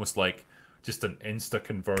it's almost like just an insta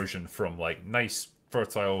conversion from like nice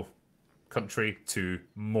fertile country to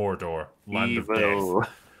Mordor, land of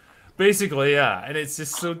death, basically. Yeah, and it's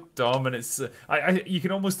just so dumb, and it's you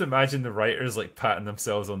can almost imagine the writers like patting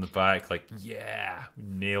themselves on the back, like, yeah, we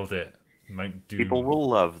nailed it, Mount Doom. People will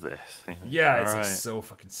love this. Yeah, it's like so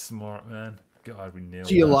fucking smart, man. God, we nailed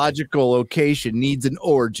Geological location needs an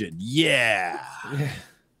origin. Yeah.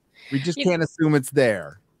 We just can't assume it's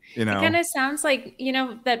there. It kind of sounds like,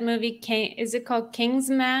 that movie, is it called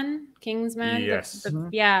Kingsman? Kingsman? Yes.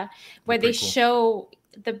 Where they show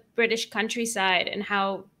the British countryside and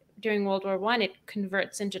how during World War I it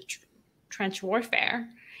converts into trench warfare.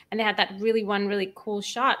 And they had that really cool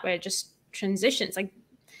shot where it just transitions. Like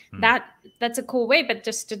that's a cool way, but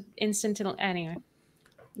just an instant. Anyway.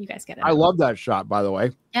 You guys get it. I love that shot, by the way.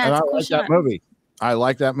 Yeah, and it's I a cool like shot. that movie. I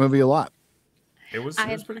like that movie a lot. It was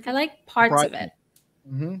pretty good. I like parts of it.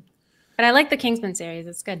 But I like the Kingsman series.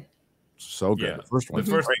 It's good. So good. Yeah. The first one.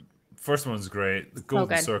 First one's great. The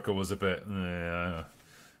Golden good. Circle was a bit,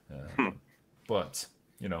 but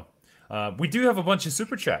you know, we do have a bunch of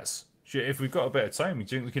super chats. If we've got a bit of time, do you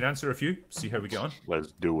think we can answer a few? See how we get on.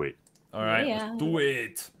 Let's do it. All right, let's do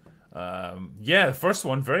it. Yeah, the first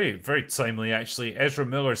one, very, very timely actually. Ezra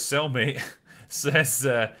Miller's cellmate says,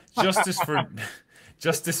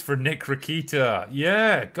 justice for Nick Rakita.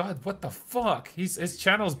 Yeah, God, what the fuck? His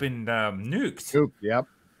channel's been nuked. Yep.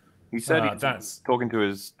 He said that's talking to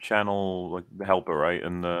his channel, like the helper, right?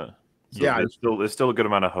 And yeah, there's still a good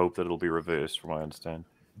amount of hope that it'll be reversed, from what I understand.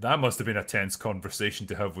 That must have been a tense conversation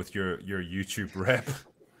to have with your YouTube rep.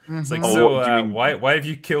 It's like, why have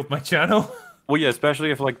you killed my channel? Well, yeah,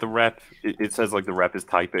 especially if like the rep, it says like the rep is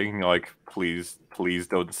typing, like please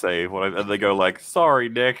don't say what, and they go like, sorry,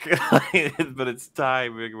 Nick, but it's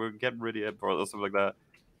time, we're getting rid of it, or something like that.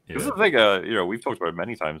 Yeah. This is the thing, you know, we've talked about it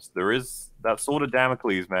many times. There is that sword of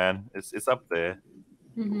Damocles, man. It's up there,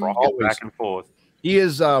 back and forth. He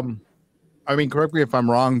is, I mean, correct me if I'm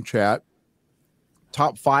wrong, chat.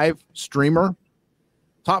 Top 5 streamer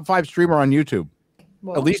on YouTube.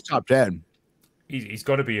 Whoa. At least top 10. He's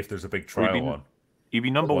got to be if there's a big trial on. He'd be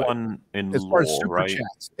number one in as far as super right?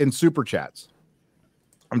 chats. In super chats,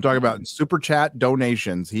 I'm talking about in super chat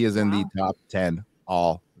donations. He is in the top 10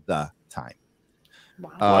 all the time.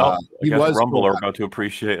 Wow. Well, he was Rumble are about to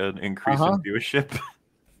appreciate an increase in viewership.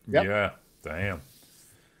 Yep. Yeah, damn.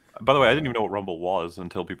 By the way, I didn't even know what Rumble was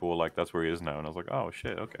until people were like, "That's where he is now," and I was like, "Oh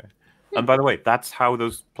shit, okay." And by the way, that's how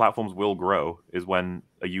those platforms will grow, is when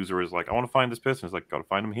a user is like, I want to find this person. It's like, got to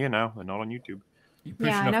find them here now and not on YouTube. You push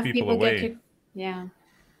enough people away. Yeah.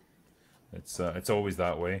 It's always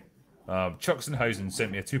that way. Chucksenhausen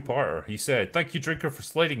sent me a 2-parter. He said, thank you, Drinker, for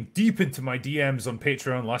sliding deep into my DMs on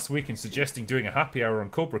Patreon last week and suggesting doing a happy hour on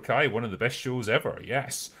Cobra Kai, one of the best shows ever.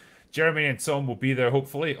 Yes. Jeremy and Tom will be there,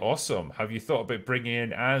 hopefully. Awesome. Have you thought about bringing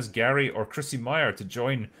in Az, Gary, or Chrissy Meyer to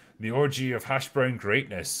join the orgy of hash brown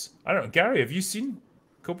greatness? I don't know. Gary, have you seen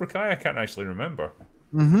Cobra Kai? I can't actually remember.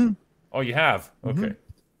 Mm-hmm. Oh, you have? Okay.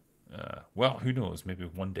 Well, who knows? Maybe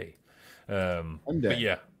one day. One day. But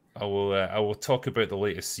yeah, I will talk about the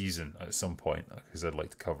latest season at some point because I'd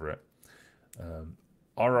like to cover it.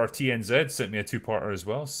 RRTNZ sent me a 2-parter as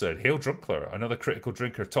well. Said, Hail Drunkler, another Critical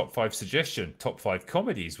Drinker top 5 suggestion. Top 5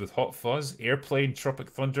 comedies with Hot Fuzz, Airplane, Tropic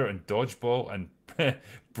Thunder, and Dodgeball, and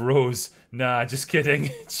Bros. Nah, just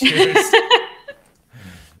kidding. Cheers.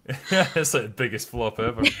 It's like the biggest flop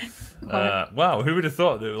ever. Wow, who would have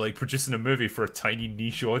thought that like producing a movie for a tiny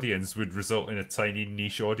niche audience would result in a tiny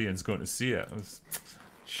niche audience going to see it? It was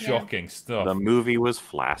shocking stuff. The movie was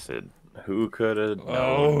flaccid. Who could have known?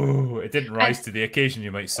 Oh, it didn't rise to the occasion,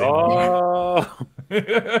 you might say. Oh.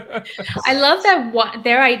 I love that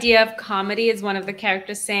their idea of comedy is one of the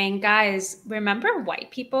characters saying, guys, remember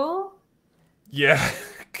white people? Yeah.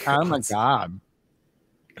 Oh my God.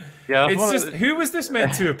 Yeah, it's just, who was this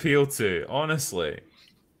meant to appeal to, honestly?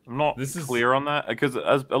 I'm not clear on that, because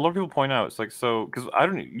as a lot of people point out, it's like, so, because I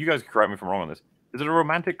don't, you guys correct me if I'm wrong on this. Is it a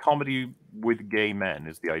romantic comedy with gay men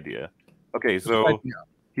is the idea? Okay, so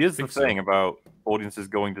here's the thing about audiences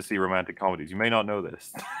going to see romantic comedies. You may not know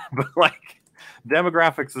this, but like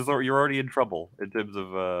demographics is you're already in trouble in terms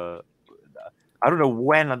of I don't know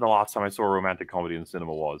when the last time I saw a romantic comedy in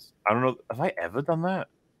cinema was. I don't know. Have I ever done that?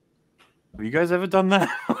 Have you guys ever done that?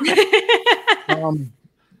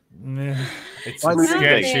 It's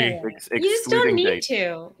sketchy. You just don't need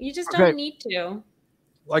to. You just don't need to.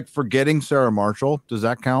 Like Forgetting Sarah Marshall, does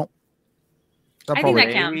that count? I think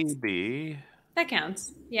that counts. Maybe. That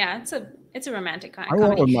counts. Yeah, it's a romantic comedy. I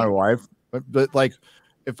went with my wife, but like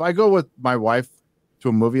if I go with my wife to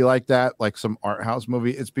a movie like that, like some art house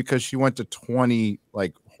movie, it's because she went to 20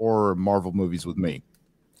 like horror Marvel movies with me.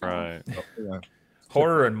 Right. So, yeah.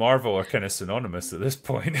 Horror and Marvel are kind of synonymous at this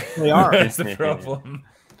point. They are. That's the problem.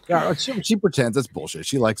 Yeah, she pretends that's bullshit.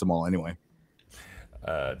 She likes them all anyway.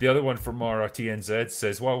 The other one from RRTNZ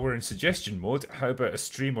says, while we're in suggestion mode, how about a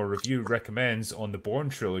stream or review recommends on the Bourne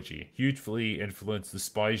trilogy? Hugely influenced the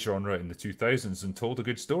spy genre in the 2000s and told a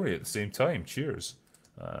good story at the same time. Cheers.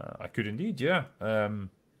 I could indeed, yeah.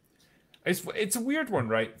 It's a weird one,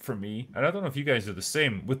 right, for me, and I don't know if you guys are the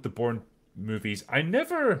same with the Bourne movies. I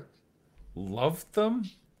never loved them.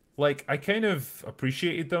 Like, I kind of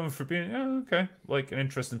appreciated them for being, okay, like an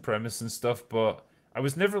interesting premise and stuff, but I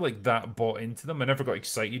was never like that bought into them. I never got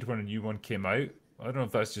excited when a new one came out. I don't know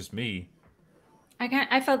if that's just me.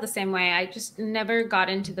 I felt the same way. I just never got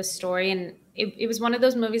into the story, and it was one of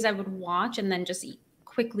those movies I would watch and then just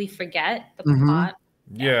quickly forget the plot.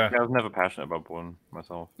 Yeah. I was never passionate about Bourne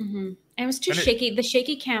myself. And it was too shaky. The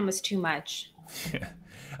shaky cam was too much. Yeah.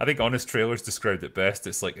 I think Honest Trailers described it best.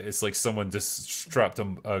 It's like someone just strapped a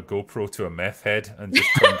GoPro to a meth head and just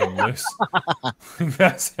turned him loose.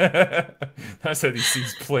 that's how these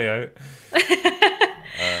scenes play out.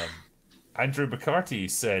 Andrew McCarty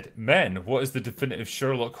said, "Men, what is the definitive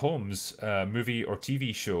Sherlock Holmes movie or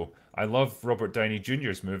TV show? I love Robert Downey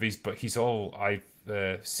Jr.'s movies, but he's all I've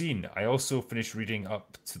seen. I also finished reading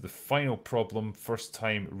up to The Final Problem, first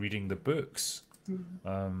time reading the books."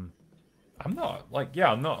 I'm not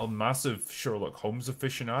a massive Sherlock Holmes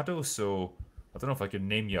aficionado, so I don't know if I can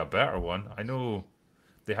name you a better one. I know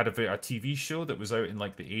they had a TV show that was out in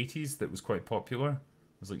like the 80s that was quite popular.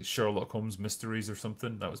 It was like Sherlock Holmes Mysteries or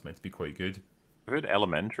something. That was meant to be quite good. I heard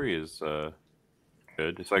Elementary is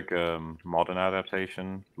good. It's like a modern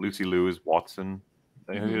adaptation. Lucy Liu is Watson.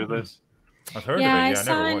 Have you heard of this? I've heard of it. Yeah, I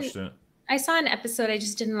never watched it. I saw an episode. I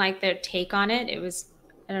just didn't like their take on it. It was,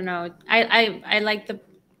 I don't know. I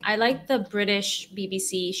like the British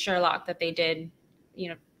BBC Sherlock that they did,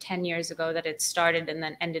 10 years ago, that it started and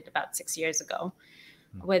then ended about 6 years ago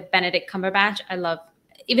with Benedict Cumberbatch. I love,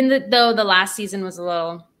 even though the last season was a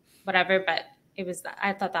little whatever, but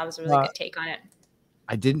I thought that was a really good take on it.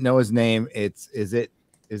 I didn't know his name. Is it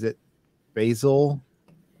Basil?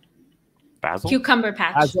 Cucumber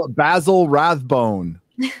Patch. Basil Rathbone.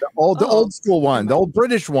 The old school one, the old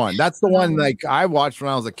British one. That's the one like I watched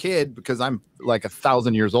when I was a kid because I'm like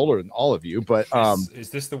 1,000 years older than all of you. But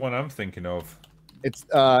is this the one I'm thinking of? It's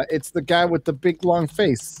the guy with the big long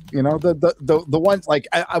face. The ones like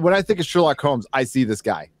when I think of Sherlock Holmes, I see this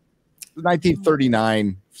guy. The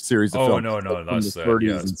 1939 series of films. No, that's the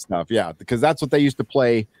 30s and stuff. Yeah, because that's what they used to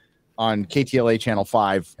play on KTLA Channel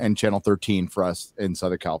 5 and Channel 13 for us in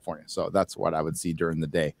Southern California. So that's what I would see during the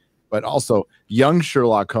day. But also young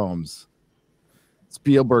Sherlock Holmes,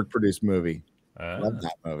 Spielberg produced movie. Love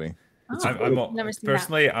that movie.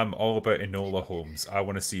 I'm all about Enola Holmes. I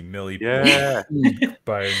want to see Millie Bound.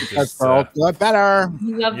 That's a lot better.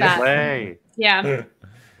 Love that. Yeah.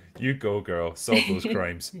 You go, girl. Solve those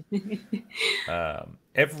crimes.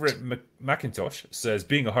 Everett McIntosh says,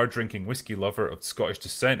 being a hard-drinking whiskey lover of Scottish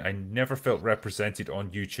descent, I never felt represented on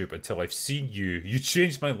YouTube until I've seen you. You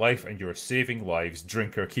changed my life and you're saving lives.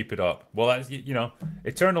 Drinker, keep it up. Well, that's,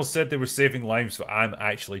 Eternal said they were saving lives, but I'm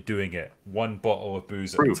actually doing it. One bottle of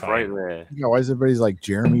booze at a time. Right there. Why is everybody's like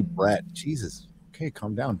Jeremy Brett? Jesus. Okay,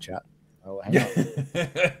 calm down, chat. Oh, hang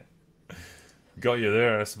on. Got you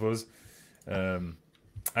there, I suppose. Andrew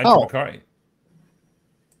McCarty.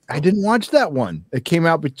 I didn't watch that one. It came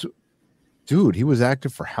out dude, he was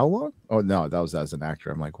active for how long? Oh no, that was as an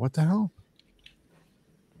actor. I'm like, what the hell?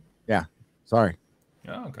 Yeah, sorry.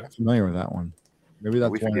 Oh, okay. I'm familiar with that one. Maybe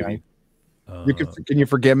that's one. Can you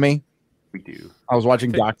forgive me? We do. I was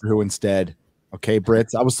watching Doctor Who instead. Okay,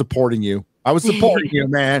 Brits. I was supporting you. I was supporting you,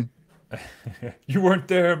 man. You weren't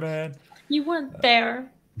there, man. You weren't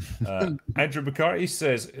there. Andrew McCarty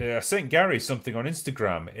says, I sent Gary something on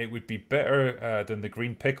Instagram. It would be better than the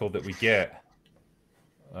green pickle that we get.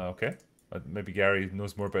 Okay. Maybe Gary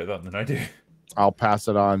knows more about that than I do. I'll pass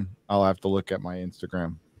it on. I'll have to look at my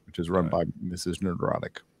Instagram, which is run by Mrs.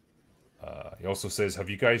 Neurotic. He also says, have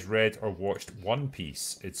you guys read or watched One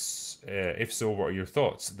Piece? If so, what are your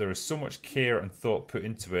thoughts? There is so much care and thought put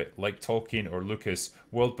into it, like Tolkien or Lucas.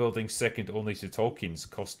 World building second only to Tolkien's.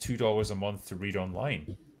 Costs $2 a month to read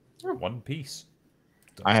online. One Piece.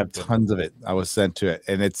 I have tons of it. I was sent to it,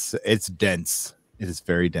 and it's dense. It is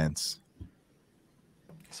very dense.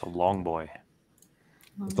 It's a long boy.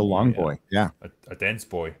 It's a long boy. Yeah, a dense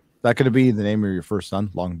boy. That could be the name of your first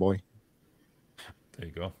son, Long Boy. There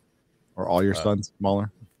you go. Or all your sons,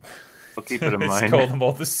 smaller. I'll keep it in mind. Call them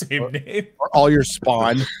all the same name. Or all your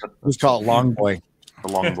spawn. Just call it Long Boy. The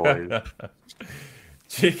Long Boy.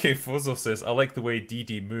 J.K. Fuzzle says, I like the way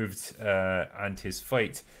Dee moved and his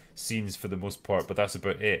fight scenes for the most part, but that's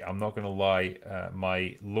about it. I'm not going to lie.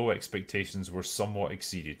 My low expectations were somewhat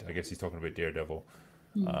exceeded. I guess he's talking about Daredevil.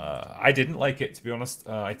 I didn't like it, to be honest.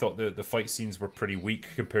 I thought the fight scenes were pretty weak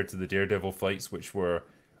compared to the Daredevil fights, which were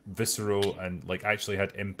visceral and like actually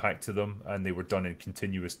had impact to them, and they were done in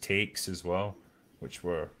continuous takes as well, which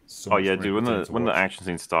were so dude, when the action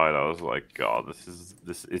scene started, I was like, God,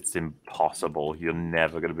 this it's impossible. You're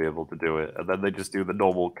never gonna be able to do it. And then they just do the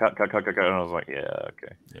normal cut, and I was like, yeah,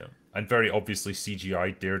 okay. Yeah. And very obviously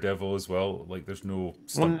CGI Daredevil as well. Like there's no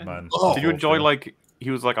stuntman. Did you enjoy like he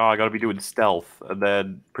was like, oh, I gotta be doing stealth, and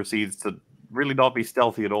then proceeds to really not be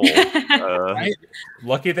stealthy at all.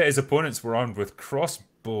 Lucky that his opponents were armed with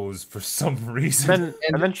crossbows for some reason.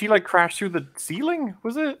 And then she like crashed through the ceiling,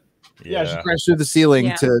 was it? Yeah, she crashed through the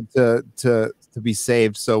ceiling to to be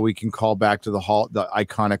saved, so we can call back to the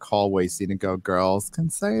iconic hallway scene and go, "Girls can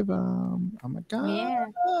save them." Oh my god!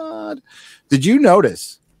 Yeah. Did you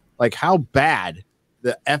notice like how bad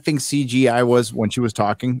the effing CGI was when she was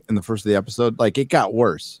talking in the first of the episode? Like it got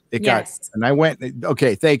worse. And I went,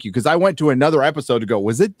 okay, thank you, because I went to another episode to go,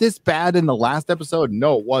 was it this bad in the last episode?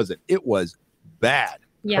 No, it wasn't. It was bad.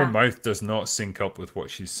 Yeah. Her mouth does not sync up with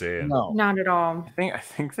what she's saying. No, not at all. I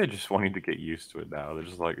think they're just wanting to get used to it now. They're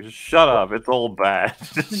just like, just shut up. It's all bad.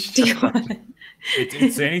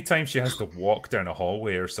 It's anytime she has to walk down a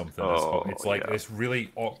hallway or something. It's like this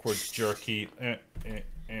really awkward, jerky.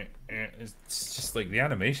 It's just like the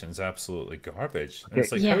animation's absolutely garbage. And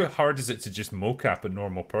it's like, how hard is it to just mocap a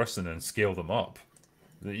normal person and scale them up?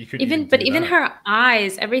 That you could even her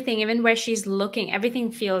eyes, everything, even where she's looking,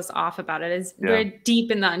 everything feels off about it. We're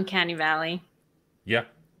deep in the uncanny valley. Yeah.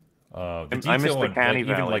 The I miss detail the on canny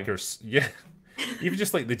even valley. like her, even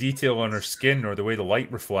just like the detail on her skin or the way the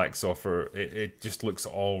light reflects off her, it just looks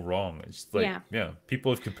all wrong. It's like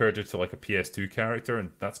people have compared her to like a PS2 character,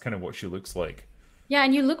 and that's kind of what she looks like. Yeah,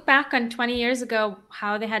 and you look back on 20 years ago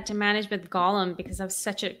how they had to manage with Gollum, because that was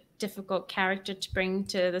such a difficult character to bring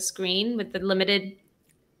to the screen with the limited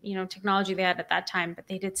technology they had at that time, but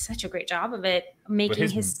they did such a great job of it, making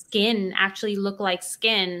his skin actually look like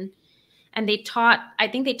skin. And I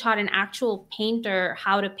think they taught an actual painter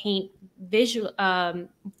how to paint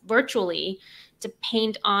virtually, to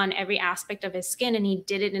paint on every aspect of his skin. And he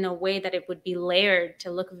did it in a way that it would be layered to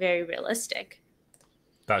look very realistic.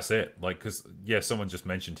 That's it. Like, because someone just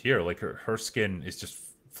mentioned here, like her skin is just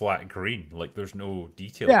flat green. Like there's no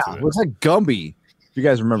detail to it. Yeah, it looks like Gumby. If you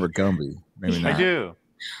guys remember Gumby, maybe not. I do.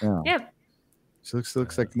 Yeah. She looks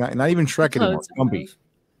like not even Shrek anymore. Gumby.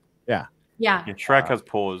 Yeah. Shrek has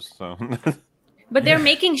paws, so. But they're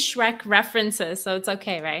making Shrek references, so it's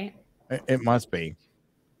okay, right? It must be.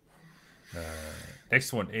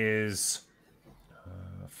 Next one is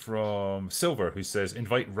from Silver, who says,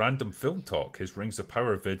 "Invite random film talk. His Rings of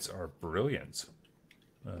Power vids are brilliant."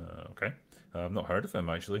 Okay, I've not heard of him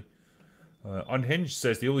actually. Unhinged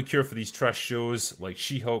says the only cure for these trash shows like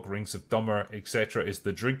She-Hulk, Rings of Dumber, etc. is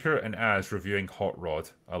the Drinker and Az reviewing Hot Rod.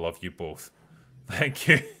 I love you both. Thank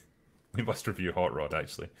you. We must review Hot Rod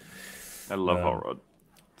actually. I love Hot Rod.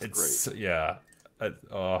 It's great.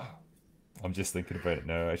 I'm just thinking about it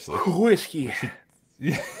now actually. Whiskey.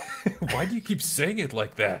 Why do you keep saying it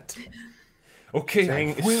like that? Okay,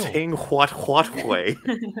 saying what way?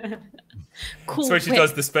 Cool. So she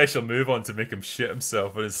does the special move on to make him shit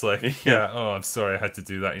himself, and it's like, I'm sorry, I had to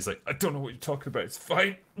do that. He's like, I don't know what you're talking about. It's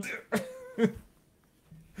fine.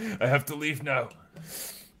 I have to leave now.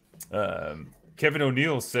 Kevin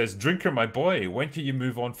O'Neill says, "Drinker, my boy, when can you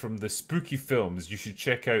move on from the spooky films? You should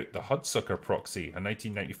check out The Hudsucker Proxy, a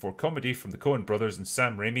 1994 comedy from the Coen brothers and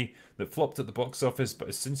Sam Raimi that flopped at the box office but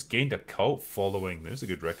has since gained a cult following." There's a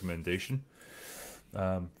good recommendation.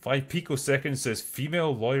 5 picoseconds says,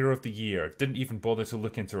 "Female lawyer of the year. Didn't even bother to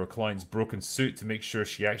look into her client's broken suit to make sure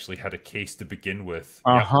she actually had a case to begin with."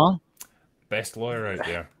 Yep. Best lawyer out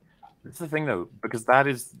there. It's the thing though, because that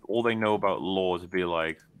is all they know about law, to be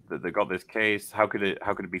like, that they got this case. How could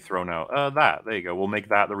it be thrown out? There you go. We'll make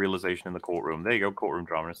that the realization in the courtroom. There you go, courtroom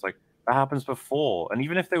drama. And it's like, that happens before. And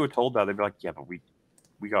even if they were told that, they'd be like, yeah, but we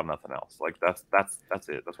got nothing else. Like that's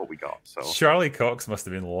it. That's what we got. So Charlie Cox must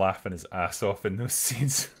have been laughing his ass off in those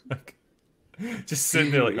scenes. Like, just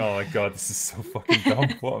sitting there like, oh my god, this is so fucking dumb.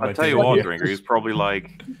 What am I tell you what, Drinker, he's probably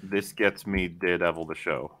like, this gets me Daredevil the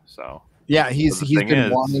show. So yeah, he's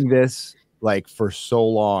been wanting this like for so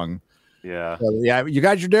long. Yeah. So, you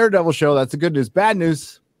got your Daredevil show. That's the good news. Bad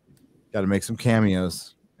news, got to make some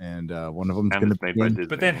cameos, and one of them's going to be.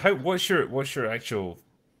 But then, what's your actual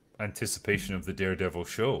anticipation of the Daredevil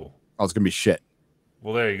show? Oh, it's going to be shit.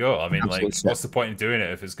 Well, there you go. I mean, like, what's the point in doing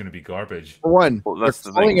it if it's going to be garbage? For one, they're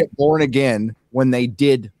calling it Born Again when they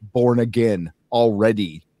did Born Again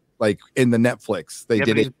already, like in the Netflix. They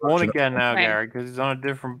did it. Born Again now, Gary, because he's on a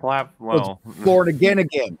different platform. Well, Born Again.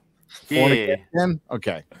 Yeah. Born Again.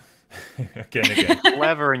 Okay. Again.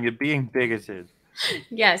 Clever, and you're being bigoted.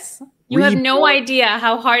 Yes. You have no idea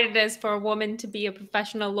how hard it is for a woman to be a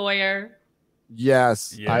professional lawyer.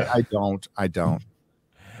 Yes. Yeah. I don't.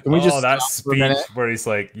 Can we just that speech where he's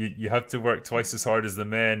like, you have to work twice as hard as the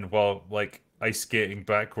men while like ice skating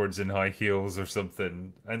backwards in high heels or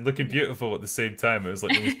something and looking beautiful at the same time. It was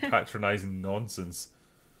like the most patronizing nonsense.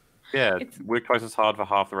 Yeah, work twice as hard for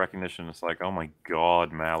half the recognition. It's like, oh my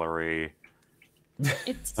god, Mallory.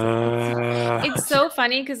 It's so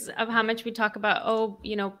funny because of how much we talk about,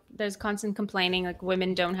 there's constant complaining like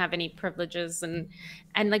women don't have any privileges, and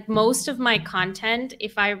like most of my content,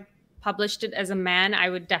 if I published it as a man, I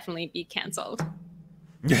would definitely be canceled.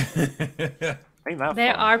 Ain't that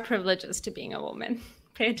There fun? are privileges to being a woman.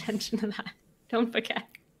 Pay attention to that. Don't forget.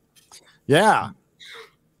 Yeah,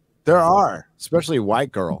 there are, especially a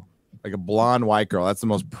white girl, like a blonde white girl. That's the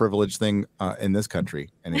most privileged thing in this country.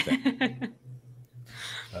 Anything.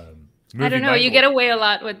 I don't know. You get away a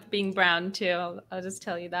lot with being brown too. I'll just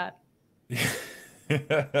tell you that.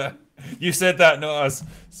 You said that, not us,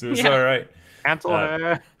 so it's all right. Cancel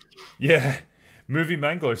her. Yeah. Movie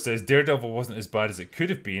Mangler says Daredevil wasn't as bad as it could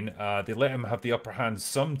have been. They let him have the upper hand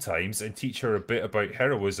sometimes and teach her a bit about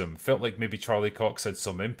heroism. Felt like maybe Charlie Cox had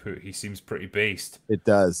some input. He seems pretty based. It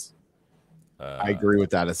does. I agree with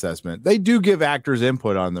that assessment. They do give actors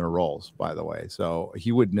input on their roles, by the way, so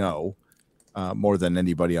he would know more than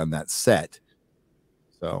anybody on that set.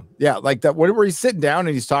 So yeah, like that where he's sitting down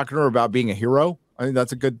and he's talking to her about being a hero. I think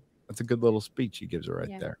that's a good little speech he gives her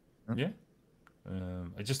right there. Yeah.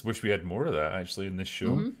 I just wish we had more of that actually in this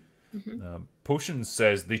show. Potions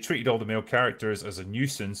says they treated all the male characters as a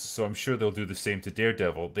nuisance, so I'm sure they'll do the same to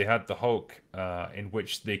Daredevil. They had the Hulk, in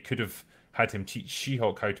which they could have had him teach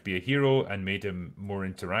She-Hulk how to be a hero and made him more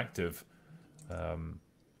interactive.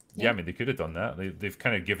 Yeah, I mean, they could have done that. They've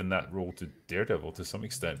kind of given that role to Daredevil to some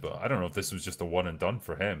extent, but I don't know if this was just a one and done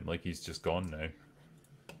for him. Like, he's just gone now.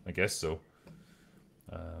 I guess so.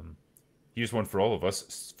 Here's one for all of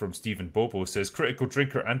us from Stephen Bobo. Says, Critical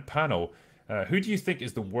Drinker and panel, who do you think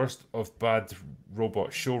is the worst of bad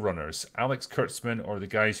robot showrunners? Alex Kurtzman or the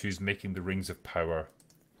guys who's making the Rings of Power?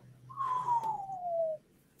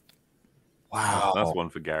 Wow. That's one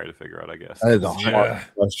for Gary to figure out, I guess. That is a hard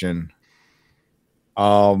question.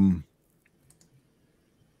 I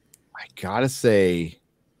gotta say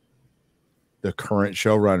the current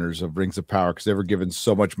showrunners of Rings of Power, because they were given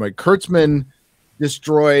so much money. Kurtzman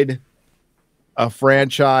destroyed a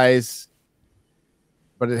franchise,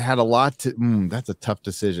 but it had a lot to that's a tough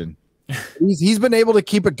decision. He's been able to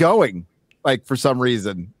keep it going, like, for some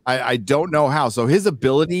reason. I don't know how. So his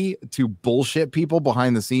ability to bullshit people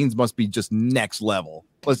behind the scenes must be just next level.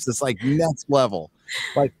 Let's just like next level.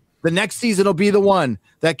 Like, the next season will be the one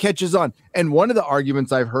that catches on. And one of the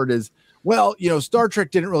arguments I've heard is, well, you know, Star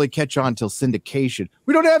Trek didn't really catch on till syndication.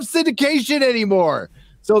 We don't have syndication anymore.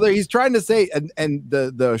 So he's trying to say, and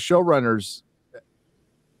the showrunners,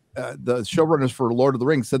 for Lord of the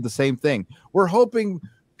Rings said the same thing. We're hoping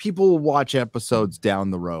people will watch episodes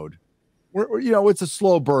down the road. It's a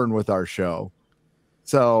slow burn with our show.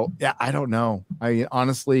 So yeah, I don't know. I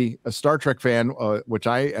honestly, a Star Trek fan, which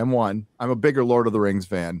I am one. I'm a bigger Lord of the Rings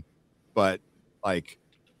fan, but like,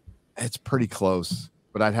 it's pretty close.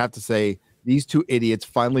 But I'd have to say these two idiots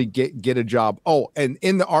finally get a job. Oh, and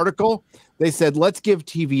in the article they said, let's give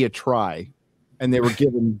TV a try, and they were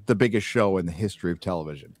given the biggest show in the history of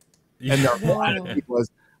television. Yeah. And their attitude was,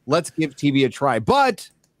 let's give TV a try. But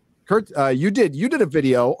Kurt, you did a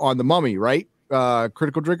video on The Mummy, right?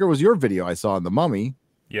 Critical Drinker was your video I saw on The Mummy.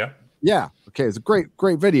 Yeah. Okay, it's a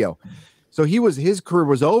great video. So his career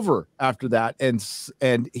was over after that,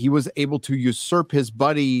 and he was able to usurp his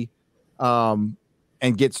buddy and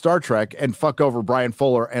get Star Trek and fuck over Brian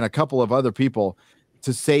Fuller and a couple of other people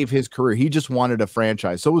to save his career. He just wanted a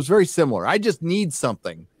franchise. So it was very similar. I just need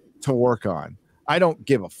something to work on. I don't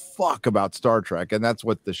give a fuck about Star Trek, and that's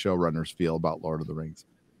what the showrunners feel about Lord of the Rings.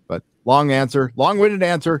 But long-winded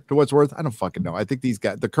answer to what's worth. I don't fucking know. I think these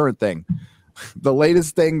guys, the current thing, the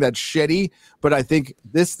latest thing that's shitty, but I think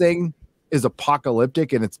this thing is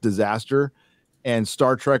apocalyptic in its disaster, and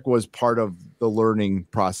Star Trek was part of the learning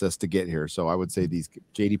process to get here. So I would say these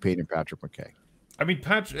J.D. Payne and Patrick McKay. I mean,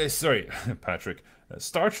 Patrick.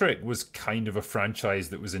 Star Trek was kind of a franchise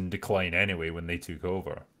that was in decline anyway when they took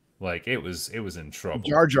over. Like, it was in trouble.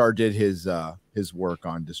 Jar Jar did his work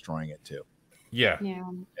on destroying it too. Yeah.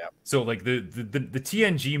 So like the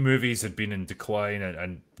TNG movies had been in decline,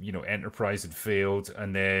 and you know, Enterprise had failed,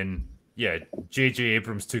 and then J.J.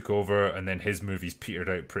 Abrams took over, and then his movies petered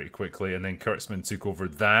out pretty quickly, and then Kurtzman took over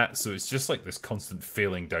that. So it's just like this constant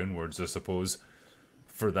failing downwards, I suppose,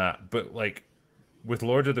 for that. But like with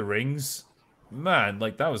Lord of the Rings, man,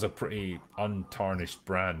 like that was a pretty untarnished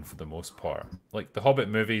brand for the most part. Like the Hobbit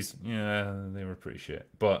movies, yeah, they were pretty shit,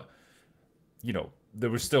 but you know, there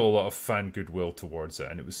was still a lot of fan goodwill towards it,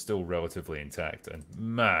 and it was still relatively intact. And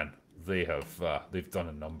man, they've done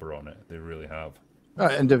a number on it. They really have.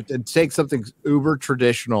 And to take something uber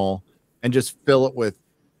traditional and just fill it with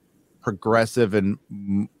progressive and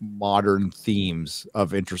modern themes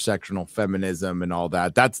of intersectional feminism and all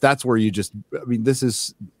that. That's where you just, I mean,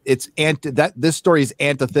 this story is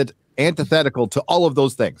antithetical to all of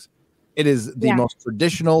those things. It is the most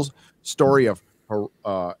traditional story of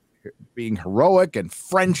being heroic and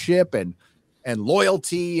friendship and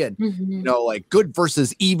loyalty and you know, like good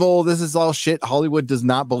versus evil. This is all shit Hollywood does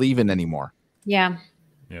not believe in anymore. Yeah.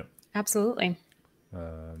 Yep. Absolutely.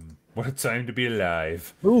 What a time to be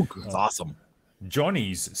alive. Ooh, it's awesome.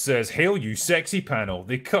 Johnny's says, "Hail you sexy panel.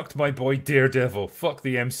 They cucked my boy Daredevil. Fuck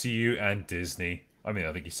the MCU and Disney." I mean,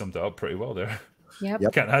 I think he summed it up pretty well there.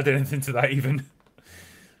 Yep. Can't add anything to that even.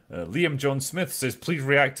 Liam John Smith says, "Please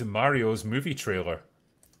react to Mario's movie trailer."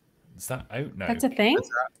 Is that out now? That's a thing?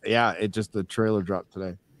 Yeah, the trailer dropped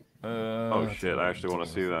today. Oh shit! I actually want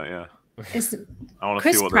to see that. Yeah. Is I want to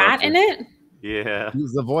Chris see what Pratt in it? Yeah.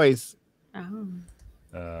 He's the voice.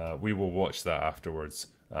 Oh. We will watch that afterwards.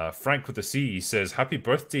 Frank with the C says, "Happy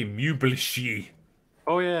birthday, Mublishi."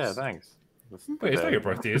 Oh yeah, thanks. Wait, it's not your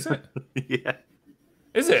birthday, is it? Yeah.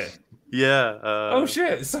 Is it? Yeah. Oh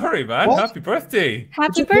shit! Sorry, man. What? Happy birthday.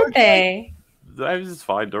 Happy birthday. I was just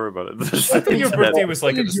fine. Don't worry about it. I thought your birthday was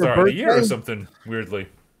like at the Is your start of the year or birthday? something. Weirdly.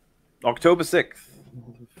 October 6th.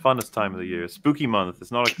 Funnest time of the year. Spooky month.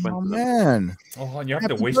 It's not a Oh coincidence. man. Oh, and you have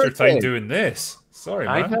to Happy waste your birthday. time doing this. Sorry,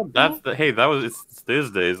 I man. know it's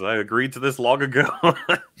Thursdays. I agreed to this long ago.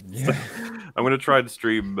 Yeah. I'm gonna try to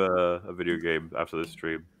stream a video game after this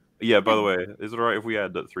stream. Yeah, by the way, is it alright if we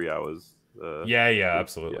add 3 hours? Yeah,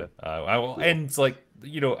 absolutely. I will end like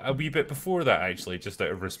a wee bit before that actually, just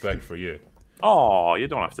out of respect for you. Oh, you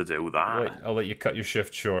don't have to do that. I'll let you cut your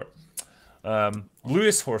shift short.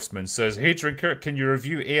 Lewis Horseman says, "Hey Drinker, can you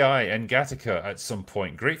review AI and Gattaca at some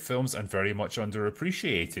point? Great films and very much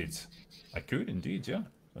underappreciated." I could indeed, yeah.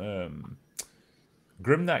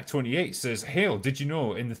 Grimnack28 says, "Hail, did you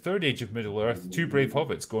know in the third age of Middle Earth, two brave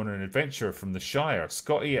hobbits go on an adventure from the Shire,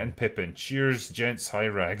 Scotty and Pippin. Cheers, gents, high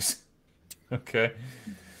rags." Okay.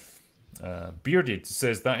 Bearded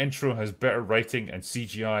says, "That intro has better writing and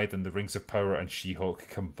CGI than the Rings of Power and She-Hulk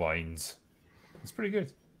combined." It's pretty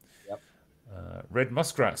good. Yep. Red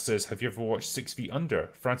Muskrat says, "Have you ever watched 6 Feet Under?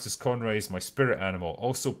 Francis Conroy is my spirit animal.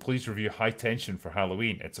 Also, please review High Tension for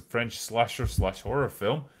Halloween. It's a French slasher/horror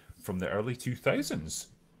film from the early 2000s.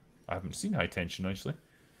 I haven't seen High Tension, actually.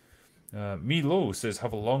 Milo says,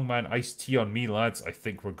 "Have a long man iced tea on me, lads. I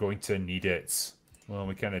think we're going to need it." Well,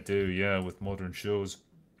 we kind of do, yeah, with modern shows.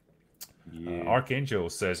 Yeah. Archangel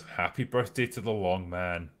says, "Happy birthday to the long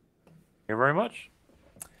man." Thank you very much.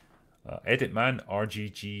 Editman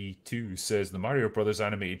RGG2 says, "The Mario Brothers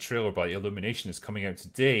animated trailer by Illumination is coming out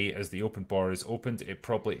today. As the open bar is opened, it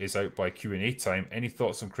probably is out by Q&A time. Any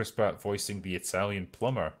thoughts on Chris Pratt voicing the Italian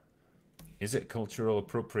plumber? Is it cultural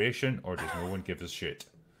appropriation, or does no one give a shit?"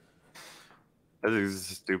 This is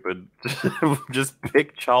stupid. Just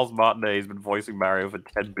pick Charles Martinet. He's been voicing Mario for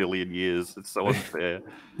 10 billion years. It's so unfair.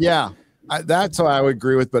 Yeah, that's what I would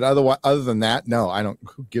agree with. But other than that, no, I don't.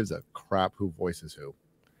 Who gives a crap who voices who?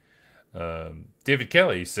 David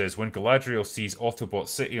Kelly says, "When Galadriel sees Autobot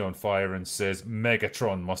City on fire and says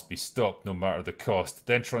Megatron must be stopped no matter the cost,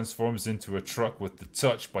 then transforms into a truck with The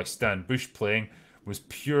Touch by Stan Bush playing, was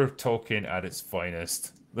pure Tolkien at its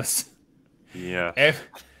finest." Yeah.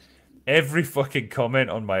 Every fucking comment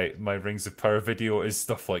on my Rings of Power video is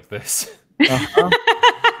stuff like this.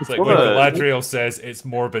 It's like when Galadriel says it's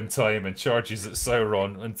Morbin time and charges at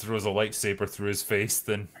Sauron and throws a lightsaber through his face,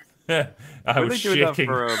 then I was shaking.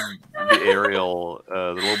 For the Ariel,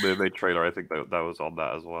 the Little Mermaid trailer, I think that was on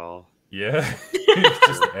that as well. Yeah, it's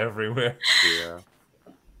just everywhere. Yeah.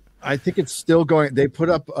 I think it's still going. They put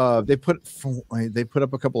up a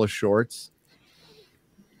couple of shorts,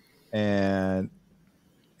 and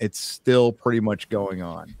it's still pretty much going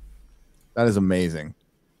on. That is amazing.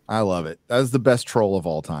 I love it. That is the best troll of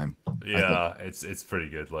all time. Yeah, it's pretty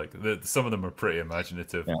good. Like some of them are pretty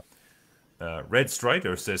imaginative. Yeah. Red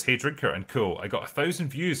Strider says, "Hey Drinker and co, I got 1,000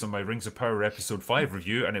 views on my Rings of Power episode 5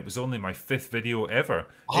 review, and it was only my 5th video ever.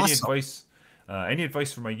 Awesome. Any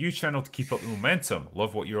advice for my new channel to keep up the momentum?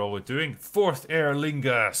 Love what you're all doing. Fourth Aer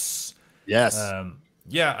Lingus." Yes.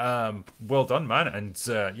 Well done, man. And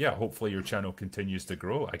hopefully your channel continues to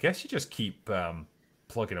grow. I guess you just keep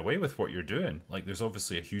plugging away with what you're doing. Like, there's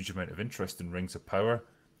obviously a huge amount of interest in Rings of Power.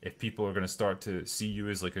 If people are going to start to see you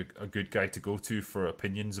as like a good guy to go to for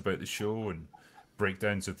opinions about the show and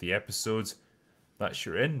breakdowns of the episodes, that's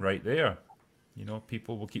your in right there. You know,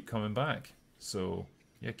 people will keep coming back. So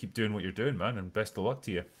yeah, keep doing what you're doing, man, and best of luck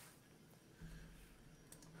to you.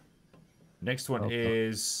 Next one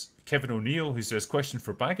is Kevin O'Neill, who says, "Question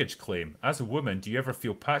for Baggage Claim. As a woman, do you ever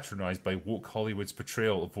feel patronized by woke Hollywood's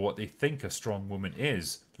portrayal of what they think a strong woman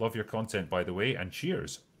is? Love your content, by the way, and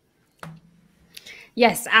cheers."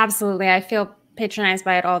 Yes, absolutely. I feel patronized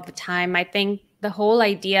by it all the time. I think the whole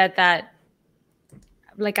idea that,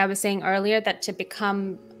 like I was saying earlier, that to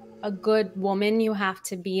become a good woman you have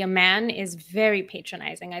to be a man is very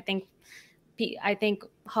patronizing. I think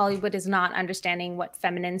Hollywood is not understanding what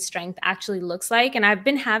feminine strength actually looks like. And I've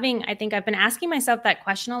been asking myself that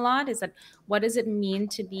question a lot, is that what does it mean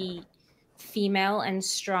to be female and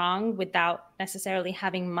strong without necessarily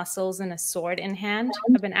having muscles and a sword in hand?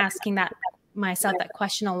 I've been asking myself that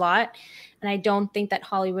question a lot. And I don't think that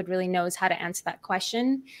Hollywood really knows how to answer that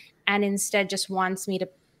question, and instead just wants me to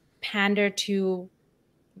pander to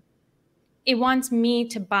it wants me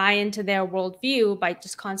to buy into their worldview by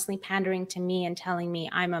just constantly pandering to me and telling me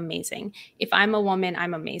I'm amazing. If I'm a woman,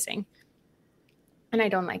 I'm amazing. And I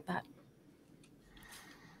don't like that.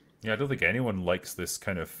 Yeah, I don't think anyone likes this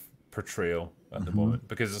kind of portrayal at the moment,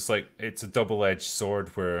 because it's like, it's a double-edged sword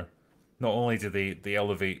where not only do they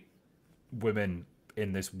elevate women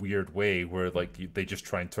in this weird way where like they just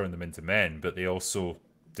try and turn them into men, but they also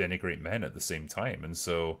denigrate men at the same time. And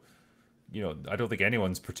so, you know, I don't think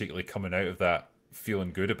anyone's particularly coming out of that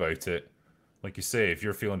feeling good about it. Like you say, if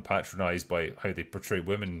you're feeling patronized by how they portray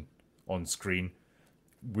women on screen,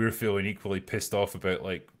 we're feeling equally pissed off about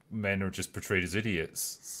like men are just portrayed as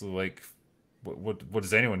idiots. So like, what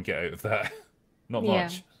does anyone get out of that? Not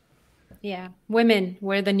much. Yeah, women,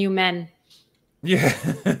 we're the new men.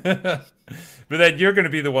 Yeah. But then you're going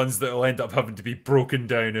to be the ones that will end up having to be broken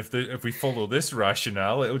down if we follow this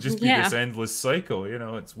rationale. It'll just be this endless cycle. You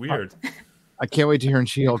know, it's weird. I can't wait to hear in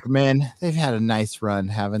She-Hulk. Man, they've had a nice run,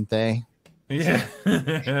 haven't they? Yeah.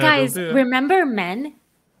 Guys, remember Men?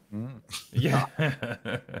 Yeah.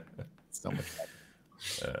 So much fun.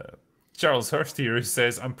 Charles Hurst here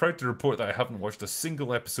says, I'm proud to report that I haven't watched a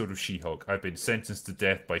single episode of She-Hulk. I've been sentenced to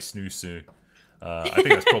death by Snoo. I think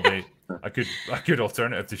that's probably a good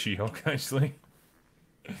alternative to She-Hulk, actually.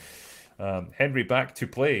 Henry Back to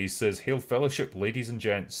Play says, Hail Fellowship, ladies and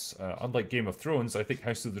gents. Unlike Game of Thrones, I think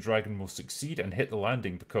House of the Dragon will succeed and hit the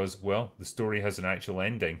landing because, well, the story has an actual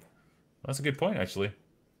ending. That's a good point, actually. I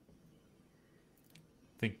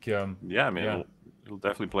think, yeah, I mean, it'll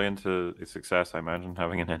definitely play into its success, I imagine,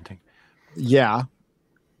 having an ending. Yeah,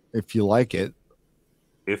 if you like it.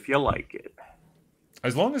 If you like it.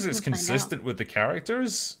 As long as it's consistent with the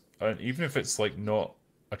characters, even if it's like not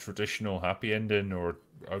a traditional happy ending or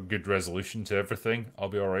a good resolution to everything, I'll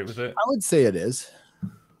be all right with it. I would say it is.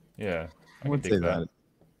 Yeah, I would say that.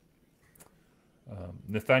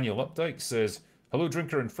 Nathaniel Updike says, hello,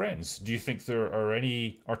 Drinker and friends. Do you think there are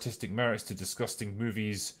any artistic merits to disgusting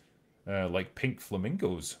movies like Pink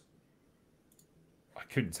Flamingos? I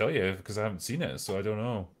couldn't tell you because I haven't seen it, so I don't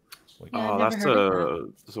know. Like, that's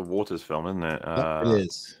a Waters film, isn't it? It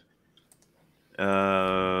is.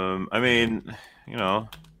 I mean, you know,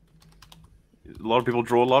 a lot of people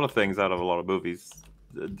draw a lot of things out of a lot of movies.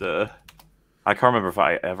 I can't remember if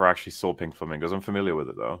I ever actually saw Pink Flamingos. I'm familiar with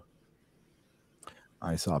it, though.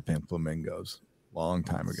 I saw Pink Flamingos a long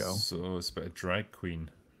time ago. So it's about a drag queen.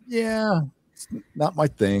 Yeah, it's not my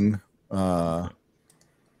thing.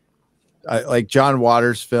 I like John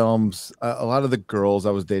Waters films. A lot of the girls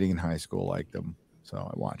I was dating in high school liked them, so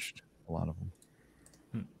I watched a lot of them.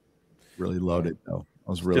 Really loved it, though.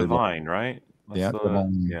 I was really Divine, right? That's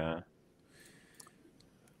Divine. Yeah.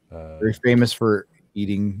 Very famous for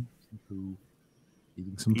eating poo.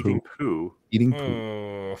 Eating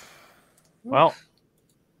poo. Well,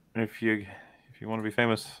 if you want to be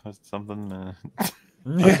famous, that's something.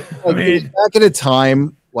 Back at a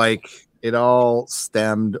time like. It all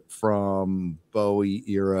stemmed from Bowie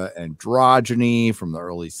era androgyny from the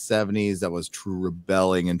early 70s. That was true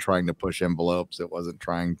rebelling and trying to push envelopes. It wasn't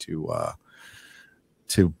trying to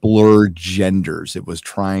blur genders. It was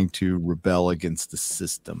trying to rebel against the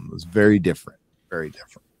system. It was very different. Very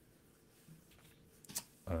different.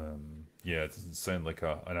 Yeah, it doesn't sound like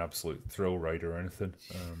an absolute thrill ride or anything.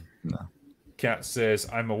 No. Kat says,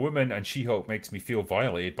 I'm a woman and She-Hulk makes me feel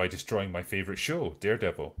violated by destroying my favorite show,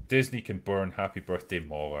 Daredevil. Disney can burn. Happy birthday,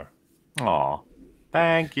 Mauler. Aw,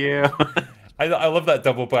 thank you. I love that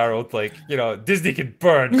double-barreled, like, you know, Disney can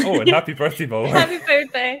burn. Oh, and happy birthday, Mauler. Happy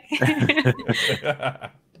birthday.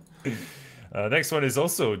 Next one is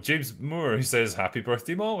also James Moore, who says, happy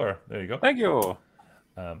birthday, Mauler. There you go. Thank you.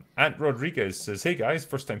 Ant Rodriguez says, hey guys,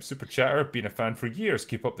 first time super chatter, been a fan for years.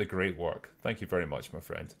 Keep up the great work. Thank you very much, my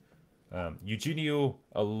friend. Eugenio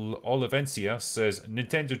Olivencia says,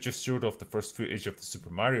 Nintendo just showed off the first footage of the Super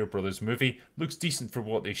Mario Brothers movie. Looks decent for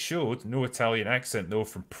what they showed. No Italian accent though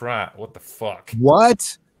from Pratt. What the fuck?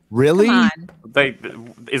 What? Really?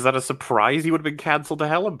 Is that a surprise? He would have been cancelled to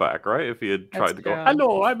hell and back, right? If he had tried to go,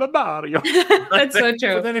 hello, I'm a Mario. That's so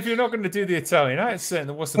true. But then if you're not going to do the Italian accent,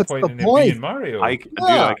 then what's the point in being Mario? Dude,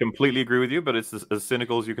 I completely agree with you, but it's as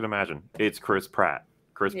cynical as you can imagine. It's Chris Pratt.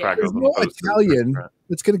 Chris Pratt There's goes on no the poster. Italian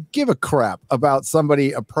that's going to give a crap about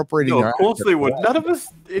somebody appropriating No, their of course accent. they would. None of us.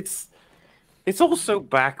 It's all so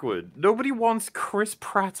backward. Nobody wants Chris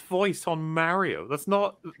Pratt's voice on Mario. That's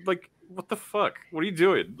not like what the fuck. What are you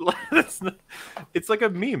doing? It's like a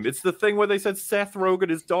meme. It's the thing where they said Seth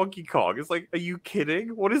Rogen is Donkey Kong. It's like, are you kidding?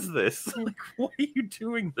 What is this? Like, why are you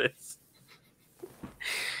doing this?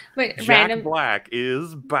 Wait, Jack Black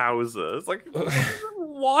is Bowser. It's like,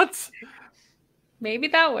 what? Maybe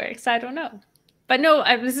that works. I don't know. But no,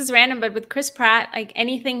 this is random. But with Chris Pratt, like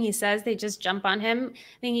anything he says, they just jump on him.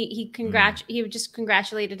 I think he just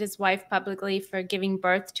congratulated his wife publicly for giving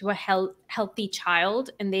birth to a healthy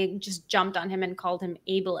child, and they just jumped on him and called him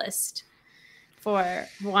ableist for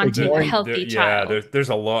wanting a healthy child. Yeah, there's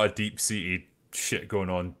a lot of deep-seated shit going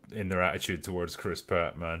on in their attitude towards Chris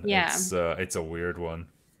Pratt, man. Yeah, it's a weird one.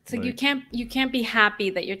 It's like you can't be happy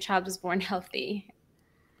that your child was born healthy.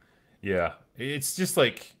 Yeah, it's just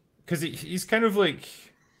like. Because he's kind of like,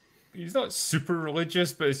 he's not super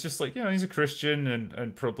religious, but it's just like, you know, he's a Christian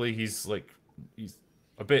and probably he's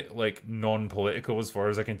a bit like non-political as far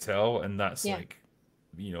as I can tell. And that's like,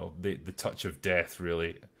 you know, the touch of death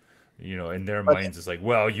really, you know, in their minds is like,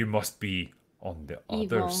 well, you must be on the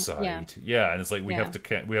other side. Yeah. And it's like, we have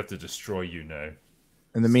to destroy you now.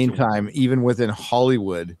 In the meantime, even within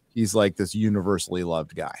Hollywood, he's like this universally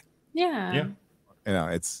loved guy. Yeah. Yeah. You know,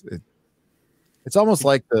 it's almost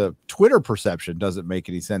like the Twitter perception doesn't make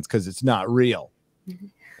any sense because it's not real.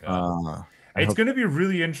 It's going to be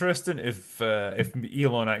really interesting if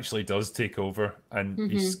Elon actually does take over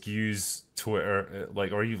and he skews Twitter,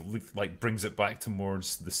 or he brings it back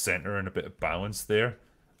towards the center and a bit of balance there,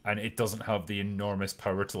 and it doesn't have the enormous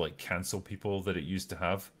power to cancel people that it used to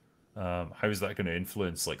have. How is that going to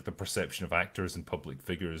influence the perception of actors and public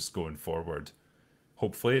figures going forward?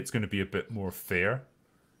 Hopefully, it's going to be a bit more fair.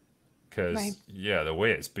 Because, the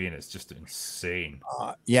way it's been, it's just insane.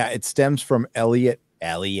 It stems from Elliot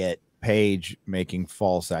Page making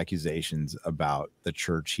false accusations about the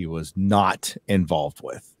church he was not involved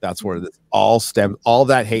with. That's where this all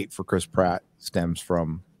that hate for Chris Pratt stems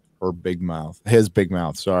from his big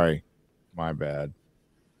mouth. Sorry. My bad.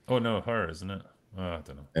 Oh, no, her, isn't it? Oh, I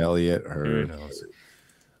don't know. Elliot, her. Who knows?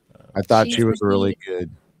 I thought she was really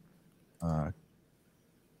good.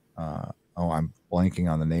 I'm blanking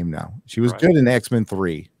on the name now. She was good in X-Men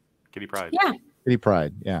 3. Kitty Pryde. Yeah. Kitty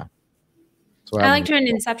Pryde, yeah. So I liked her in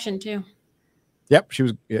Inception too. Yep, she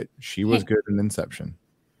was good in Inception.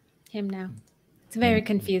 Him now. It's very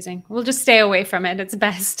confusing. We'll just stay away from it. It's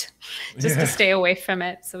best just to stay away from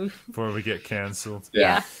it. So before we get cancelled.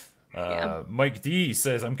 Yeah. Mike D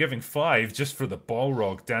says, I'm giving 5 just for the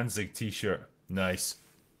Balrog Danzig t-shirt. Nice.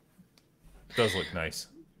 It does look nice.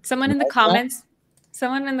 Someone in the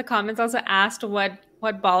comments also asked what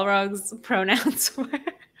Balrog's pronouns were.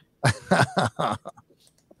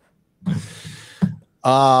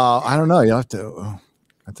 I don't know. You have to.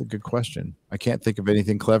 That's a good question. I can't think of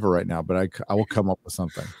anything clever right now, but I will come up with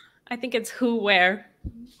something. I think it's who, where.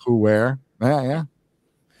 Who, where? Yeah.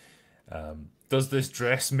 Does this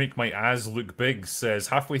dress make my ass look big? Says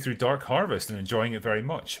halfway through Dark Harvest and enjoying it very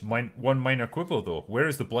much. One minor quibble though. Where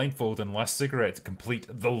is the blindfold and last cigarette to complete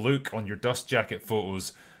the look on your dust jacket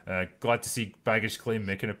photos? Glad to see Baggage Claim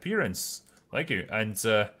make an appearance. Thank you. And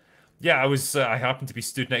I happened to be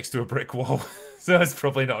stood next to a brick wall, so that's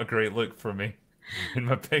probably not a great look for me in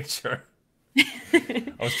my picture.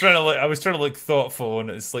 I was trying to look thoughtful, and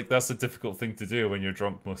it's like that's a difficult thing to do when you're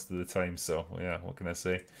drunk most of the time. So yeah, what can I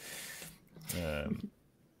say?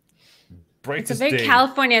 It's a very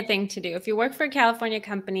California thing to do. If you work for a California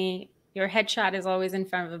company, your headshot is always in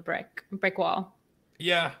front of a brick wall.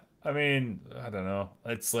 Yeah, I mean, I don't know.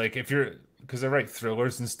 It's like because I write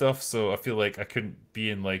thrillers and stuff, so I feel like I couldn't be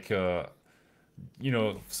in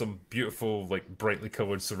some beautiful, brightly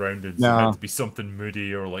colored surroundings. No. It had to be something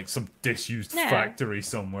moody or some disused factory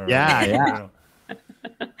somewhere. Yeah.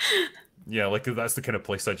 Yeah, that's the kind of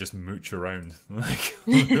place I just mooch around,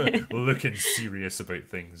 looking serious about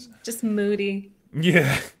things. Just moody.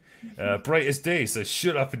 Yeah. Brightest Day says,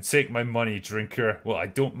 shut up and take my money, drinker. Well, I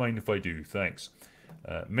don't mind if I do, thanks.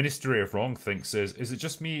 Ministry of Wrongthink says, is it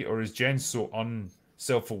just me or is Jen so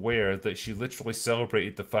unself-aware that she literally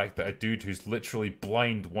celebrated the fact that a dude who's literally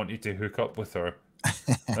blind wanted to hook up with her?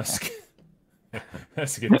 That's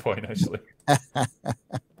a good point, actually.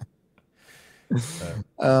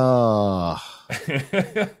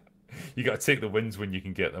 You got to take the wins when you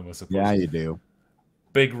can get them, I suppose. Yeah, you do.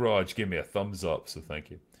 Big Raj gave me a thumbs up, so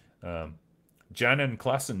thank you. Janan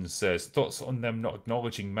Klassen says, thoughts on them not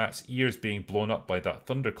acknowledging Matt's ears being blown up by that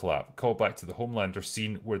thunderclap? Call back to the Homelander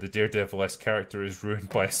scene where the Daredevil-esque character is ruined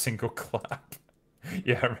by a single clap.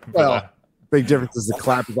 Yeah, I remember Well, big difference is the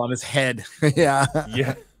clap is on his head. Yeah.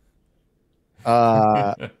 Yeah.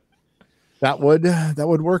 That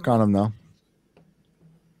would work on him though.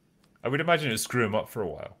 I would imagine it'd screw him up for a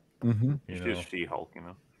while. Mm-hmm. You know? She-Hulk, you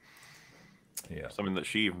know. Yeah. Something that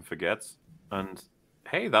she even forgets. And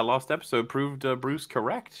hey, that last episode proved Bruce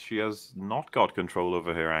correct. She has not got control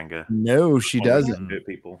over her anger. No, she doesn't.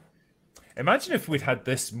 People. Imagine if we'd had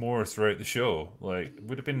this more throughout the show. Like, it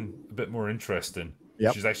would have been a bit more interesting.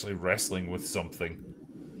 Yep. She's actually wrestling with something.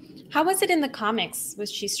 How was it in the comics?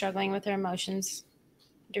 Was she struggling with her emotions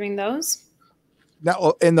during those?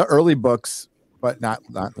 No, in the early books, but not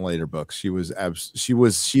in the later books.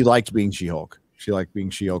 She liked being She-Hulk. She liked being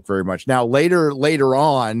She-Hulk very much. Now later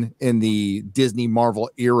on in the Disney Marvel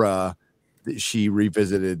era, she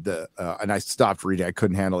revisited and I stopped reading. I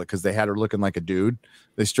couldn't handle it because they had her looking like a dude.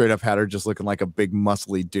 They straight up had her just looking like a big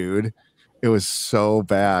muscly dude. It was so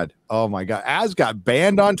bad. Oh my God. Az got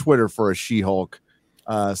banned on Twitter for a She-Hulk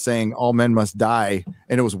saying all men must die.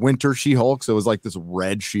 And it was Winter She-Hulk. So it was like this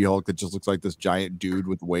red She-Hulk that just looks like this giant dude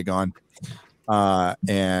with a wig on.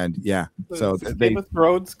 And yeah, so Game of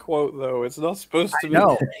Thrones quote though. It's not supposed to be.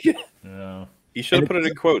 No. Yeah. You should have put it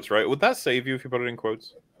in quotes, right? Would that save you if you put it in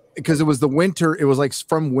quotes? Because it was the winter, it was like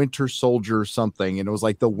from Winter Soldier something, and it was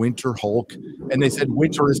like the Winter Hulk, and they said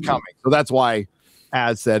winter is coming, so that's why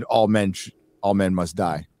Az said all men must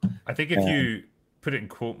die. I think if you put it in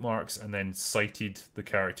quote marks and then cited the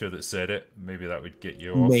character that said it, maybe that would get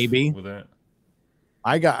you off with it.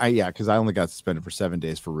 Because I only got suspended for 7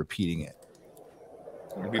 days for repeating it.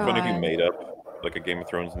 It'd be funny if you made up like a Game of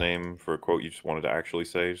Thrones name for a quote you just wanted to actually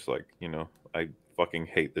say, just like, you know, I fucking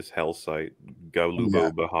hate this hell site. Go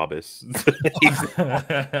Lubo Bahabis.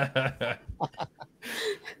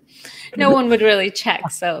 No one would really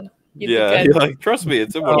check, so yeah, like trust me,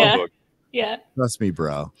 it's in one book. Yeah. Trust me,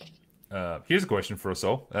 bro. Here's a question for us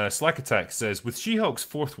all. Slack Attack says, with She-Hulk's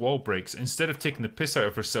fourth wall breaks, instead of taking the piss out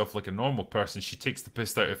of herself like a normal person, she takes the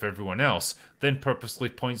piss out of everyone else, then purposely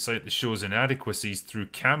points out the show's inadequacies through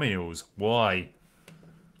cameos. Why?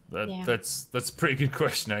 That's a pretty good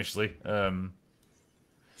question, actually. I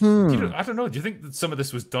don't know. Do you think that some of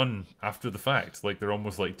this was done after the fact? Like they're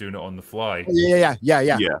almost like doing it on the fly? Yeah.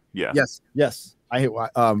 Yes.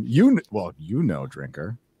 You know,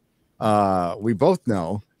 Drinker. We both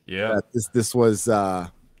know. Yeah. That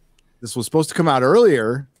this was supposed to come out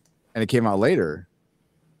earlier, and it came out later.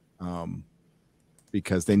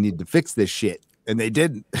 Because they need to fix this shit, and they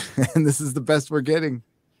didn't. And this is the best we're getting.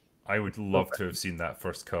 I would love to have seen that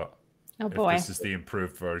first cut. Oh boy. If this is the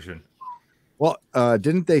improved version. Well,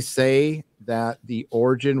 didn't they say that the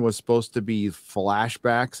origin was supposed to be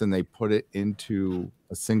flashbacks and they put it into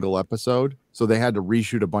a single episode? So they had to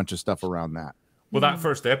reshoot a bunch of stuff around that. Well, that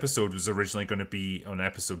first episode was originally going to be on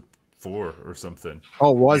episode 4 or something.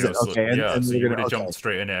 Oh, was it? So, okay. So you would have jumped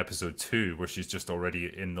straight into episode 2 where she's just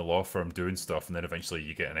already in the law firm doing stuff, and then eventually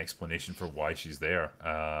you get an explanation for why she's there.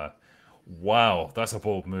 Wow, that's a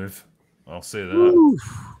bold move. I'll say that.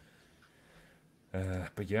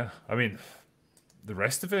 But yeah, I mean, the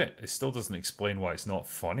rest of it still doesn't explain why it's not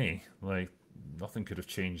funny. Like, nothing could have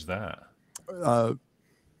changed that.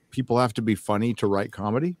 People have to be funny to write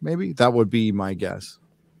comedy, maybe? That would be my guess.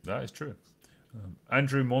 That is true.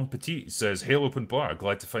 Andrew Monpetit says, "Hail Open Bar,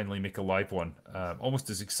 glad to finally make a live one. Almost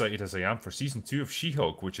as excited as I am for season 2 of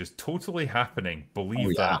She-Hulk, which is totally happening.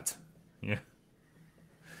 Believe that." Yeah.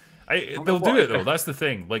 They'll do it, though. That's the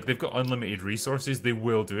thing. Like, they've got unlimited resources. They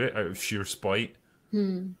will do it out of sheer spite.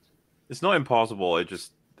 It's not impossible. It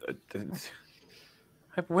just...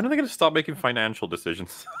 when are they going to stop making financial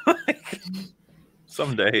decisions?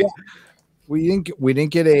 Someday. Yeah. We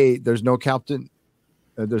didn't get there's no Captain...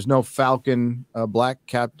 there's no Falcon, Black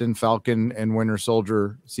Captain Falcon and Winter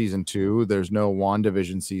Soldier season 2. There's no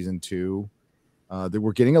WandaVision season 2.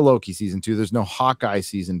 We're getting a Loki season 2. There's no Hawkeye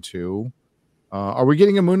season 2. Are we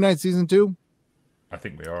getting a Moon Knight season 2? I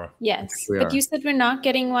think we are. Yes, but you said we're not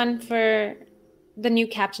getting one for the new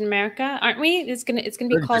Captain America, aren't we? It's gonna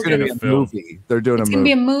be called a movie. They're doing it's gonna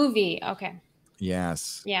be a movie. Okay.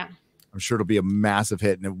 Yes. Yeah. I'm sure it'll be a massive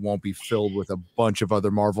hit, and it won't be filled with a bunch of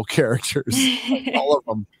other Marvel characters. All of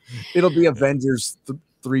them. It'll be Avengers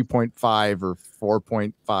 3.5 or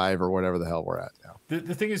 4.5 or whatever the hell we're at now.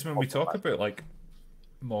 The thing is, when we talk about like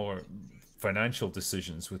more financial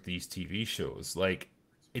decisions with these TV shows, like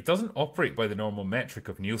it doesn't operate by the normal metric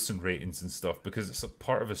of Nielsen ratings and stuff because it's a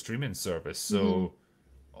part of a streaming service. So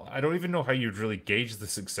I don't even know how you'd really gauge the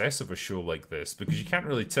success of a show like this because you can't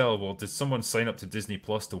really tell. Well, did someone sign up to Disney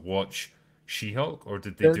Plus to watch She-Hulk, or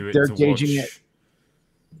did they do it to watch?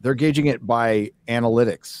 They're gauging it by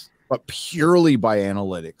analytics. but purely by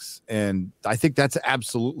analytics. And I think that's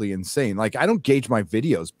absolutely insane. Like, I don't gauge my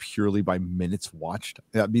videos purely by minutes watched.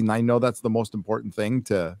 I mean, I know that's the most important thing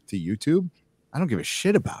to YouTube. I don't give a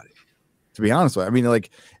shit about it, to be honest with you. I mean,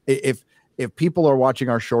 like, if people are watching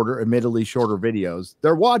our admittedly shorter videos,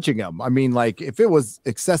 they're watching them. I mean, like, if it was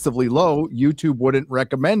excessively low, YouTube wouldn't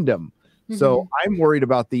recommend them. So I'm worried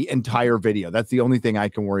about the entire video. That's the only thing I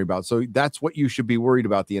can worry about. So that's what you should be worried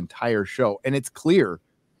about, the entire show. And it's clear,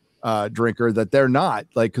 Drinker, that they're not,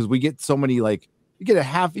 like, because we get so many, like, you get a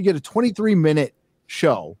 23-minute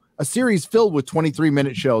show, a series filled with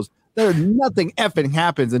 23-minute shows. There nothing effing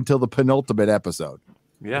happens until the penultimate episode.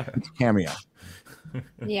 Yeah, it's a cameo.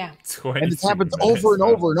 Yeah, and it happens over and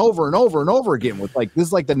over and over and over and over again. With, like, this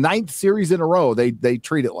is like the 9th series in a row. They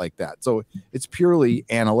treat it like that. So it's purely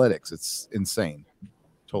analytics. It's insane,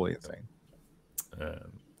 totally insane.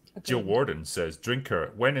 Jill Warden says,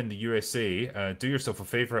 Drinker, when in the USA, do yourself a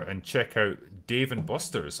favor and check out Dave and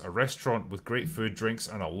Buster's, a restaurant with great food, drinks,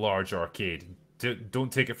 and a large arcade.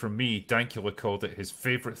 Don't take it from me. Dankula called it his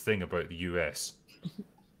favorite thing about the US.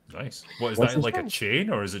 Nice. What's that, like a chain,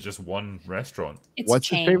 or is it just one restaurant? What's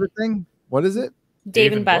his favorite thing? What is it?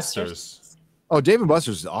 Dave and Buster's. Oh, Dave and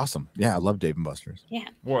Buster's is awesome. Yeah, I love Dave and Buster's. Yeah.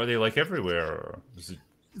 What, are they like everywhere? Or is it...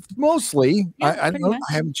 Mostly. Yeah, I don't know.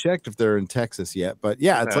 I haven't checked if they're in Texas yet, but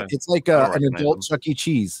yeah, it's like an adult Chuck E.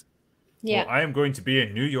 Cheese. Yeah. Well, I am going to be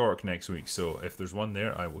in New York next week, so if there's one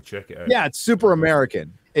there, I will check it out. Yeah, it's super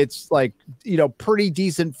American. It's like, pretty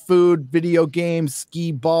decent food, video games,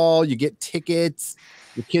 skee ball. You get tickets.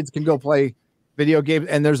 The kids can go play video games,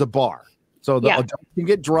 and there's a bar. So the adults can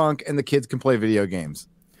get drunk, and the kids can play video games.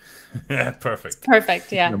 Perfect.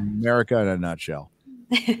 Perfect, yeah. America in a nutshell.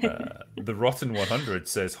 The Rotten 100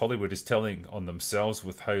 says Hollywood is telling on themselves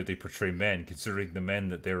with how they portray men, considering the men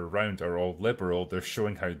that they're around are all liberal. They're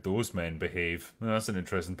showing how those men behave. Well, that's an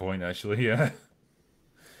interesting point, actually. Yeah,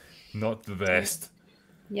 not the best.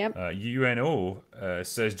 Yep. UNO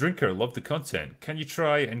says, Drinker, love the content. Can you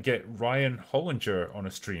try and get Ryan Hollinger on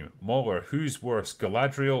a stream? Mauler, who's worse,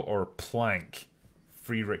 Galadriel or Plank?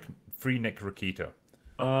 Free Nick Rakita.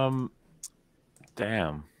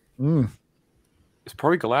 Damn. It's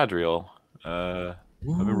probably Galadriel. I've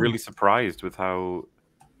been really surprised with how...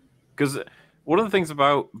 Because one of the things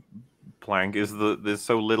about Plank is that there's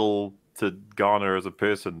so little to garner as a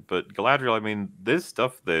person. But Galadriel, I mean, there's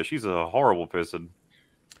stuff there. She's a horrible person.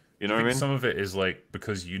 You know what I mean? Some of it is like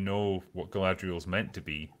because you know what Galadriel's meant to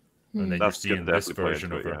be, and then you're seeing this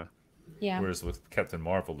version of her. Yeah. Whereas with Captain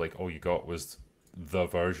Marvel, like all you got was the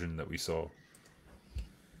version that we saw.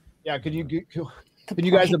 Yeah, can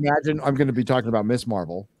you guys imagine? I'm going to be talking about Miss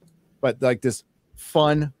Marvel, but like this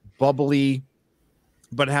fun, bubbly,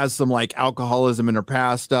 but has some like alcoholism in her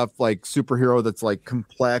past stuff, like superhero that's like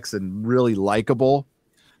complex and really likable.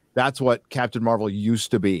 That's what Captain Marvel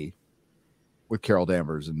used to be. With Carol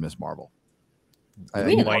Danvers and Miss Marvel.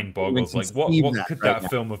 Mind boggles. Like, what could that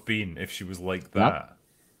film have been if she was like that?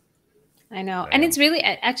 I know. And it's really,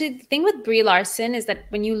 actually, the thing with Brie Larson is that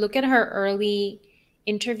when you look at her early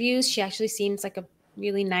interviews, she actually seems like a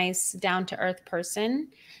really nice, down-to-earth person.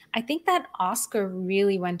 I think that Oscar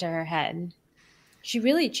really went to her head. She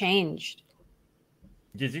really changed.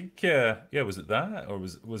 Do you think, yeah, was it that? Or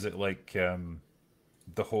was it like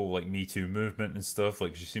the whole like Me Too movement and stuff?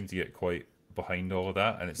 Like, she seemed to get quite behind all of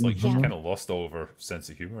that, and it's like she's kind of lost all of her sense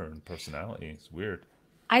of humor and personality. It's weird.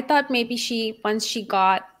 I thought maybe once she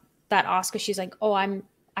got that Oscar, she's like, oh, I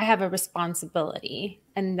have a responsibility,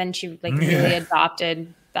 and then she like really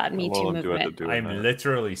adopted that Me Too movement. I'm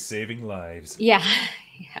literally saving lives. Yeah.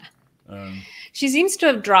 She seems to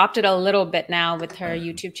have dropped it a little bit now with her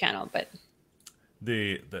YouTube channel, but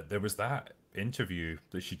there was that interview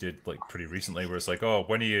that she did like pretty recently where it's like, oh,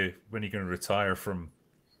 when are you going to retire from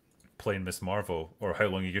playing Miss Marvel, or how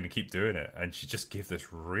long are you going to keep doing it? And she just gave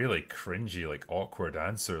this really cringy, like awkward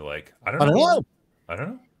answer, like I don't know.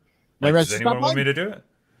 Like, does anyone want me to do it?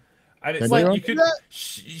 And it's like you could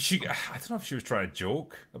she I don't know if she was trying to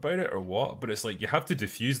joke about it or what, but it's like you have to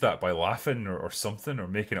diffuse that by laughing or something, or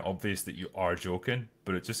making it obvious that you are joking.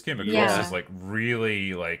 But it just came across as like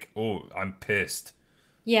really like, oh, I'm pissed.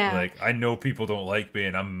 Yeah, like I know people don't like me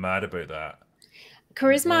and I'm mad about that.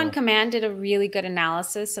 Charisma on Command did a really good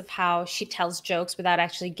analysis of how she tells jokes without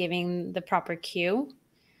actually giving the proper cue.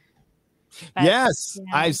 But, yes,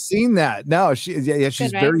 I've seen that. No, she's good,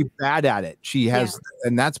 right? Very bad at it. She has,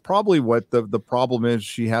 and that's probably what the problem is.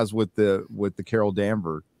 She has with the Carol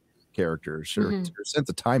Danvers character. Her sense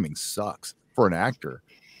of timing sucks for an actor.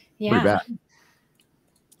 Yeah, pretty bad.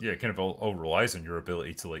 Yeah, it kind of all relies on your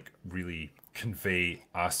ability to like really convey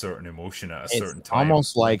a certain emotion at a certain time.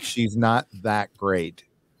 Almost like she's not that great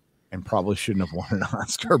and probably shouldn't have won an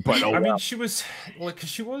Oscar. But I mean, she was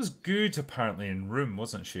she was good apparently in Room,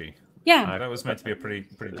 wasn't she? Yeah, that was meant to be a pretty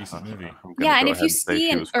decent movie. Yeah, and if you see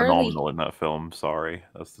she an was early, phenomenal in that film. Sorry,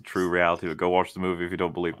 that's the true reality. But go watch the movie if you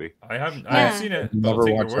don't believe me. I haven't seen it. But never I'll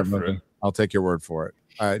take watched your word that for movie. it. I'll take your word for it.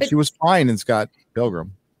 But- She was fine in Scott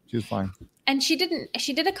Pilgrim. She was fine. and she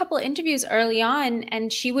did a couple of interviews early on,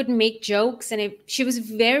 and she would make jokes, and it was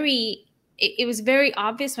very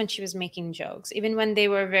obvious when she was making jokes, even when they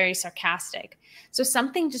were very sarcastic. So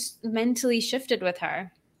something just mentally shifted with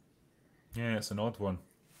her. Yeah, it's an odd one.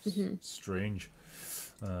 Strange.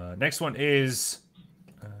 Next one is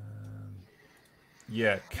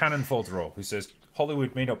Cannon Falderall, who says,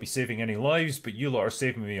 Hollywood may not be saving any lives, but you lot are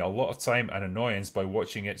saving me a lot of time and annoyance by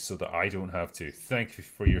watching it so that I don't have to. Thank you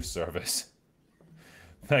for your service.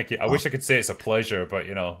 Thank you. I wish I could say it's a pleasure, but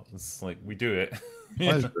it's like we do it.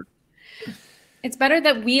 Pleasure. It's better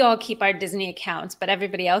that we all keep our Disney accounts, but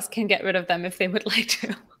everybody else can get rid of them if they would like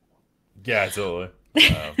to. Yeah, totally.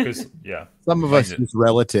 Because some of us use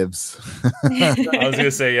relatives. I was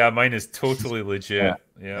gonna say, mine is totally legit.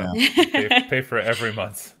 Yeah. Pay for it every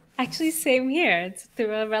month. Actually, same here. It's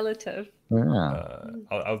through a relative. Yeah.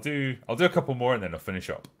 I'll do a couple more and then I'll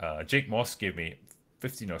finish up. Jake Moss gave me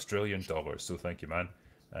 15 Australian dollars, so thank you, man.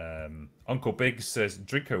 Uncle Big says,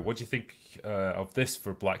 Drinker, what do you think of this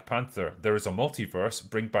for Black Panther? There is a multiverse.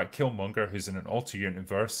 Bring back Killmonger, who's in an alternate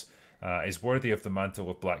universe, is worthy of the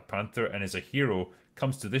mantle of Black Panther, and is a hero.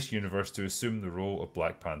 Comes to this universe to assume the role of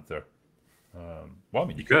Black Panther. Well, I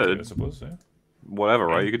mean, you could do it, I suppose. Yeah. Whatever,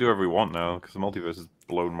 right? You can do whatever you want now because the multiverse is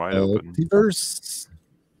blown right open. Multiverse.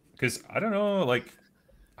 Because I don't know, like,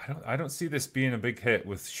 I don't see this being a big hit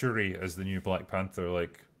with Shuri as the new Black Panther.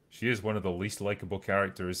 Like, she is one of the least likable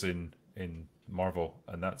characters in Marvel,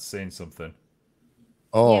 and that's saying something.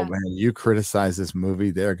 Oh man, you criticize this movie,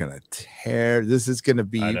 they're gonna tear. This is gonna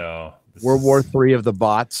be I know. World War III of the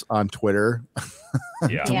bots on Twitter.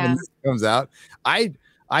 Yeah. When this comes out, I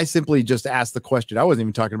simply just asked the question. I wasn't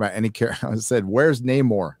even talking about any character. I said, "Where's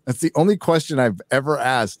Namor?" That's the only question I've ever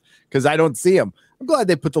asked because I don't see him. I'm glad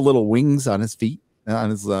they put the little wings on his feet, on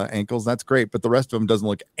his ankles. That's great, but the rest of him doesn't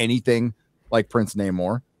look anything like Prince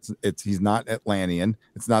Namor. He's not Atlantean.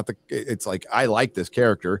 It's like I like this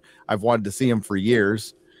character. I've wanted to see him for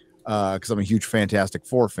years because I'm a huge Fantastic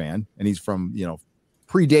Four fan, and he's from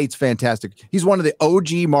predates Fantastic. He's one of the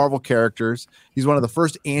OG Marvel characters. He's one of the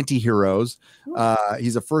first anti-heroes.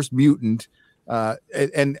 He's a first mutant.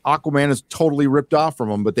 And Aquaman is totally ripped off from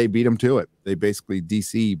him, but they beat him to it. They basically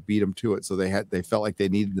DC beat him to it. So they felt like they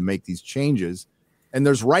needed to make these changes, and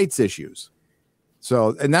there's rights issues.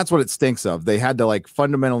 So, and that's what it stinks of. They had to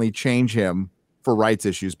fundamentally change him for rights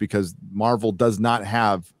issues because Marvel does not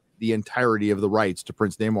have the entirety of the rights to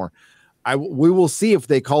Prince Namor. We will see if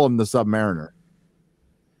they call him the Submariner.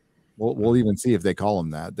 We'll even see if they call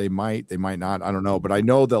him that. They might not. I don't know. But I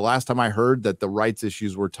know the last time I heard that the rights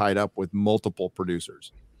issues were tied up with multiple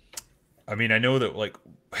producers. I mean, I know that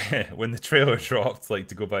when the trailer dropped, to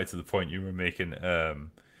go back to the point you were making,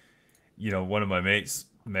 one of my mates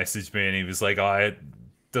messaged me and he was like, it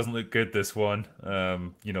doesn't look good, this one.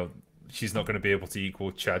 She's not going to be able to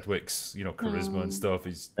equal Chadwick's, charisma and stuff.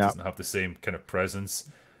 He doesn't have the same kind of presence.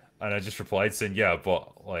 And I just replied saying, yeah,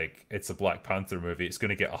 but it's a Black Panther movie. It's going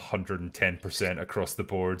to get 110% across the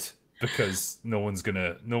board because no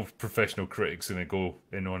professional critic's going to go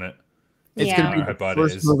in on it. It's going to be the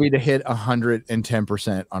first movie to hit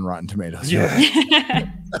 110% on Rotten Tomatoes.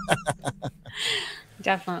 Yeah.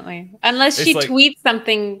 Definitely. Unless she tweets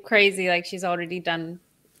something crazy like she's already done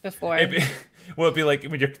before. It'd be like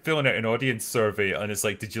when you're filling out an audience survey and it's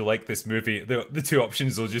like, did you like this movie? The two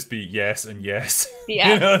options will just be yes and yes.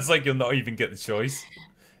 Yeah. It's like you'll not even get the choice.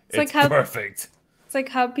 It's perfect. It's like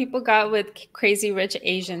how people got with Crazy Rich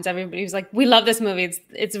Asians. Everybody was like, we love this movie.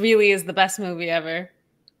 It really is the best movie ever.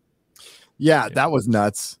 Yeah, that was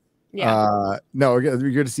nuts. Yeah. No, you're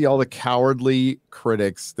going to see all the cowardly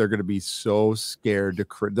critics. They're going to be so scared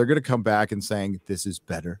they're going to come back and saying this is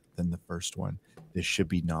better than the first one. This should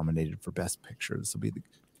be nominated for Best Picture.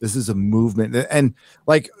 This is a movement, and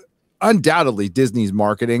undoubtedly Disney's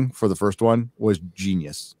marketing for the first one was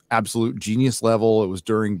genius, absolute genius level. It was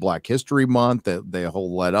during Black History Month that they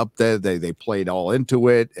whole led up there. They played all into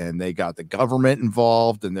it, and they got the government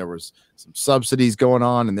involved, and there was some subsidies going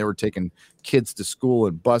on, and they were taking kids to school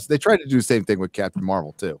and bus. They tried to do the same thing with Captain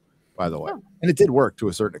Marvel too, by the way, and it did work to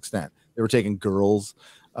a certain extent. They were taking girls.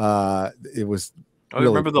 It was. Really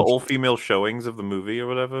remember the all-female showings of the movie or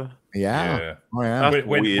whatever? Yeah. Oh, yeah.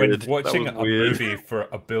 When watching a movie for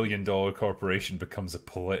 $1 billion corporation becomes a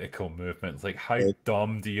political movement, how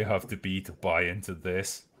dumb do you have to be to buy into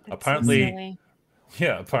this? That's Apparently, so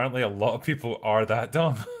Yeah, apparently a lot of people are that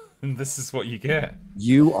dumb, and this is what you get.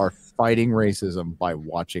 You are fighting racism by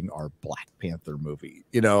watching our Black Panther movie,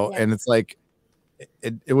 you know, and it's like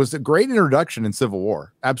it was a great introduction in Civil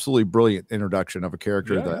War, absolutely brilliant introduction of a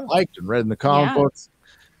character that I liked and read in the comic books,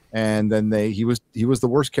 and then he was the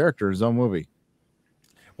worst character in his own movie.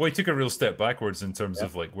 Well, he took a real step backwards in terms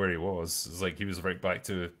of like where he was. It's like he was right back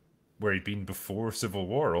to where he'd been before Civil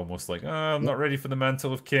War, almost like, I'm not ready for the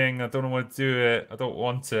mantle of king. I don't want to do it. I don't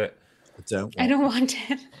want it. I don't want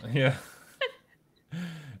it. Yeah.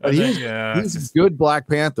 But he's a good Black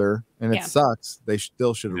Panther, and it sucks. They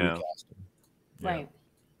still should have recast him.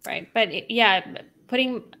 Right. But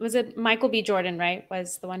was it Michael B. Jordan, right?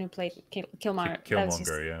 Was the one who played Killmonger.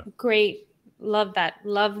 Killmonger, great. Love that.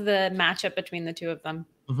 Love the matchup between the two of them.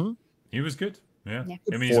 Mm-hmm. He was good. Yeah.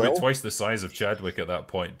 I mean, he's about twice the size of Chadwick at that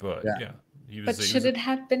point, but he was. But should it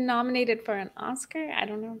have been nominated for an Oscar? I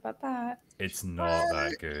don't know about that. It's not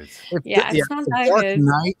that good. It's not that Dark good.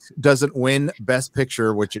 Knight doesn't win Best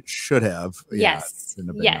Picture, which it should have. Yes.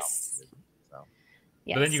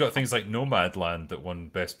 But then you got things like Nomadland that won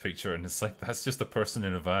Best Picture, and it's like that's just a person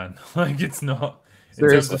in a van. Like it's not in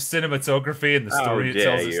terms of cinematography and the story it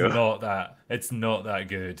tells. It's not that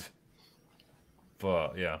good.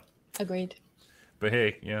 But yeah, agreed. But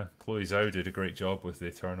hey, Chloe Zhao did a great job with the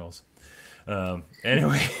Eternals.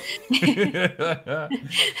 Anyway,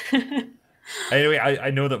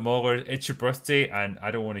 I know that Mauler, it's your birthday, and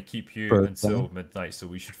I don't want to keep you until midnight, so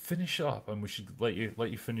we should finish up, and we should let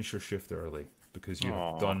you finish your shift early because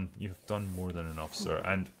you've done more than enough, sir.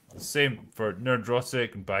 And the same for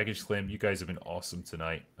Nerdrotic and Baggage Claim. You guys have been awesome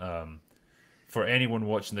tonight. For anyone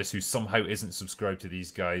watching this who somehow isn't subscribed to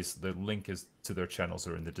these guys, the link to their channels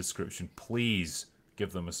are in the description. Please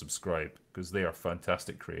give them a subscribe because they are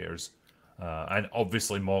fantastic creators. And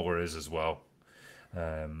obviously Mauler is as well.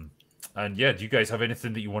 And do you guys have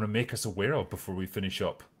anything that you want to make us aware of before we finish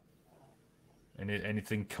up?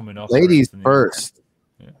 Anything coming up? Ladies first.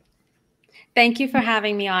 Thank you for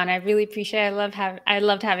having me on. I really appreciate it. I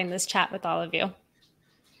loved having this chat with all of you.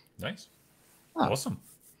 Nice. Awesome.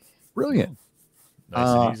 Brilliant. Nice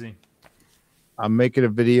and easy. I'm making a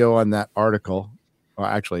video on that article. Well,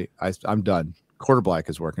 actually, I'm done. Quarter Black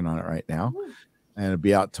is working on it right now. And it'll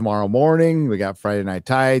be out tomorrow morning. We got Friday Night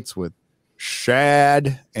Tights with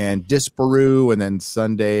Shad and Disparu. And then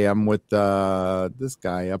Sunday, I'm with this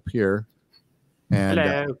guy up here.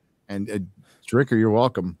 And, Drinker, you're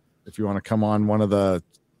welcome. If you want to come on one of the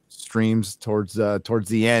streams towards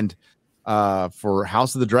the end for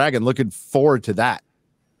House of the Dragon. Looking forward to that.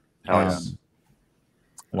 I'll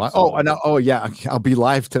be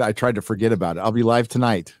live tonight. I tried to forget about it. I'll be live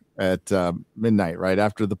tonight at midnight, right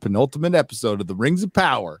after the penultimate episode of the Rings of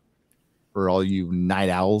Power for all you night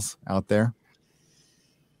owls out there.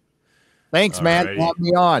 Thanks, man, for having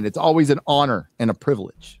me on. It's always an honor and a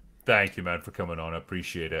privilege. Thank you, man, for coming on. I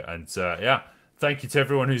appreciate it. And thank you to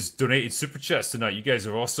everyone who's donated super chats tonight. You guys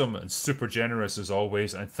are awesome and super generous as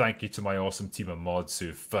always. And thank you to my awesome team of mods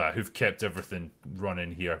who've kept everything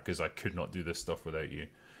running here because I could not do this stuff without you.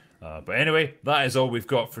 But anyway, that is all we've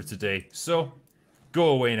got for today. So go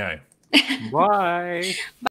away now. Bye.